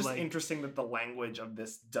sort of It's just like... interesting that the language of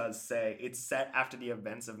this does say it's set after the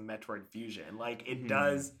events of Metroid Fusion. Like, it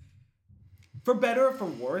does, for better or for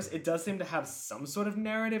worse, it does seem to have some sort of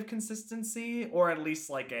narrative consistency, or at least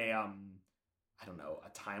like a, I don't know, a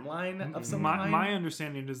timeline of some kind. My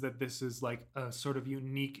understanding is that this is like a sort of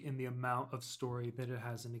unique in the amount of story that it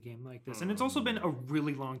has in a game like this. And it's also been a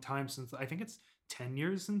really long time since, I think it's 10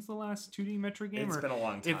 years since the last 2D Metroid game. It's been a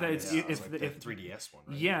long time. If the 3DS one,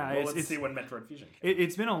 right? Yeah. Well, let's see when Metroid Fusion came.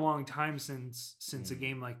 It's been a long time since a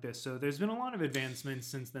game like this. So there's been a lot of advancements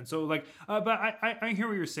since then. So like, but I hear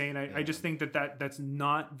what you're saying. I just think that's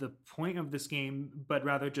not the point of this game, but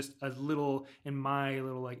rather just a little, in my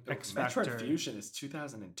little like X factor. Metroid Fusion is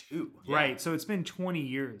 2002. Right. So it's been 20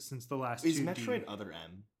 years since the last 2D. Is Metroid Other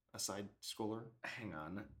M a side scroller? Hang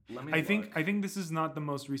on. Let me I think this is not the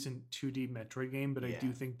most recent 2D Metroid game, but I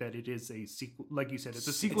do think that it is a sequel. Like you said, it's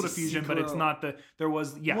a sequel to Fusion, but it's not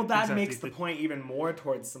Well, that makes the point even more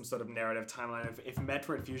towards some sort of narrative timeline. If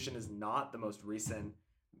Metroid Fusion is not the most recent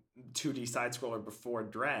 2D side scroller before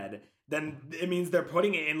Dread, then it means they're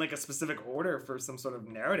putting it in like a specific order for some sort of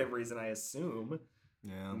narrative reason, I assume.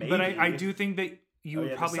 Yeah. Maybe. But I do think that you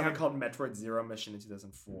would probably have called Metroid Zero Mission in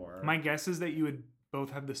 2004. My guess is that you would both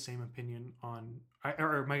have the same opinion on,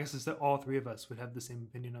 or my guess is that all three of us would have the same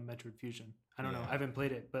opinion on Metroid Fusion. I don't know. I haven't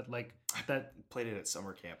played it, but like that. I played it at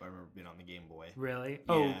summer camp. I remember being on the Game Boy. Really?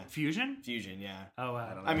 Yeah. Oh, Fusion? Fusion, yeah. Oh,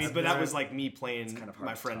 wow. I mean, but that was like me playing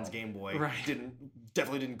my friend's Game Boy. Right.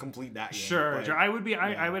 Definitely didn't complete that game. Sure. I would be.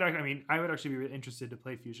 I would actually be really interested to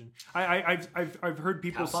play Fusion. I've heard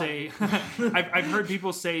people say. I've heard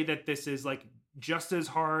people say that this is like just as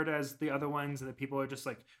hard as the other ones, and that people are just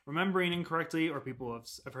like remembering incorrectly, or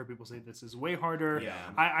I've heard people say this is way harder. Yeah.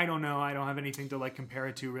 I don't know. I don't have anything to like compare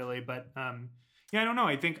it to really, but yeah, I don't know.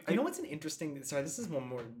 I think you know what's an interesting. Sorry, this is one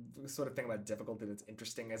more sort of thing about difficulty that's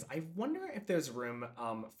interesting. Is I wonder if there's room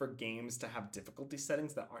for games to have difficulty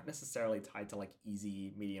settings that aren't necessarily tied to like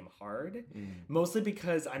easy, medium, hard. Mostly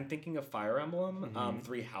because I'm thinking of Fire Emblem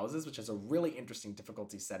Three Houses, which has a really interesting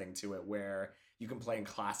difficulty setting to it, where you can play in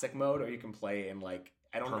classic mode or you can play in like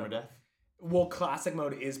permadeath. Well, classic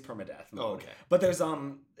mode is permadeath mode. Oh, okay. But there's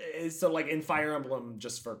so like in Fire Emblem,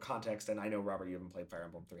 just for context, and I know Robert, you haven't played Fire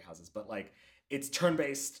Emblem Three Houses, but like it's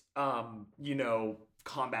turn-based,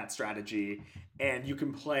 combat strategy, and you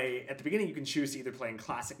can play at the beginning. You can choose to either play in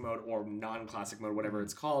classic mode or non-classic mode, whatever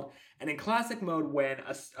it's called. And in classic mode, when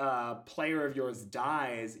a player of yours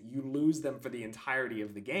dies, you lose them for the entirety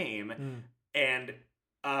of the game, and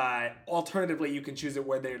alternatively, you can choose it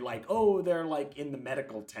where they're like, they're like in the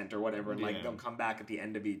medical tent or whatever, and like they'll come back at the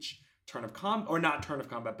end of each turn of or not turn of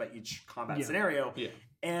combat, but each combat scenario. Yeah.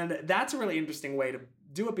 And that's a really interesting way to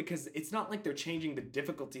do it, because it's not like they're changing the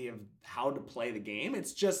difficulty of how to play the game.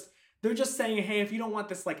 It's just they're just saying, hey, if you don't want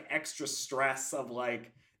this like extra stress of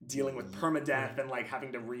like dealing with permadeath and like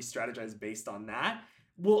having to re-strategize based on that,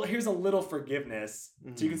 well, here's a little forgiveness,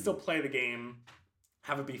 so you can still play the game,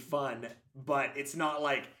 have it be fun, but it's not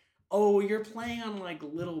like, you're playing on like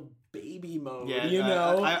little baby mode, you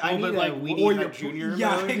know? I mean, like we need like junior mode.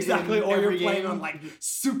 Yeah, exactly. Or you're playing on like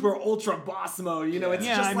super ultra boss mode. You know, it's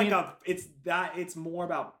just it's more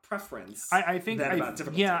about preference. I think than about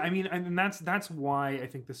difficulty. Yeah, I mean, and that's why I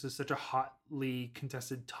think this is such a hotly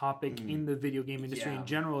contested topic in the video game industry in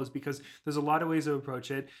general, is because there's a lot of ways to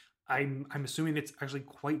approach it. I'm assuming it's actually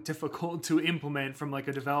quite difficult to implement from like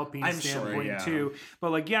a developing standpoint too.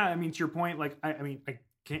 But like, I mean, to your point, like, I mean,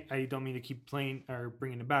 I don't mean to keep playing or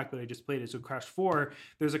bringing it back, but I just played it. So Crash 4,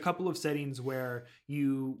 there's a couple of settings where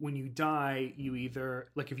when you die, you either,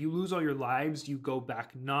 like if you lose all your lives, you go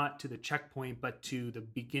back not to the checkpoint, but to the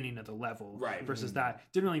beginning of the level. Right. Versus that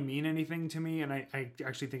didn't really mean anything to me. And I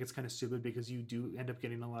actually think it's kind of stupid because you do end up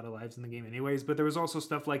getting a lot of lives in the game anyways. But there was also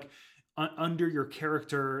stuff like under your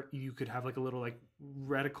character, you could have like a little like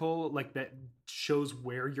reticle like that shows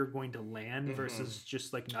where you're going to land versus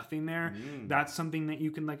just like nothing there. That's something that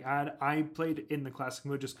you can like add. I played in the classic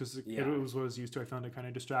mode just because it was what I was used to. I found it kind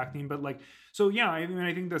of distracting, but like, so yeah, I mean,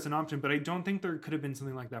 I think that's an option, but I don't think there could have been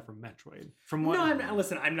something like that from Metroid. From what? No,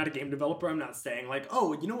 listen, I'm not a game developer. I'm not saying like,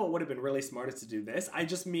 oh, you know what would have been really smart is to do this. I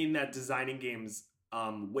just mean that designing games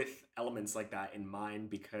with elements like that in mind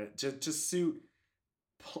because to suit.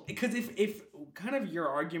 Because if kind of your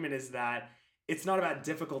argument is that it's not about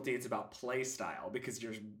difficulty, it's about play style, because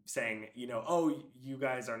you're saying, you know, oh, you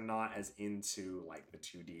guys are not as into like the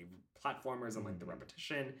 2D platformers and like the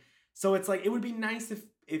repetition. So it's like, it would be nice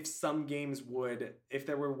if some games would, if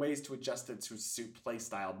there were ways to adjust it to suit play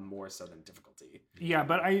style more so than difficulty. Yeah,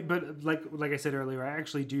 but like I said earlier, I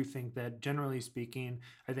actually do think that generally speaking,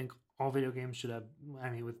 I think all video games should have,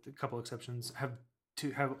 I mean, with a couple exceptions, have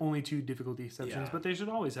only 2 difficulty sections, but they should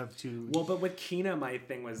always have 2. Well, but with Kena, my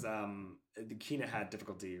thing was Kena had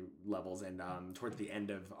difficulty levels, and toward the end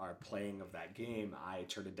of our playing of that game, I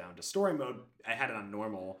turned it down to story mode. I had it on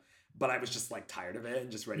normal, but I was just like tired of it and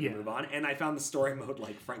just ready to move on. And I found the story mode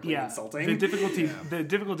like frankly insulting. The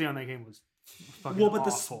difficulty on that game was fucking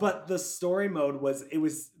awful. But the story mode was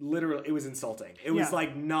literally insulting. It was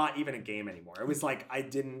like not even a game anymore. It was like I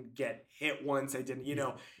didn't get hit once. I didn't, you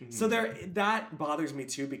know. So that bothers me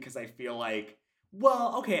too, because I feel like,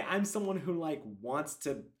 well, okay, I'm someone who like wants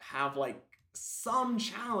to have like some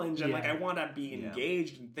challenge and like I want to be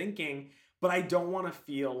engaged and thinking. But I don't want to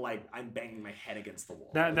feel like I'm banging my head against the wall.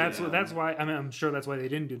 That's why. I mean, I'm sure that's why they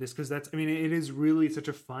didn't do this, because that's. I mean, it is really such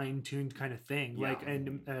a fine-tuned kind of thing. Yeah. Like,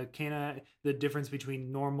 and Kena, the difference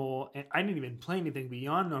between normal and I didn't even play anything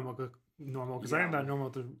beyond normal because I thought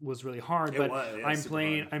normal was really hard. But I'm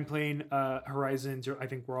playing Horizon Zero. I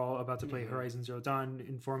think we're all about to play Horizon Zero Dawn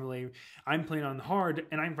informally. I'm playing on hard,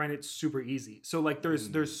 and I find it super easy. So like,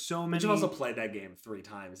 there's so many. But you've also played that game 3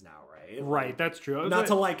 times now, right? Right, that's true. Not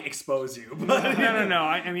to like expose you, but no.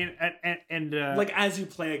 I mean, and like as you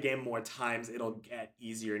play a game more times, it'll get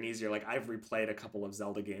easier and easier. Like I've replayed a couple of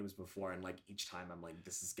Zelda games before, and like each time I'm like,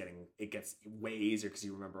 it gets way easier because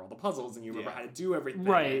you remember all the puzzles and you remember how to do everything.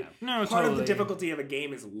 Right. No, part of the difficulty of a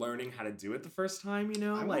game is learning how to do it the first time, you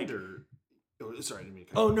know? I wonder... Sorry, I didn't mean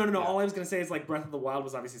to cut Oh, no. Yeah. All I was going to say is, like, Breath of the Wild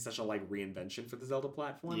was obviously such a, like, reinvention for the Zelda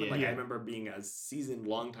platform. Yeah. And, like, I remember being a seasoned,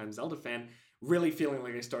 long-time Zelda fan, really feeling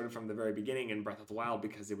like I started from the very beginning in Breath of the Wild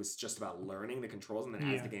because it was just about learning the controls, and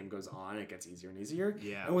then as the game goes on, it gets easier and easier.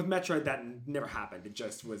 Yeah. And with Metroid, that never happened. It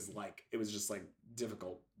just was, like,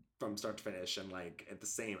 difficult from start to finish and, like,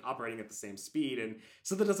 operating at the same speed. And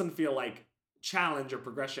so that doesn't feel like challenge or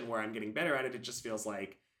progression where I'm getting better at it. It just feels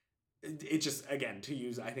like it just, again, to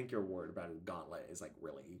use, I think your word about a gauntlet is like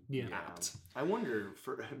really apt. I wonder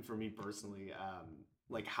for me personally,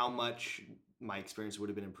 like how much my experience would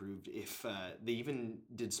have been improved if they even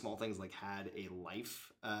did small things like had a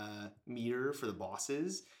life meter for the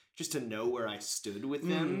bosses, just to know where I stood with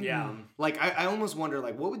them. Like I almost wonder,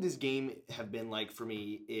 like, what would this game have been like for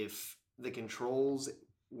me if the controls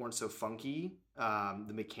weren't so funky,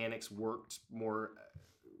 the mechanics worked more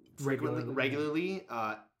regularly,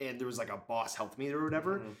 and there was like a boss health meter or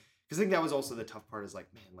whatever. Because I think that was also the tough part, is like,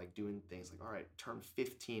 man, like doing things like, all right, turn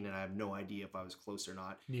 15 and I have no idea if I was close or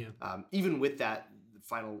not. Even with that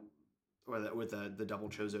final, or with the double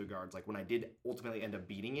Chozo guards, like when I did ultimately end up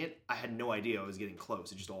beating it, I had no idea I was getting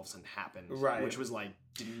close. It just all of a sudden happened, which was like,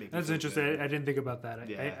 didn't make. That's interesting. I didn't think about that.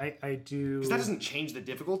 I do, because that doesn't change the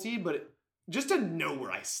difficulty, but just to know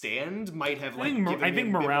where I stand might have like. I think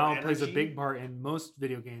morale plays a big part in most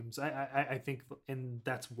video games. I think, and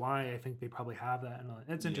that's why I think they probably have that. And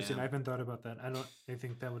it's interesting. I haven't thought about that. I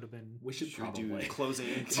think that would have been. We should probably do closing.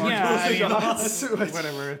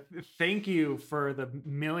 Whatever. Thank you for the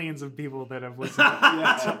millions of people that have listened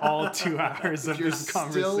to all 2 hours of this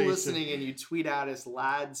conversation. Still listening, and you tweet at us,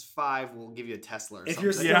 lads5, we'll give you a Tesla. Or if something.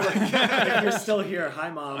 you're still, if you're still here, hi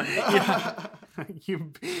mom.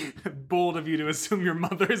 You bold of you to assume your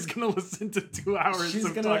mother is going to listen to 2 hours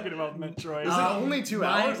talking about Metroid. Is it only 2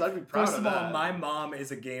 hours? I'd be proud of that. First of all, my mom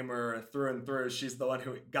is a gamer through and through. She's the one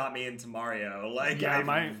who got me into Mario. Like,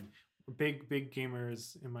 my big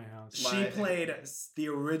gamers in my house. She played the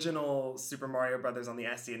original Super Mario Brothers on the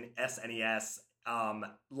SNES,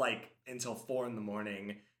 like until 4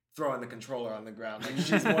 a.m, throwing the controller on the ground. Like,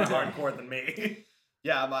 she's more hardcore than me.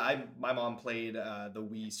 Yeah, my mom played the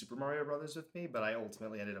Wii Super Mario Brothers with me, but I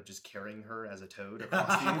ultimately ended up just carrying her as a toad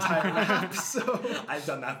across the entire map. So I've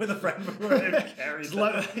done that with a friend before.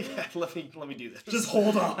 Let me do this. Just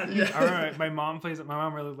hold on. Yeah. All right. My mom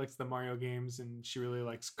really likes the Mario games, and she really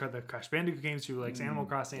likes the Crash Bandicoot games. She likes Animal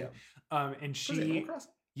Crossing. Yeah. And she. Animal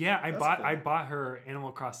Crossing? Yeah, I bought her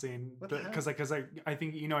Animal Crossing because I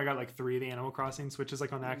think I got like 3 of the Animal Crossing Switches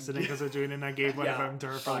like on accident because I was doing it and I gave one of them to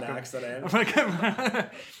her for like accident. I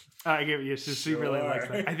gave it. She really likes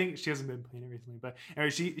that. I think she hasn't been playing it recently, but anyway,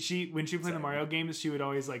 she when she played the Mario games, she would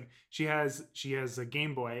always like she has a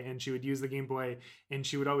Game Boy and she would use the Game Boy and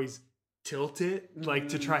she would always tilt it like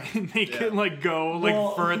to try and make it like go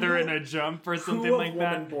like further in a jump or something like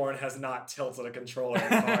that. Woman born has not tilted a controller in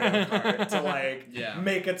Mario Kart to like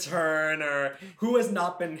make a turn, or who has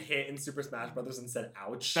not been hit in Super Smash Brothers and said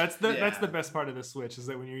ouch. That's the best part of the Switch is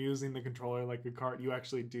that when you're using the controller like a cart, you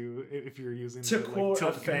actually do if you're using to quote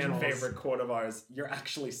a fan favorite quote of ours, you're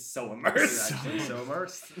actually so immersed.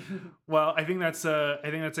 Well, I think that's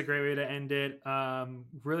a great way to end it.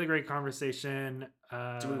 Really great conversation.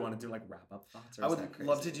 Do we want to do like wrap up thoughts? Or I would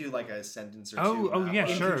love to do like a sentence or two. Oh yeah,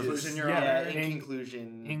 sure.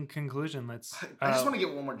 In conclusion, let's. I just want to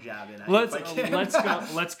get one more jab in.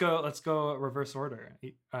 Let's go reverse order.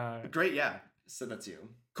 Great, yeah. So that's you.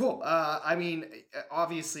 Cool. I mean,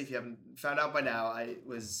 obviously, if you haven't found out by now, I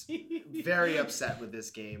was very upset with this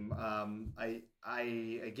game.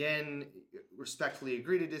 I again respectfully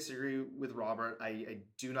agree to disagree with Robert. I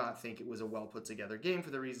do not think it was a well put together game for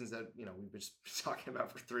the reasons that we've been just talking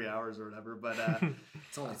about for 3 hours or whatever. But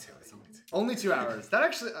it's only two. Only 2 hours. That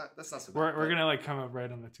actually that's not so bad. We're gonna like come up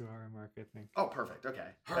right on the 2-hour mark, I think. Oh, perfect. Okay.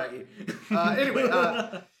 Anyway,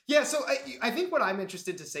 yeah. So I think what I'm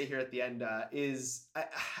interested to say here at the end is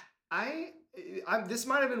this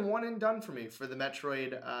might have been one and done for me for the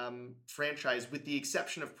Metroid franchise, with the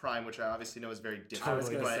exception of Prime, which I obviously know is very different. I was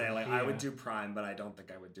gonna say I would do Prime, but I don't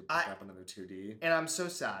think I would pick up another 2D. And I'm so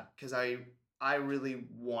sad because I really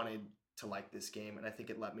wanted to like this game, and I think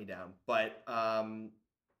it let me down. But I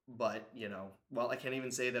can't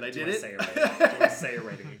even say that I did it. Do you want to say a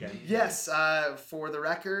rating again? Yes. For the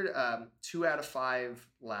record, 2 out of 5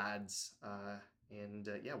 lads, and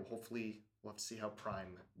we'll hopefully. We'll have to see how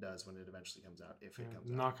Prime does when it eventually comes out, if it comes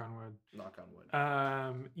out. Knock on wood. Knock on wood.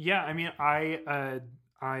 Yeah, I mean,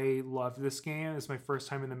 I love this game. It's my first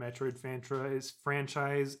time in the Metroid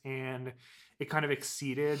franchise, and it kind of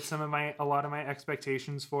exceeded a lot of my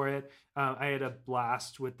expectations for it. I had a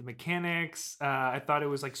blast with the mechanics. I thought it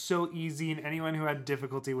was like so easy, and anyone who had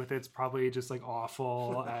difficulty with it's probably just like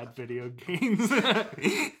awful at video games.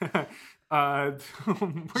 Where'd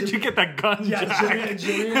you get that gun? Yeah,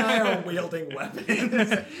 Jimmy and I are wielding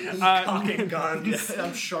weapons, cocking guns. Yeah,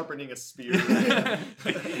 I'm sharpening a spear.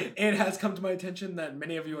 It has come to my attention that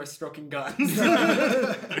many of you are stroking guns.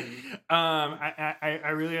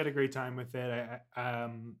 I really had a great time with it.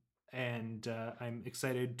 And I'm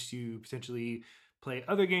excited to potentially play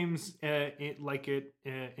other games like it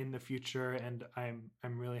in the future. And I'm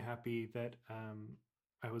really happy that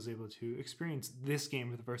I was able to experience this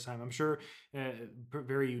game for the first time. I'm sure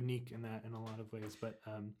very unique in a lot of ways, but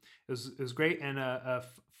it was great, and a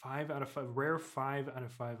 5 out of 5, rare 5 out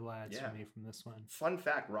of 5 lads for me from this one. Fun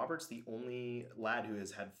fact: Robert's the only lad who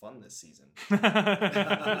has had fun this season.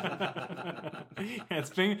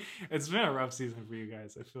 It's been a rough season for you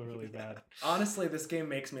guys. I feel really bad. Honestly, this game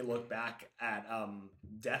makes me look back at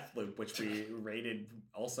Deathloop, which we rated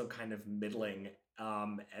also kind of middling.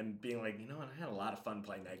 And being like, what, I had a lot of fun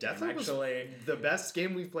playing that game. Actually, the best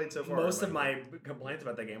game we've played so far. Most of my complaints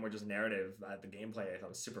about the game were just narrative. The gameplay I thought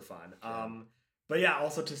was super fun. But yeah,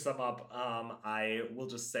 also to sum up, I will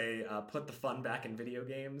just say, put the fun back in video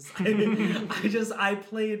games. I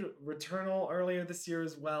played Returnal earlier this year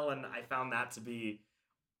as well, and I found that to be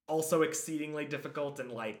also exceedingly difficult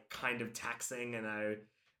and like kind of taxing. And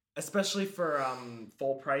especially for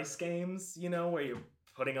full price games, where you're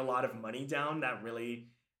putting a lot of money down, that really,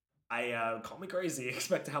 call me crazy,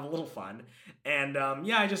 expect to have a little fun. And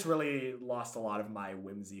I just really lost a lot of my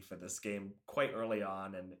whimsy for this game quite early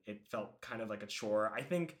on, and it felt kind of like a chore. I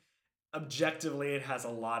think objectively it has a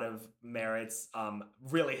lot of merits.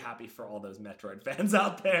 Really happy for all those Metroid fans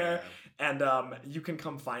out there. Yeah. And you can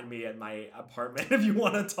come find me at my apartment if you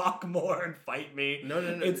want to talk more and fight me. No.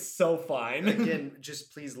 It's so fine. Again,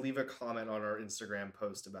 just please leave a comment on our Instagram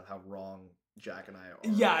post about how wrong Jack and I are.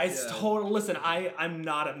 Yeah, it's total. Listen, I'm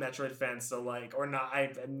not a Metroid fan, so I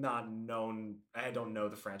don't know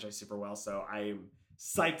the franchise super well, so I'm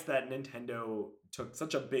psyched that Nintendo took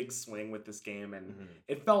such a big swing with this game, and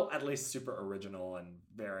it felt at least super original and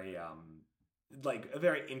very like a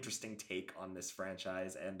very interesting take on this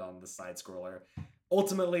franchise and on the side scroller.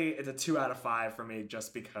 Ultimately, it's a 2 out of 5 for me,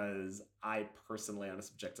 just because I personally, on a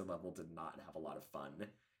subjective level, did not have a lot of fun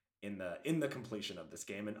in the completion of this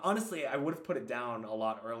game. And honestly, I would have put it down a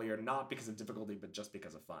lot earlier, not because of difficulty, but just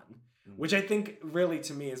because of fun. Which I think really,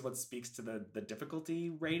 to me, is what speaks to the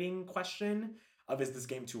difficulty rating question of, is this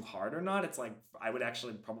game too hard or not? It's like, I would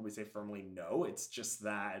actually probably say firmly no. It's just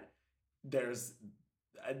that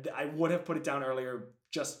I would have put it down earlier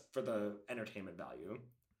just for the entertainment value,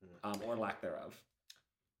 or lack thereof.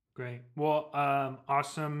 Great. Well,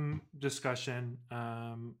 awesome discussion.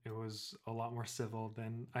 It was a lot more civil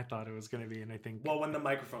than I thought it was going to be, and I think. Well, when the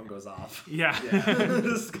microphone goes off, yeah,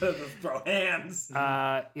 just gonna throw hands.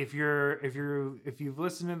 If you've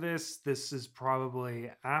listened to this is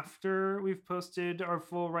probably after we've posted our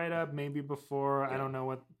full write up, maybe before. Yeah. I don't know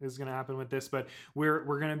what is going to happen with this, but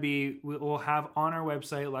we'll have on our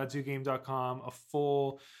website ladzugame.com a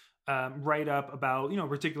full write up about a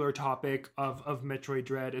particular topic of Metroid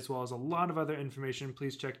Dread, as well as a lot of other information.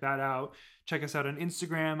 Please check that out. Check us out on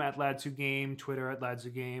Instagram at @LadsWhoGame, Twitter at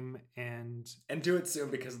 @LadsWhoGame, and do it soon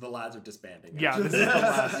because the lads are disbanding. Yeah, this is the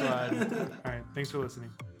last one. All right, thanks for listening.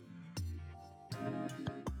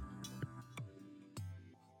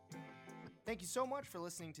 Thank you so much for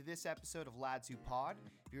listening to this episode of Lads Who Pod.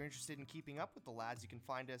 If you're interested in keeping up with the lads, you can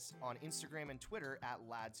find us on Instagram and Twitter at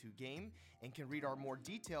 @LadsWhoGame, and can read our more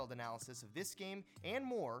detailed analysis of this game and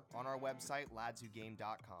more on our website,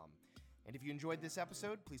 ladswhogame.com. And if you enjoyed this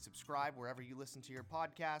episode, please subscribe wherever you listen to your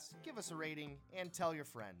podcasts, give us a rating, and tell your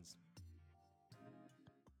friends.